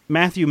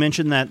 Matthew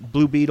mentioned that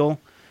Blue Beetle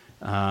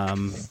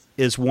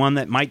is one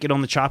that might get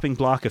on the chopping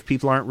block if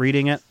people aren't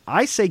reading it.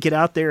 I say get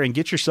out there and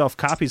get yourself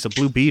copies of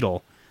Blue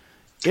Beetle.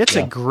 It's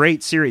a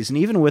great series, and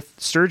even with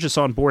Sturges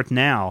on board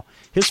now,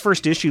 his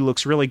first issue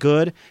looks really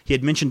good. He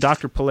had mentioned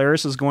Dr.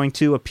 Polaris is going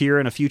to appear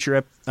in a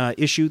future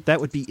issue.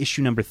 That would be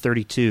issue number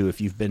 32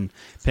 if you've been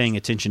paying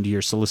attention to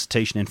your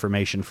solicitation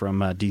information from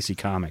DC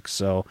Comics.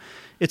 So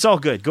it's all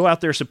good. Go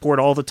out there, support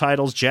all the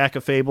titles, Jack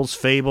of Fables,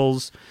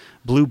 Fables,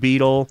 Blue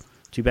Beetle.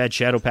 Too bad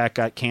Shadow Pack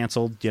got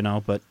canceled,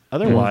 but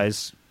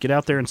otherwise, get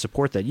out there and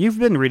support that. You've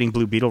been reading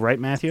Blue Beetle, right,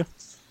 Matthew?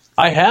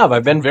 I have.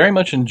 I've been very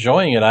much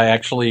enjoying it. I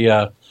actually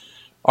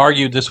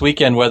argued this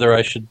weekend whether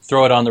I should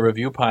throw it on the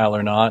review pile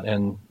or not,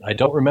 and I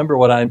don't remember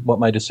what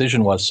my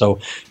decision was. So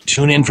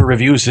tune in for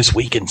reviews this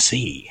week and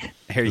see.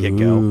 There you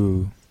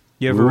go.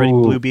 You ever read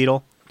Blue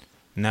Beetle?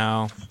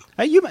 No.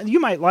 You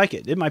might like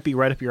it. It might be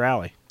right up your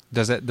alley.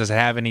 Does it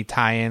have any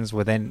tie-ins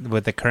with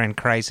the current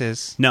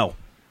crisis? No.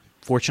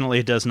 Fortunately,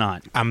 it does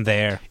not. I'm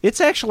there.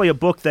 It's actually a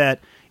book that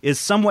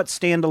is somewhat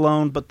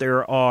standalone, but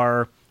there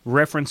are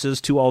references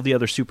to all the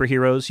other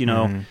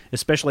superheroes,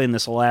 especially in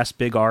this last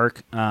big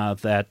arc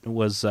that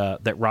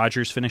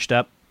Rogers finished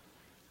up.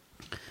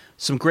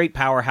 Some great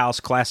powerhouse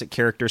classic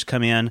characters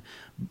come in.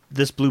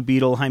 This Blue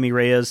Beetle, Jaime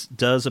Reyes,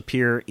 does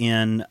appear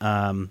in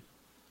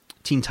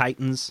Teen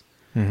Titans,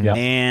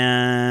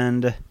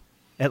 and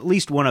at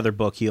least one other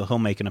book he'll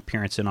make an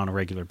appearance in on a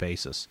regular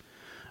basis.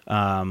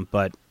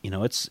 But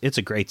it's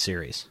a great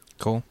series.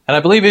 Cool. And I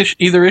believe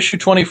either issue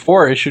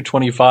 24 or issue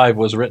 25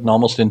 was written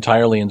almost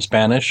entirely in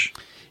Spanish.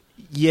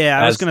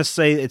 Yeah, I was going to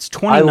say it's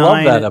 29. I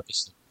love that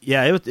episode.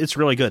 Yeah, it's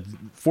really good.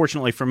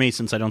 Fortunately for me,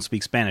 since I don't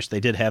speak Spanish,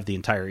 they did have the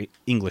entire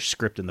English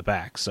script in the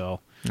back. So,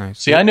 nice.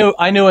 See, I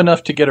knew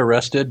enough to get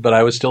arrested, but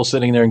I was still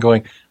sitting there and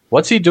going,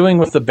 "What's he doing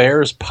with the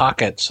bear's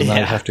pockets?" And I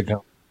have to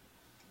go.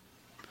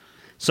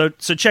 So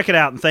check it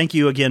out, and thank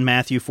you again,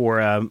 Matthew,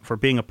 for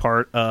being a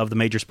part of the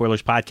Major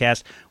Spoilers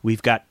podcast.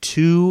 We've got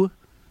 2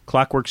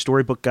 Clockwork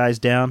Storybook guys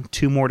down,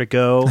 2 more to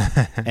go,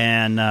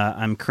 and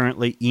I'm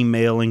currently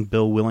emailing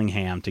Bill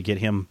Willingham to get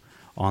him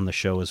on the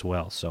show as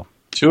well. So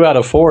 2 out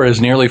of 4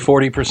 is nearly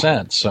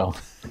 40%. So,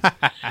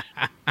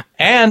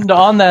 and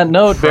on that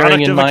note,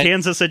 bearing in mind,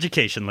 Kansas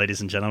education,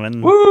 ladies and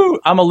gentlemen. Woo!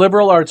 I'm a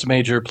liberal arts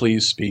major.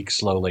 Please speak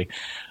slowly.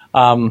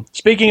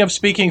 Speaking of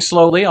speaking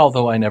slowly,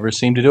 although I never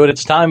seem to do it,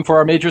 it's time for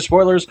our Major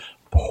Spoilers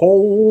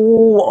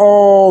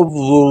Poll of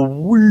the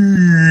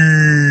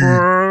Week.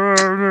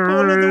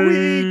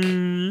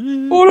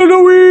 Poll of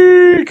the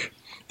Week.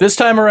 This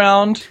time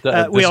around,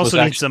 we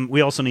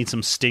also need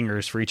some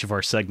stingers for each of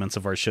our segments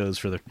of our shows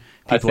for the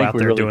people out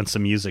there doing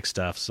some music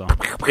stuff. So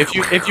if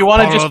you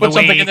want to just put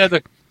something in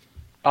there,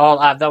 All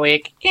of the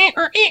week.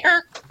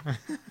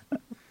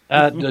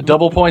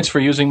 double points for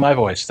using my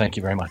voice. Thank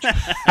you very much.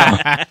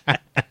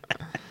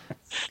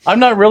 I'm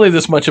not really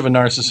this much of a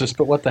narcissist,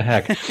 but what the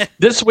heck.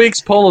 This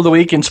week's Poll of the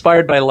Week,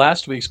 inspired by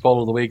last week's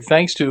Poll of the Week,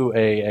 thanks to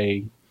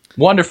a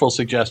wonderful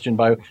suggestion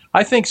by,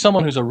 I think,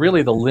 someone who's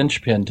really the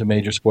linchpin to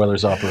Major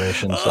Spoilers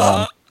operations.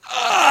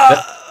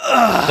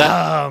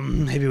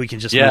 Maybe we can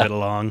just move it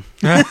along.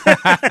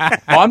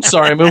 I'm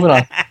sorry, moving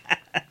on.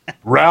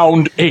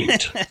 Round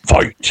 8,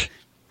 fight.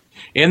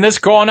 In this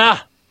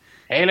corner,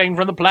 hailing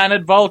from the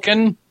planet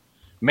Vulcan,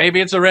 maybe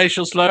it's a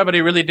racial slur, but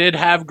he really did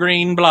have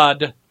green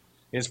blood.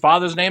 His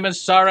father's name is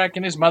Sarek,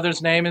 and his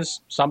mother's name is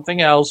something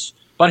else,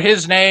 but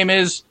his name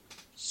is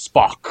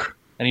Spock,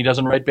 and he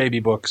doesn't write baby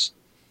books.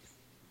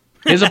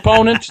 His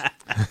opponent,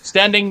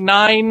 standing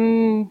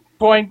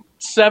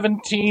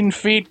 9.17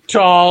 feet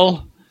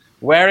tall,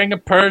 wearing a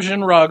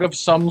Persian rug of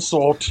some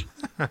sort,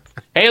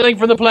 hailing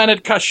from the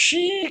planet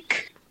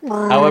Kashyyyk.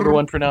 However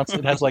one pronounced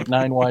it, has like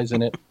 9 Y's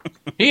in it.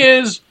 He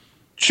is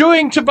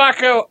chewing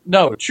tobacco.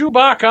 No,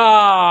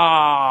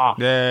 Chewbacca.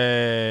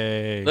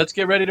 Yay! Let's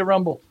get ready to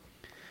rumble.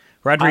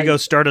 Rodrigo,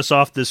 start us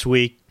off this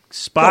week.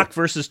 Spock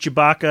versus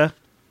Chewbacca.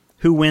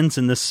 Who wins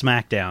in this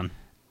SmackDown?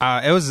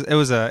 It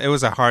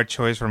was a hard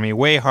choice for me.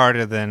 Way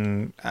harder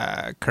than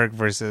Kirk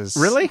versus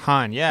Really?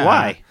 Han. Yeah.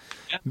 Why?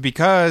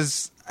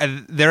 Because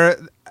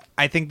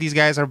I think these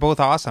guys are both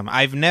awesome.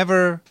 I've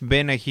never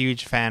been a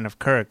huge fan of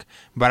Kirk,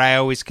 but I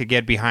always could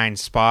get behind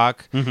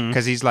Spock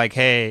because he's like,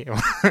 hey,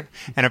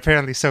 and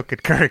apparently so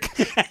could Kirk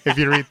if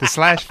you read the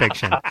Slash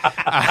fiction.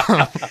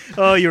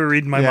 Oh, you were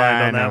reading my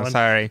mind on that one.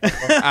 Sorry.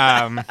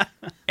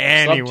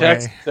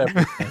 Anyway.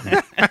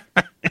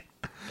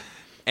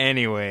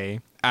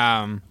 Anyway,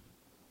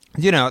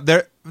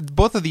 they're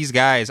both of these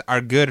guys are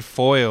good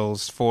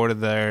foils for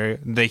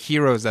the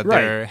heroes that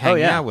they're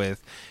hanging out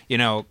with.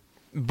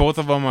 Both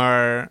of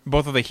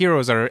the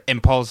heroes are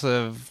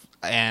impulsive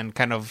and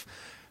kind of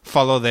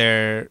follow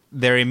their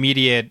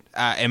immediate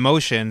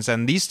emotions.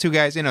 And these two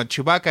guys,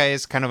 Chewbacca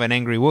is kind of an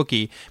angry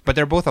Wookiee, but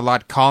they're both a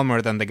lot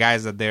calmer than the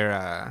guys that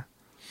they're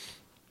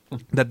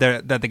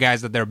the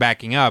guys that they're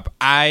backing up.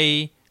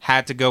 I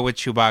had to go with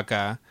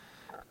Chewbacca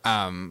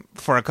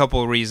for a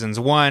couple of reasons.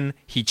 One,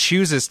 he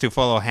chooses to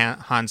follow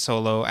Han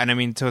Solo, and I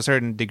mean, to a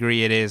certain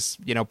degree, it is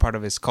part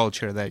of his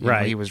culture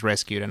that he was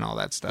rescued and all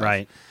that stuff.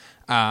 Right.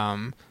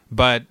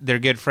 But they're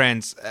good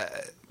friends.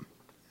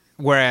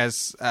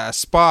 Whereas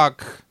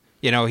Spock,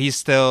 he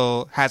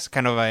still has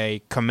kind of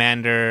a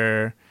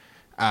commander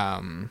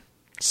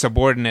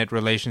subordinate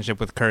relationship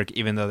with Kirk,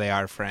 even though they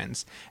are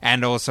friends.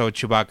 And also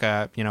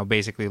Chewbacca,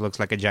 basically looks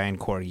like a giant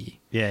corgi.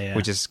 Yeah.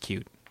 Which is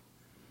cute.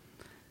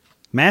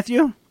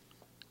 Matthew?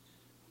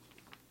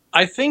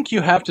 I think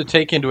you have to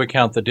take into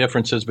account the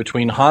differences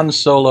between Han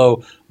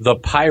Solo, the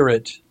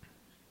pirate,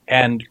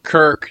 and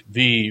Kirk,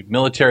 the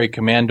military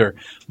commander.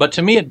 But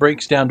to me, it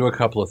breaks down to a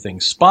couple of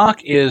things.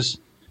 Spock is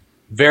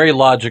very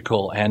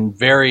logical and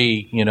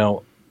very,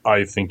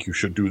 I think you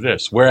should do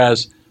this.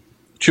 Whereas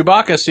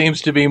Chewbacca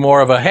seems to be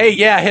more of a, hey,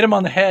 yeah, hit him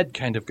on the head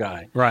kind of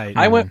guy. Right.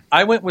 I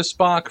went with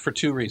Spock for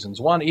 2 reasons.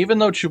 One, even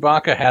though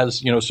Chewbacca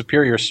has,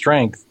 superior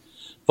strength,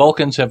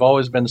 Vulcans have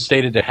always been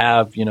stated to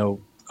have,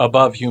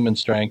 above human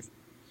strength.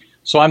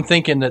 So I'm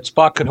thinking that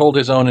Spock could hold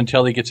his own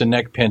until he gets a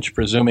neck pinch,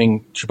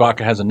 presuming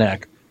Chewbacca has a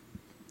neck.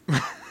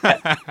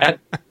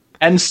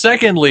 and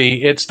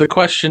secondly, it's the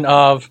question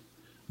of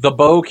the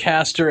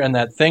bowcaster and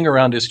that thing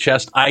around his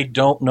chest. I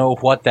don't know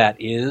what that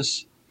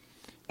is,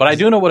 but I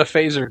do know what a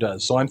phaser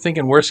does. So I'm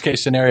thinking worst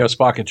case scenario,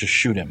 Spock could just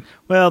shoot him.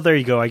 Well, there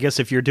you go. I guess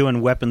if you're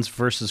doing weapons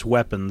versus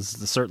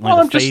weapons, certainly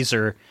the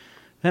phaser,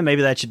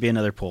 maybe that should be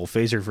another poll.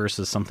 Phaser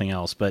versus something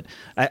else. But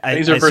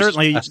I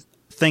certainly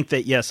think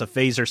that, yes, a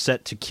phaser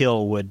set to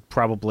kill would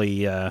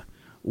probably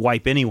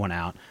wipe anyone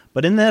out.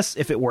 But in this,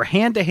 if it were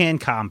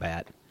hand-to-hand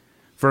combat,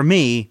 for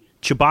me,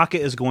 Chewbacca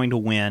is going to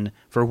win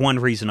for one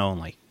reason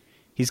only.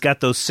 He's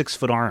got those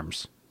 6-foot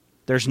arms.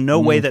 There's no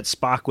way that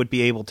Spock would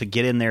be able to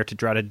get in there to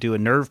try to do a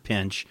nerve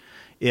pinch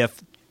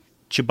if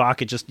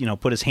Chewbacca just,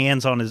 put his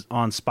hands on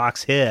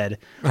Spock's head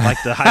like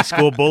the high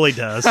school bully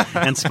does,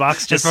 and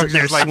Spock's just sitting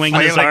there swinging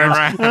his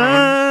arms.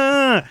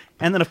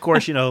 And then, of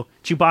course,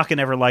 Chewbacca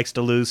never likes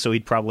to lose, so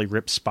he'd probably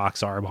rip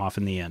Spock's arm off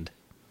in the end.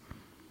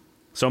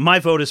 So my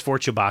vote is for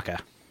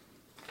Chewbacca.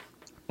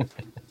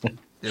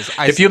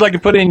 If you'd like to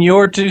put in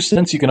your 2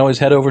 cents, you can always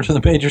head over to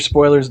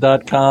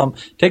theMajorSpoilers.com.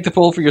 Take the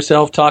poll for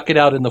yourself. Talk it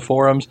out in the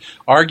forums.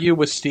 Argue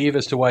with Steve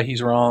as to why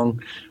he's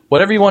wrong.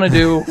 Whatever you want to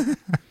do.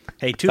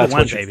 Hey,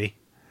 2-1, baby.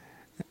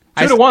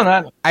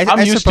 2-1.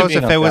 I suppose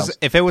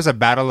if it was a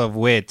battle of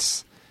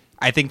wits,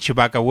 I think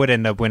Chewbacca would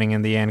end up winning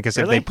in the end, because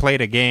if they played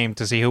a game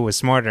to see who was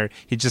smarter,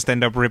 he'd just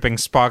end up ripping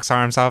Spock's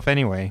arms off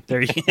anyway.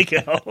 There you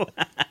go.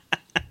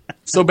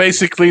 So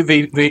basically,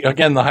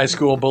 the high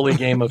school bully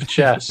game of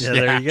chess. Yeah,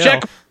 there you go.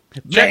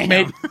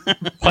 Checkmate.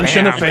 Punch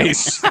in the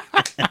face. Those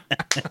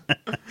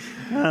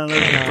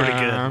are pretty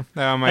good.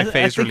 My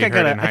face really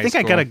hurt in high school. I think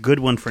I got a good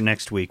one for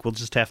next week. We'll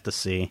just have to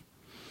see.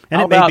 And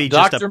How it may about be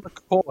Dr.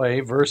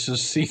 McCoy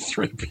versus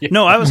C-3PO?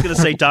 No, I was going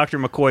to say Dr.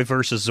 McCoy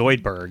versus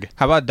Zoidberg.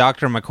 How about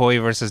Dr. McCoy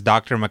versus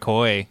Dr.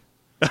 McCoy?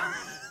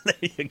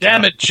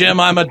 Damn it, Jim!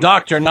 I'm a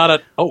doctor, not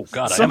a. Oh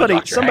God!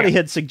 Somebody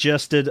had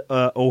suggested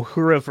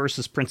Uhura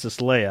versus Princess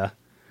Leia.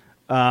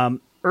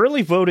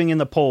 Early voting in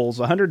the polls,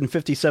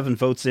 157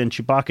 votes in,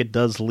 Chewbacca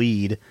does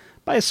lead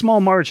by a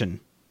small margin.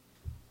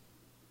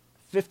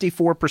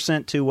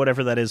 54% to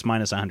whatever that is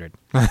minus 100.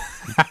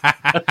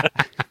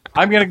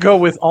 I'm going to go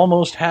with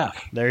almost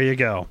half. There you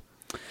go.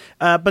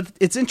 But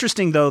it's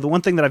interesting, though. The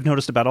one thing that I've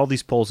noticed about all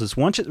these polls is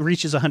once it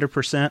reaches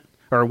 100%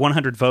 or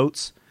 100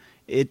 votes,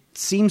 it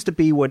seems to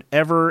be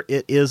whatever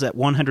it is at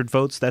 100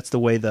 votes, that's the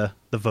way the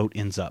vote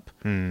ends up.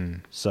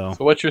 So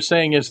what you're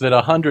saying is that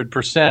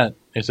 100%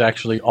 is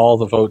actually all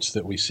the votes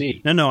that we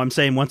see. No, I'm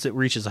saying once it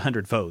reaches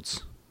 100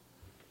 votes,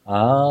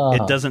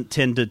 it doesn't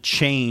tend to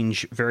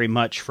change very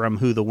much from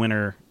who the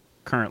winner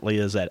currently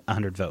is at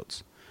 100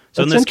 votes.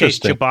 So in That's this case,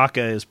 interesting.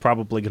 Chewbacca is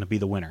probably going to be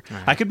the winner.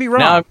 I could be wrong.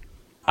 Now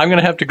I'm going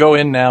to have to go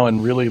in now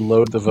and really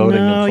load the voting.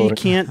 No, and you vote.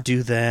 can't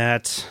do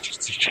that.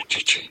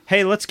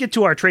 Hey, let's get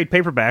to our trade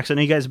paperbacks. I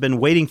know you guys have been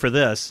waiting for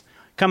this.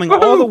 Coming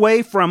all the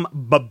way from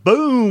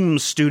Boom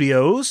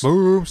Studios.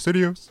 Boom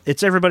Studios.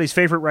 It's everybody's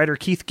favorite writer,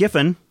 Keith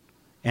Giffen,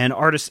 and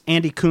artists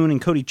Andy Kuhn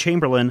and Cody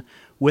Chamberlain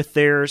with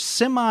their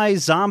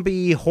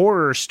semi-zombie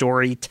horror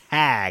story,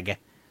 Tag.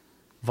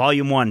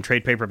 Volume 1,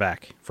 trade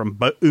paperback from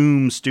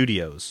Boom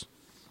Studios.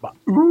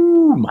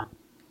 Boom.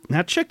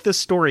 Now check this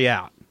story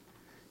out.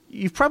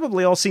 You've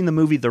probably all seen the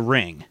movie The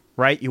Ring,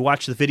 right? You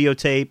watch the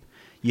videotape,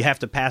 you have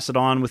to pass it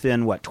on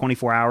within,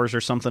 24 hours or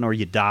something, or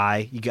you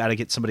die. You got to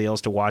get somebody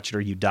else to watch it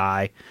or you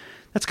die.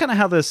 That's kind of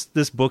how this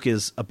book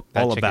is That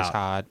all chick about. is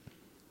hot.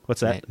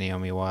 What's that?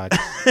 Naomi Watts.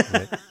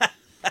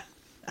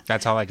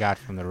 That's all I got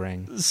from The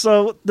Ring.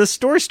 So the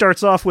story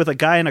starts off with a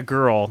guy and a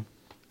girl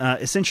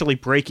essentially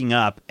breaking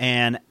up,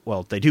 and,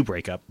 well, they do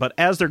break up, but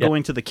as they're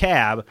going to the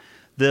cab,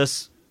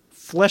 this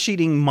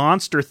flesh-eating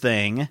monster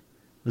thing,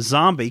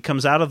 zombie,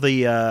 comes out of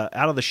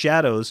the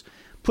shadows,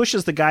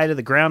 pushes the guy to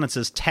the ground and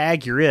says,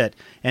 "Tag, you're it."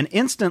 And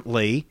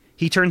instantly,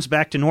 he turns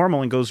back to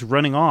normal and goes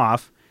running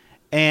off,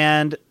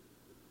 and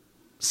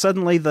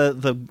suddenly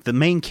the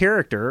main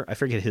character, I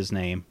forget his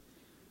name.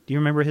 Do you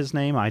remember his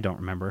name? I don't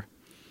remember.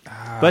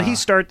 But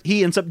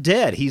he ends up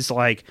dead. He's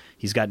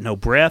got no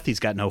breath, he's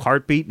got no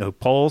heartbeat, no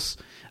pulse.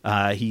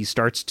 He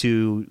starts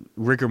to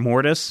rigor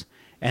mortis.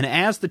 And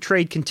as the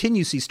trade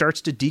continues, he starts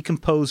to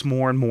decompose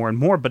more and more and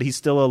more, but he's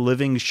still a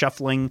living,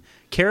 shuffling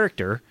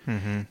character.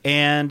 Mm-hmm.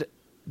 And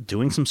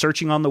doing some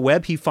searching on the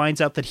web, he finds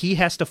out that he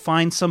has to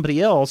find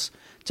somebody else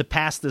to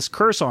pass this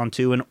curse on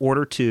to in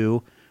order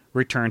to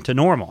return to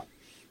normal.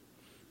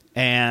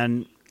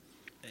 And,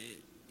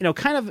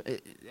 kind of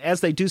as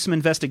they do some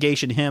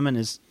investigation, him and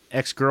his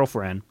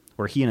ex-girlfriend,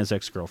 or he and his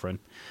ex-girlfriend,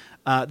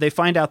 they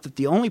find out that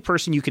the only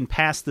person you can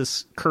pass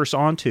this curse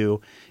on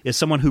to is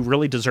someone who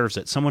really deserves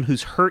it, someone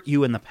who's hurt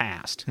you in the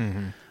past.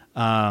 Mm-hmm.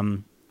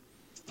 And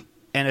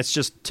it's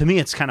just, to me,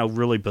 it's kind of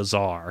really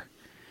bizarre.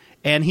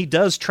 And he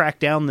does track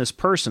down this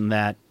person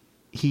that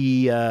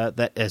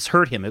that has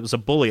hurt him. It was a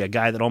bully, a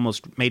guy that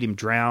almost made him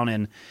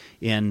drown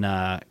in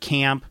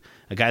camp,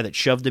 a guy that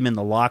shoved him in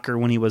the locker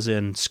when he was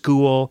in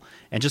school,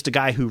 and just a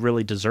guy who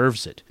really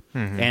deserves it.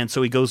 Mm-hmm. And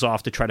so he goes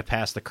off to try to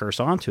pass the curse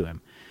on to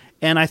him.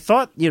 And I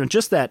thought,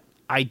 just that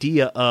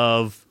idea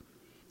of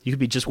you could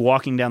be just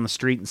walking down the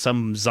street and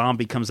some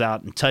zombie comes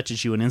out and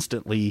touches you and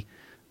instantly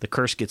the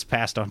curse gets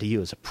passed on to you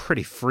is a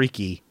pretty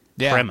freaky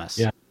premise.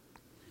 Yeah.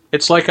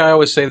 It's like I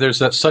always say,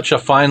 there's such a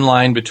fine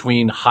line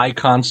between high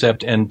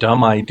concept and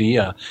dumb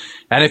idea.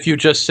 And if you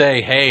just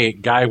say, hey,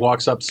 guy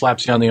walks up,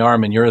 slaps you on the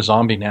arm, and you're a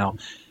zombie now,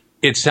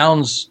 it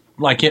sounds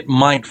like it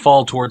might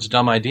fall towards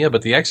dumb idea,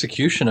 but the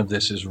execution of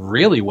this is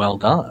really well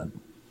done.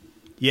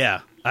 Yeah.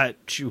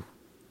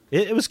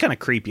 It was kind of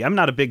creepy. I'm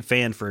not a big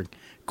fan for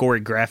gory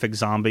graphic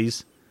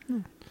zombies.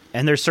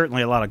 And there's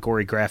certainly a lot of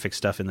gory graphic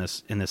stuff in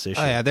this issue.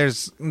 Oh yeah,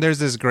 there's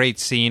this great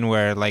scene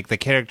where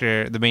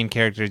the main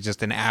character is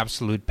just in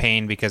absolute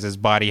pain because his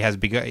body has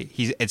begun.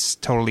 It's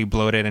totally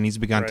bloated and he's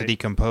begun to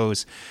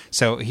decompose.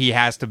 So he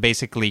has to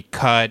basically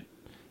cut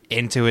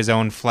into his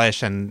own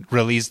flesh and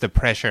release the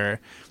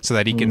pressure so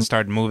that he can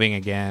start moving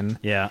again.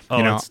 Yeah.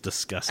 Oh, it's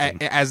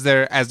disgusting. As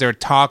they're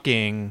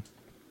talking,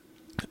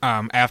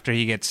 after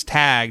he gets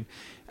tagged.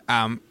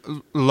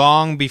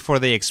 Long before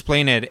they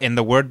explain it in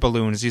the word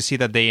balloons, you see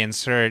that they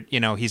insert,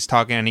 he's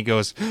talking and he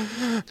goes,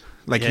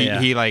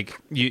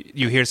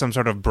 you hear some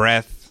sort of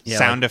breath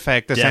sound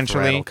effect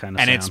essentially, kind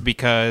of and sound. It's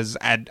because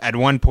at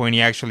one point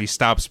he actually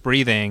stops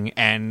breathing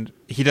and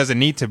he doesn't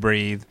need to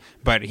breathe,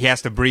 but he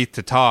has to breathe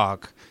to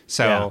talk.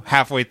 So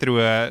halfway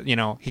through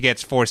he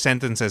gets 4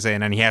 sentences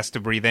in and he has to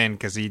breathe in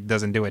because he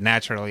doesn't do it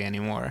naturally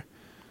anymore.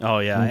 Oh,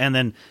 yeah. And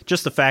then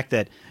just the fact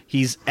that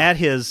he's at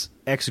his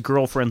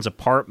ex-girlfriend's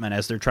apartment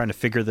as they're trying to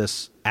figure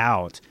this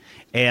out,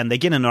 and they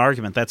get in an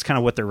argument. That's kind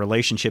of what their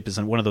relationship is,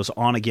 in one of those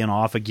on-again,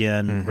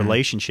 off-again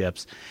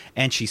relationships.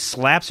 And she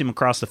slaps him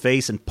across the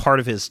face, and part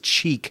of his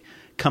cheek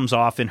comes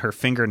off in her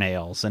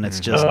fingernails. And it's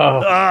just,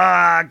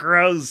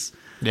 gross.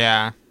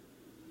 Yeah.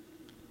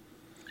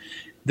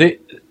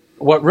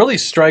 What really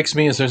strikes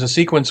me is there's a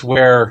sequence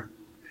where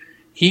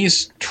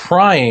he's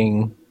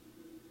trying...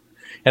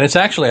 And it's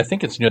actually, I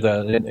think it's near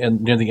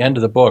the end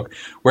of the book,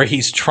 where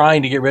he's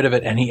trying to get rid of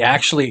it, and he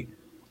actually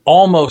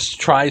almost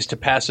tries to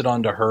pass it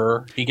on to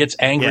her. He gets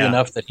angry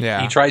enough that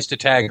he tries to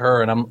tag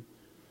her, and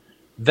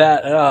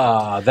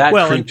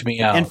that creeped me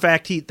out. In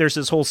fact, there's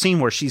this whole scene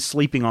where she's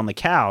sleeping on the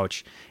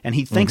couch, and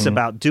he thinks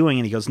about doing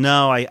it, and he goes,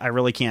 no, I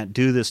really can't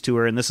do this to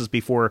her, and this is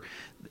before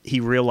he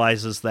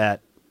realizes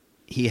that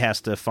he has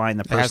to find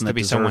the person that deserves it. It has to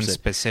be someone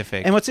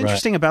specific. And what's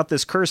interesting about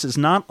this curse is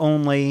not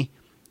only...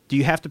 do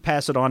you have to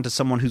pass it on to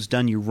someone who's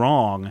done you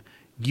wrong?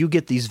 You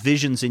get these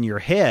visions in your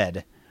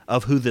head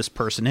of who this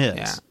person is.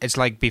 Yeah. It's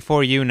like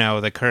before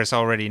the curse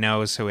already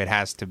knows who it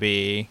has to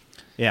be.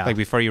 Yeah. Like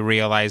before you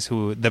realize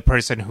who the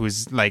person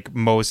who's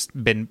most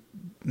been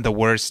the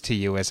worst to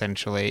you,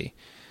 essentially.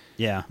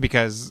 Yeah.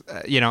 Because,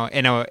 in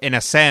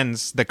a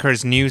sense, the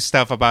curse knew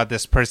stuff about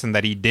this person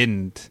that he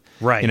didn't.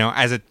 Right.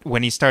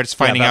 When he starts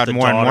finding about out the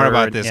more and more daughter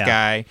about and- this yeah.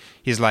 guy,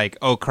 he's like,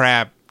 oh,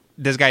 crap,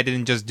 this guy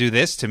didn't just do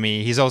this to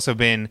me. He's also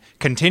been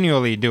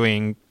continually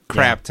doing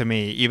crap to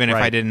me, even if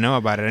Right. I didn't know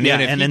about it. And Yeah,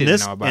 even if and he in didn't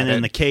this, know about and it.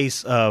 in the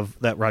case of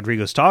that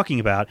Rodrigo's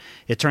talking about,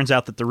 it turns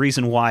out that the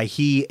reason why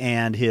he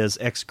and his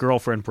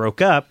ex-girlfriend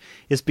broke up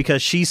is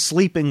because she's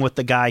sleeping with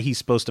the guy he's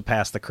supposed to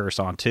pass the curse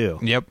on to.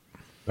 Yep.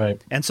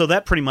 Right. And so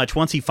that pretty much,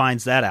 once he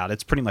finds that out,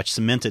 it's pretty much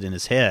cemented in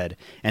his head,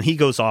 and he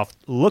goes off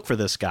to look for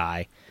this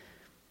guy.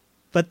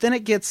 But then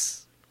it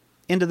gets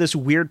into this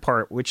weird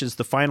part, which is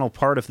the final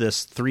part of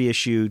this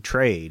 3-issue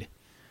trade,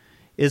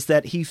 is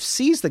that he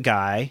sees the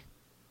guy,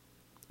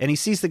 and he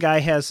sees the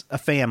guy has a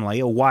family,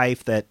 a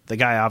wife that the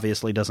guy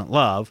obviously doesn't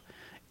love,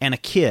 and a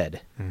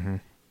kid. Mm-hmm.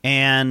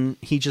 And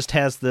he just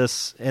has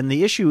this, and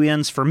the issue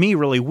ends for me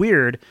really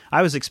weird.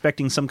 I was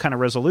expecting some kind of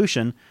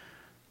resolution.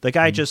 The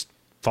guy just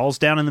falls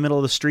down in the middle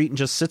of the street and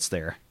just sits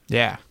there.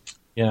 Yeah.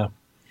 Yeah,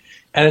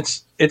 and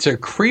it's a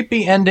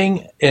creepy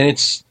ending, and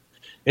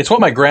it's what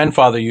my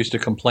grandfather used to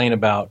complain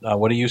about.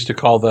 What he used to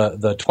call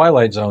the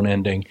Twilight Zone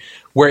ending,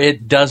 where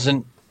it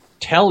doesn't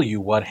tell you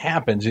what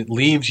happens. It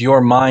leaves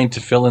your mind to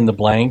fill in the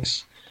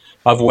blanks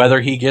of whether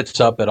he gets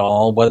up at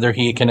all, whether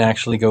he can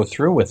actually go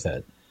through with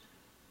it.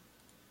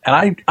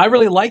 And I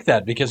really like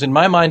that, because in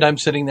my mind I'm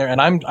sitting there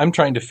and I'm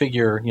trying to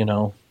figure,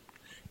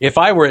 if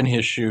I were in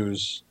his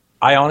shoes,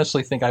 I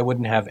honestly think I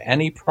wouldn't have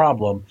any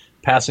problem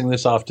passing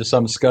this off to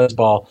some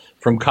scuzzball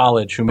from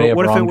college who may have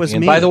what if it wronged was me.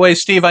 And me? by the way,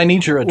 Steve, I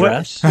need your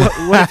address.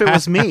 What if it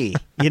was me?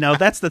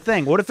 That's the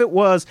thing. What if it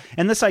was?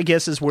 And this, I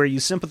guess, is where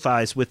you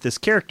sympathize with this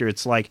character.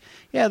 It's like,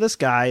 yeah, this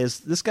guy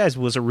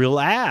was a real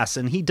ass,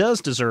 and he does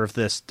deserve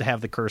this to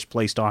have the curse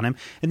placed on him.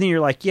 And then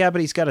you're like, yeah,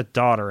 but he's got a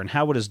daughter, and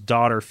how would his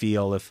daughter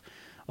feel if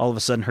all of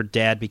a sudden her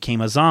dad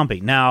became a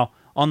zombie? Now,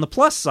 on the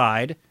plus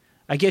side,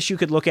 I guess you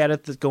could look at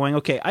it going,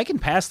 okay, I can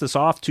pass this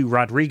off to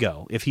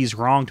Rodrigo if he's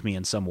wronged me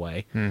in some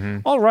way.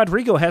 Mm-hmm. All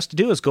Rodrigo has to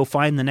do is go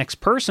find the next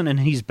person,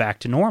 and he's back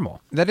to normal.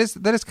 That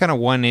is kind of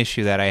one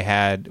issue that I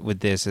had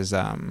with this is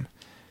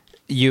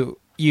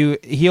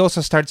he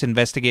also starts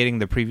investigating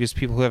the previous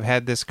people who have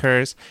had this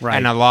curse, Right.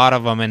 and a lot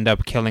of them end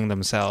up killing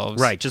themselves.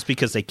 Right, just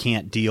because they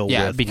can't deal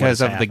with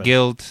because what's of the happened.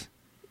 guilt,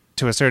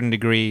 to a certain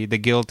degree, the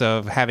guilt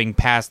of having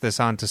passed this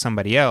on to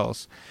somebody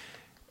else.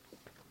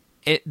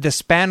 The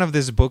span of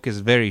this book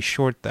is very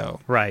short, though.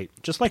 Right,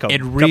 just like a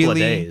couple of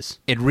days.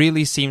 It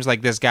really seems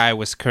like this guy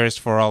was cursed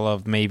for all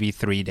of maybe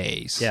 3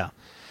 days. Yeah.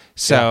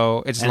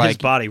 So it's And like his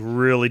body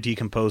really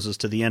decomposes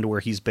to the end where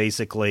he's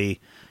basically,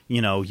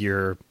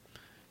 your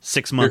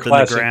 6 month in the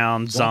classic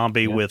ground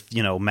zombie yeah. with,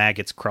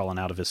 maggots crawling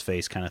out of his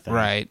face kind of thing.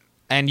 right.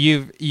 And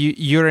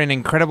you're in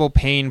incredible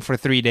pain for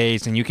 3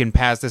 days, and you can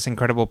pass this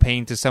incredible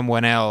pain to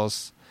someone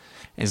else.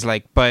 It's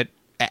like,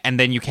 and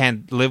then you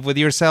can't live with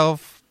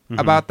yourself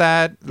about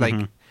that.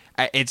 Like,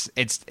 it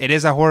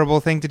is a horrible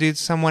thing to do to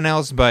someone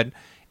else, but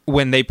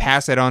when they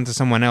pass it on to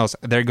someone else,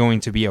 they're going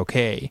to be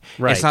okay.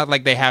 Right. It's not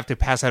like they have to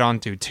pass it on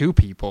to 2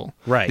 people.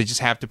 Right. They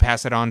just have to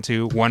pass it on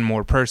to one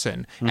more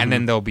person, and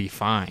then they'll be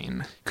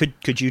fine.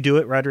 Could you do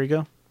it,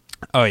 Rodrigo?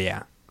 Oh,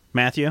 yeah.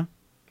 Matthew?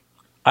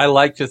 I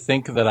like to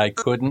think that I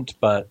couldn't,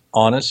 but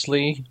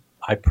honestly,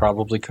 I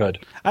probably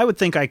could. I would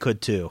think I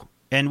could too.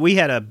 And we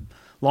had a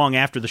long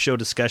after the show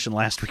discussion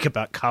last week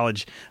about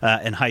college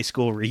and high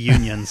school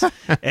reunions.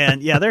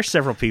 And yeah, there's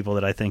several people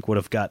that I think would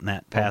have gotten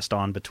that passed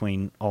on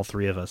between all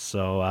three of us.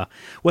 So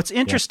what's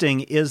interesting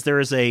is there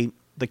is the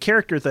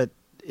character that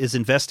is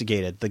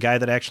investigated, the guy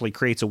that actually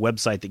creates a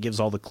website that gives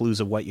all the clues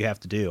of what you have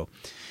to do.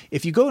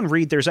 If you go and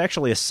read, there's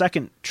actually a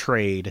second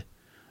trade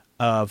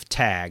of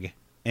tag,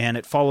 and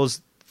it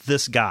follows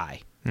this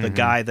guy, the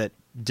guy that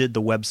did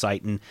the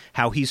website, and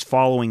how he's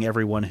following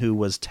everyone who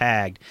was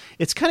tagged.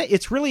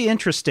 It's really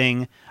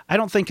interesting. I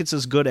don't think it's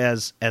as good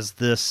as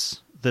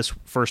this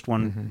first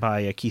one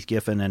by Keith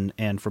Giffen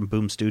and from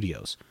Boom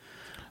Studios.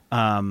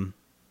 What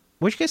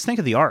do you guys think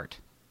of the art?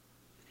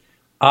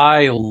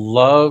 I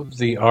love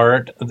the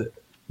art.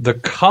 The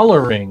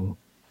coloring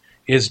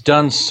is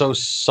done so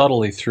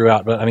subtly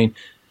throughout, but I mean,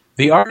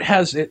 the art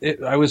has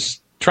it. I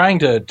was trying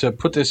to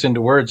put this into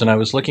words, and I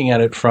was looking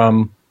at it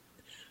from.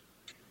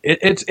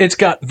 It's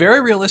got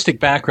very realistic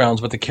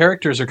backgrounds, but the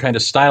characters are kind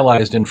of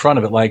stylized in front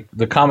of it, like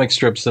the comic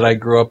strips that I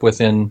grew up with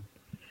in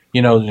the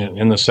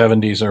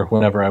 70s or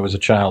whenever I was a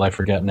child. I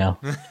forget now.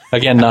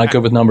 Again, not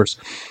good with numbers.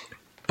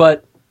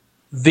 But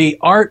the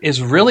art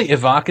is really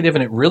evocative,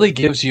 and it really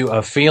gives you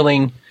a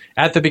feeling.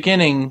 At the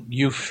beginning,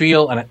 you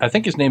feel, and I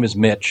think his name is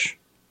Mitch.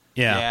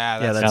 Yeah,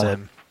 that's it.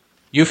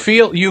 You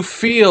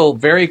feel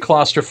very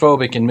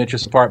claustrophobic in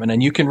Mitch's apartment,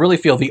 and you can really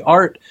feel the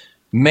art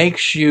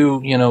makes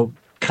you,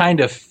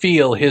 kind of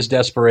feel his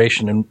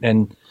desperation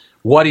and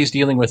what he's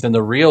dealing with in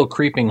the real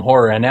creeping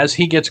horror. And as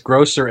he gets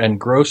grosser and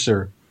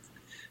grosser,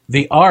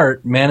 the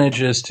art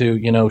manages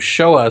to,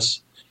 show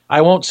us,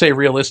 I won't say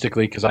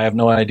realistically because I have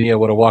no idea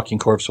what a walking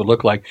corpse would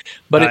look like,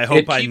 but I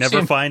hope I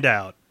never find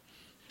out.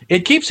 It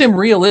keeps him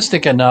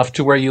realistic enough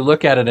to where you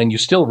look at it and you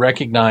still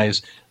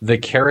recognize the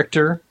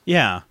character.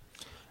 Yeah.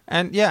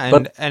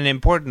 And and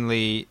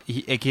importantly,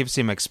 it keeps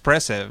him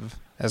expressive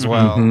as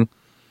well.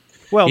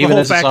 Mm-hmm. Well, Even the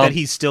whole as a fact song- that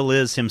he still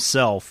is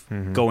himself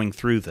going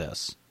through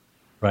this.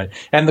 Right.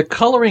 And the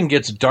coloring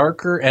gets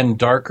darker and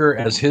darker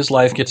as his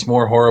life gets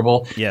more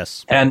horrible.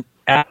 Yes. And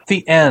at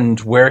the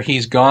end, where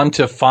he's gone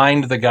to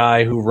find the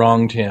guy who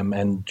wronged him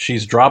and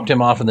she's dropped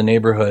him off in the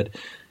neighborhood,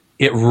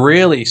 it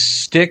really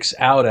sticks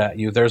out at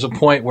you. There's a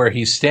point where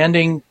he's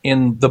standing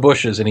in the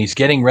bushes and he's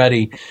getting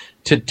ready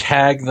to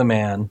tag the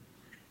man.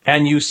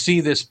 And you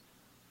see this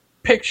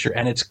picture,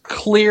 and it's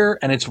clear,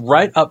 and it's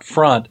right up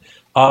front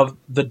of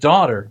the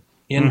daughter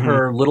in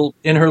her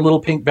little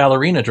pink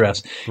ballerina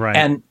dress. Right.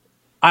 And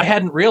I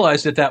hadn't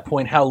realized at that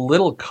point how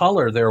little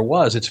color there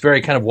was. It's very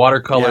kind of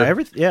watercolor.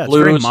 It's very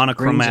blues,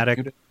 monochromatic.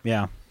 greens,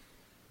 Yeah.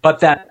 but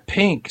that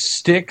pink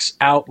sticks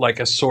out like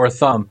a sore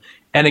thumb.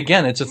 And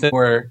again, it's a thing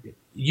where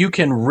you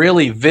can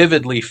really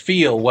vividly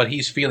feel what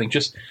he's feeling.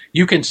 Just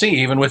you can see,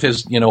 even with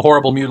his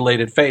horrible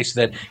mutilated face,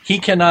 that he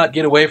cannot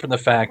get away from the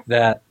fact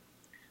that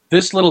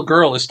this little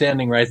girl is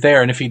standing right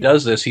there, and if he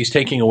does this, he's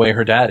taking away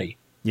her daddy.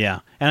 Yeah,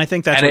 and I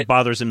think that's And what it-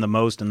 bothers him the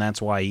most, and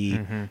that's why he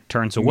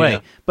turns away. Yeah.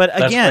 But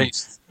That's again, why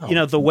he's-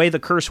 the way the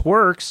curse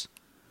works,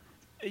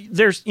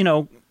 there's,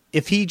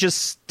 if he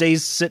just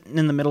stays sitting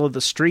in the middle of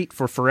the street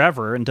for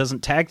forever and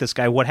doesn't tag this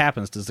guy, what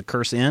happens? Does the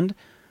curse end?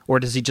 Or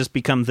does he just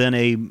become then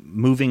a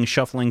moving,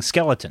 shuffling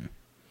skeleton?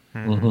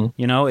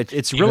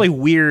 It's really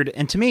weird.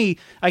 And to me,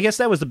 I guess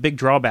that was the big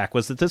drawback,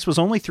 was that this was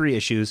only 3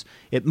 issues.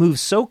 It moved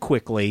so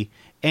quickly,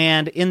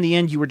 and in the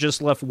end, you were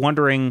just left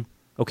wondering,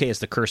 okay, is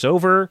the curse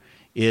over?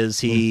 Is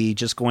he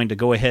just going to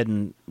go ahead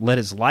and let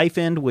his life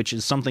end, which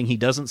is something he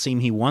doesn't seem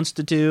he wants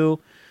to do,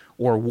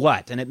 or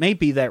what? And it may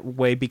be that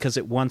way because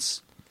it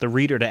wants the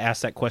reader to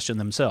ask that question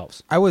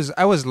themselves. I was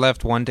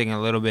left wanting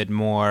a little bit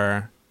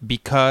more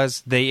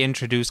because they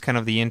introduced kind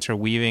of the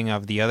interweaving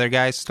of the other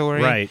guy's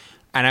story. Right.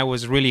 And I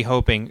was really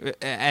hoping,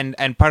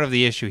 and part of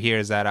the issue here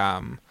is that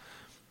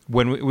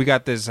when we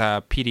got this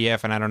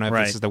PDF, and I don't know if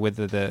Right. this is the way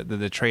that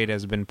the trade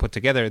has been put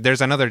together,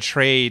 there's another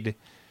trade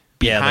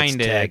behind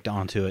that's it. tagged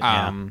onto it.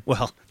 Tagged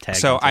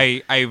So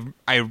onto it.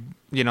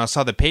 I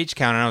saw the page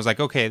count, and I was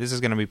like, okay, this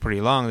is going to be pretty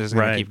long. This is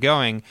going Right. to keep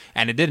going.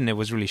 And it didn't. It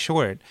was really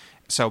short.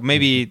 So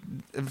maybe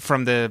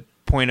from the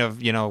point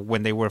of,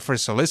 when they were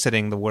first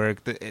soliciting the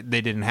work, they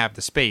didn't have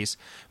the space.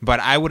 But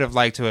I would have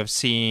liked to have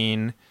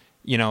seen,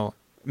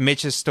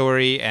 Mitch's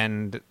story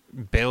and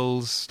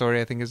Bill's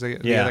story, I think is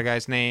the other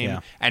guy's name. Yeah.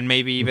 And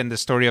maybe even the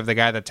story of the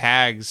guy that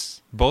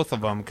tags both of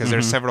them, because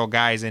there's several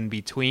guys in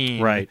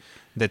between Right.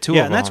 the two of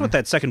them. And that's what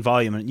that second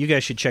volume, and you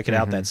guys should check it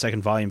out, that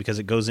second volume, because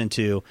it goes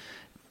into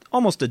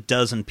almost a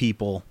dozen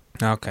people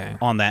Okay.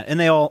 on that. And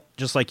they all,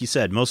 just like you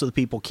said, most of the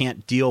people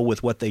can't deal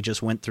with what they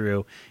just went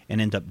through and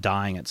end up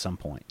dying at some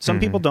point. Some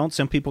people don't.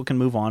 Some people can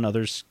move on.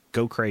 Others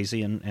go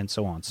crazy and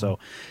so on. So,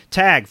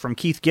 Tag from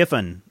Keith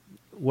Giffen.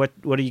 What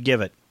do you give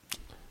it?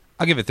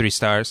 I'll give it 3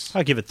 stars.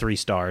 I'll give it 3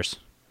 stars.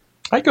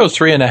 I go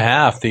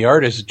 3.5. The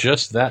art is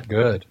just that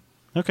good.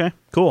 Okay,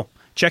 cool.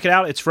 Check it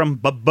out. It's from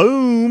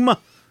Boom. I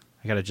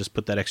got to just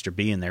put that extra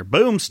B in there.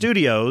 Boom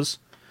Studios.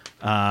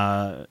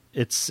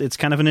 It's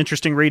kind of an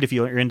interesting read if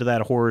you're into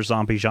that horror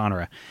zombie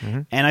genre.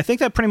 And I think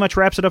that pretty much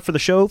wraps it up for the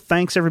show.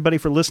 Thanks, everybody,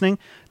 for listening.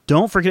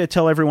 Don't forget to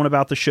tell everyone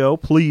about the show.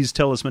 Please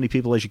tell as many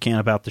people as you can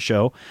about the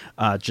show.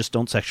 Just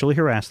don't sexually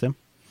harass them.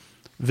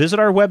 Visit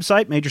our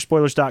website,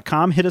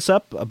 majorspoilers.com. Hit us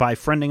up by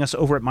friending us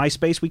over at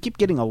MySpace. We keep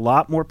getting a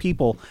lot more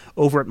people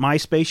over at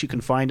MySpace. You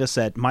can find us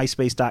at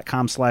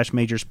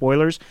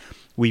myspace.com/majorspoilers.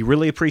 We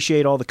really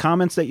appreciate all the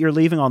comments that you're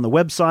leaving on the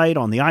website,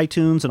 on the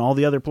iTunes, and all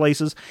the other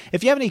places.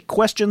 If you have any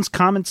questions,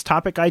 comments,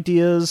 topic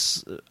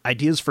ideas,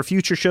 ideas for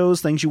future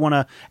shows, things you want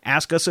to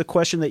ask us a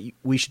question that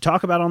we should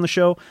talk about on the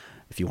show,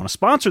 if you want to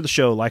sponsor the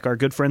show, like our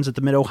good friends at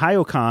the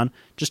Mid-Ohio Con,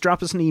 just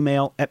drop us an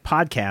email at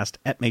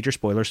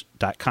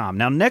podcast@majorspoilers.com.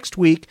 Now, next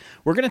week,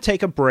 we're going to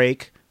take a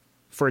break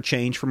for a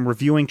change from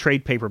reviewing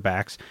trade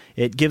paperbacks.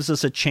 It gives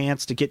us a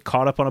chance to get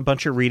caught up on a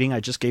bunch of reading.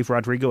 I just gave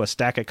Rodrigo a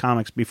stack of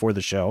comics before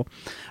the show.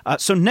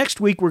 So next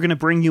week, we're going to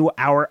bring you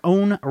our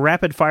own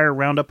rapid-fire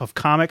roundup of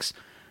comics,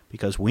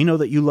 because we know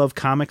that you love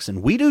comics,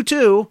 and we do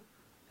too,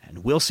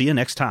 and we'll see you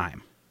next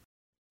time.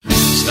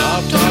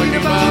 Stop talking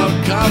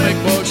about comic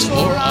books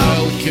or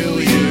I'll kill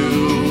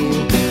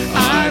you.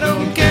 I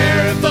don't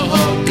care if the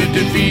Hulk could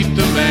defeat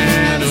the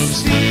Man of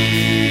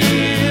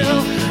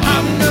Steel.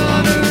 I'm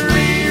gonna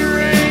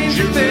rearrange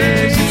your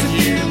face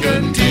if you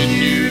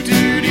continue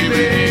to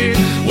debate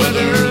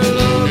whether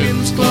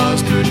Logan's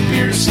claws could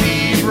pierce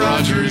Steve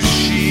Rogers'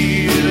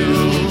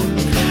 shield.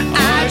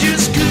 I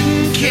just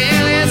couldn't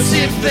care less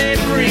if they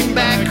bring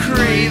back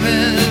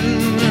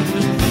Craven.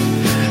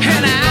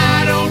 And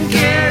I don't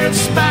care if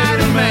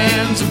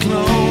Spider-Man's a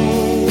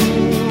clone.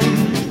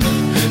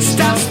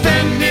 Stop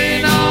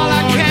spending all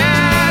our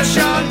cash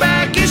on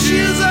back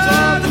issues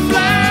of The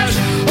Flash.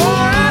 Oh,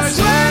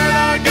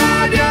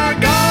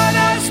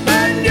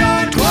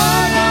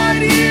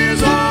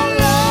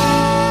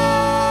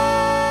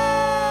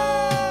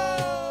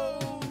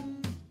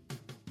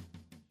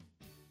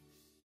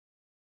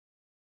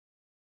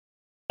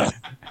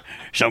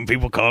 Some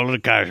people call it a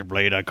Kaiser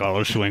blade. I call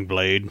it a swing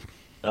blade.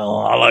 Oh,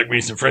 I like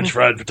me some French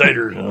fried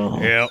potatoes. Oh.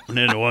 Yeah, and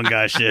then the one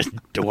guy said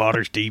the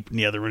water's deep, and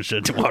the other one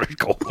said the water's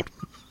cold.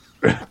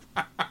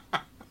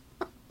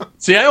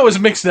 See, I always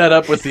mix that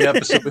up with the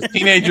episode with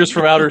Teenagers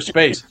from Outer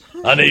Space.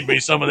 I need me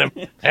some of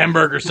them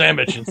hamburger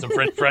sandwich and some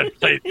French fried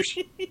potatoes.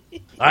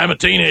 I'm a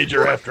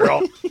teenager after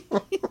all.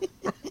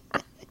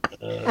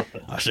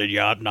 I said you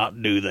ought not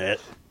to do that.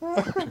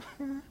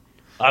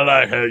 I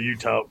like how you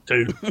talk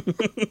too.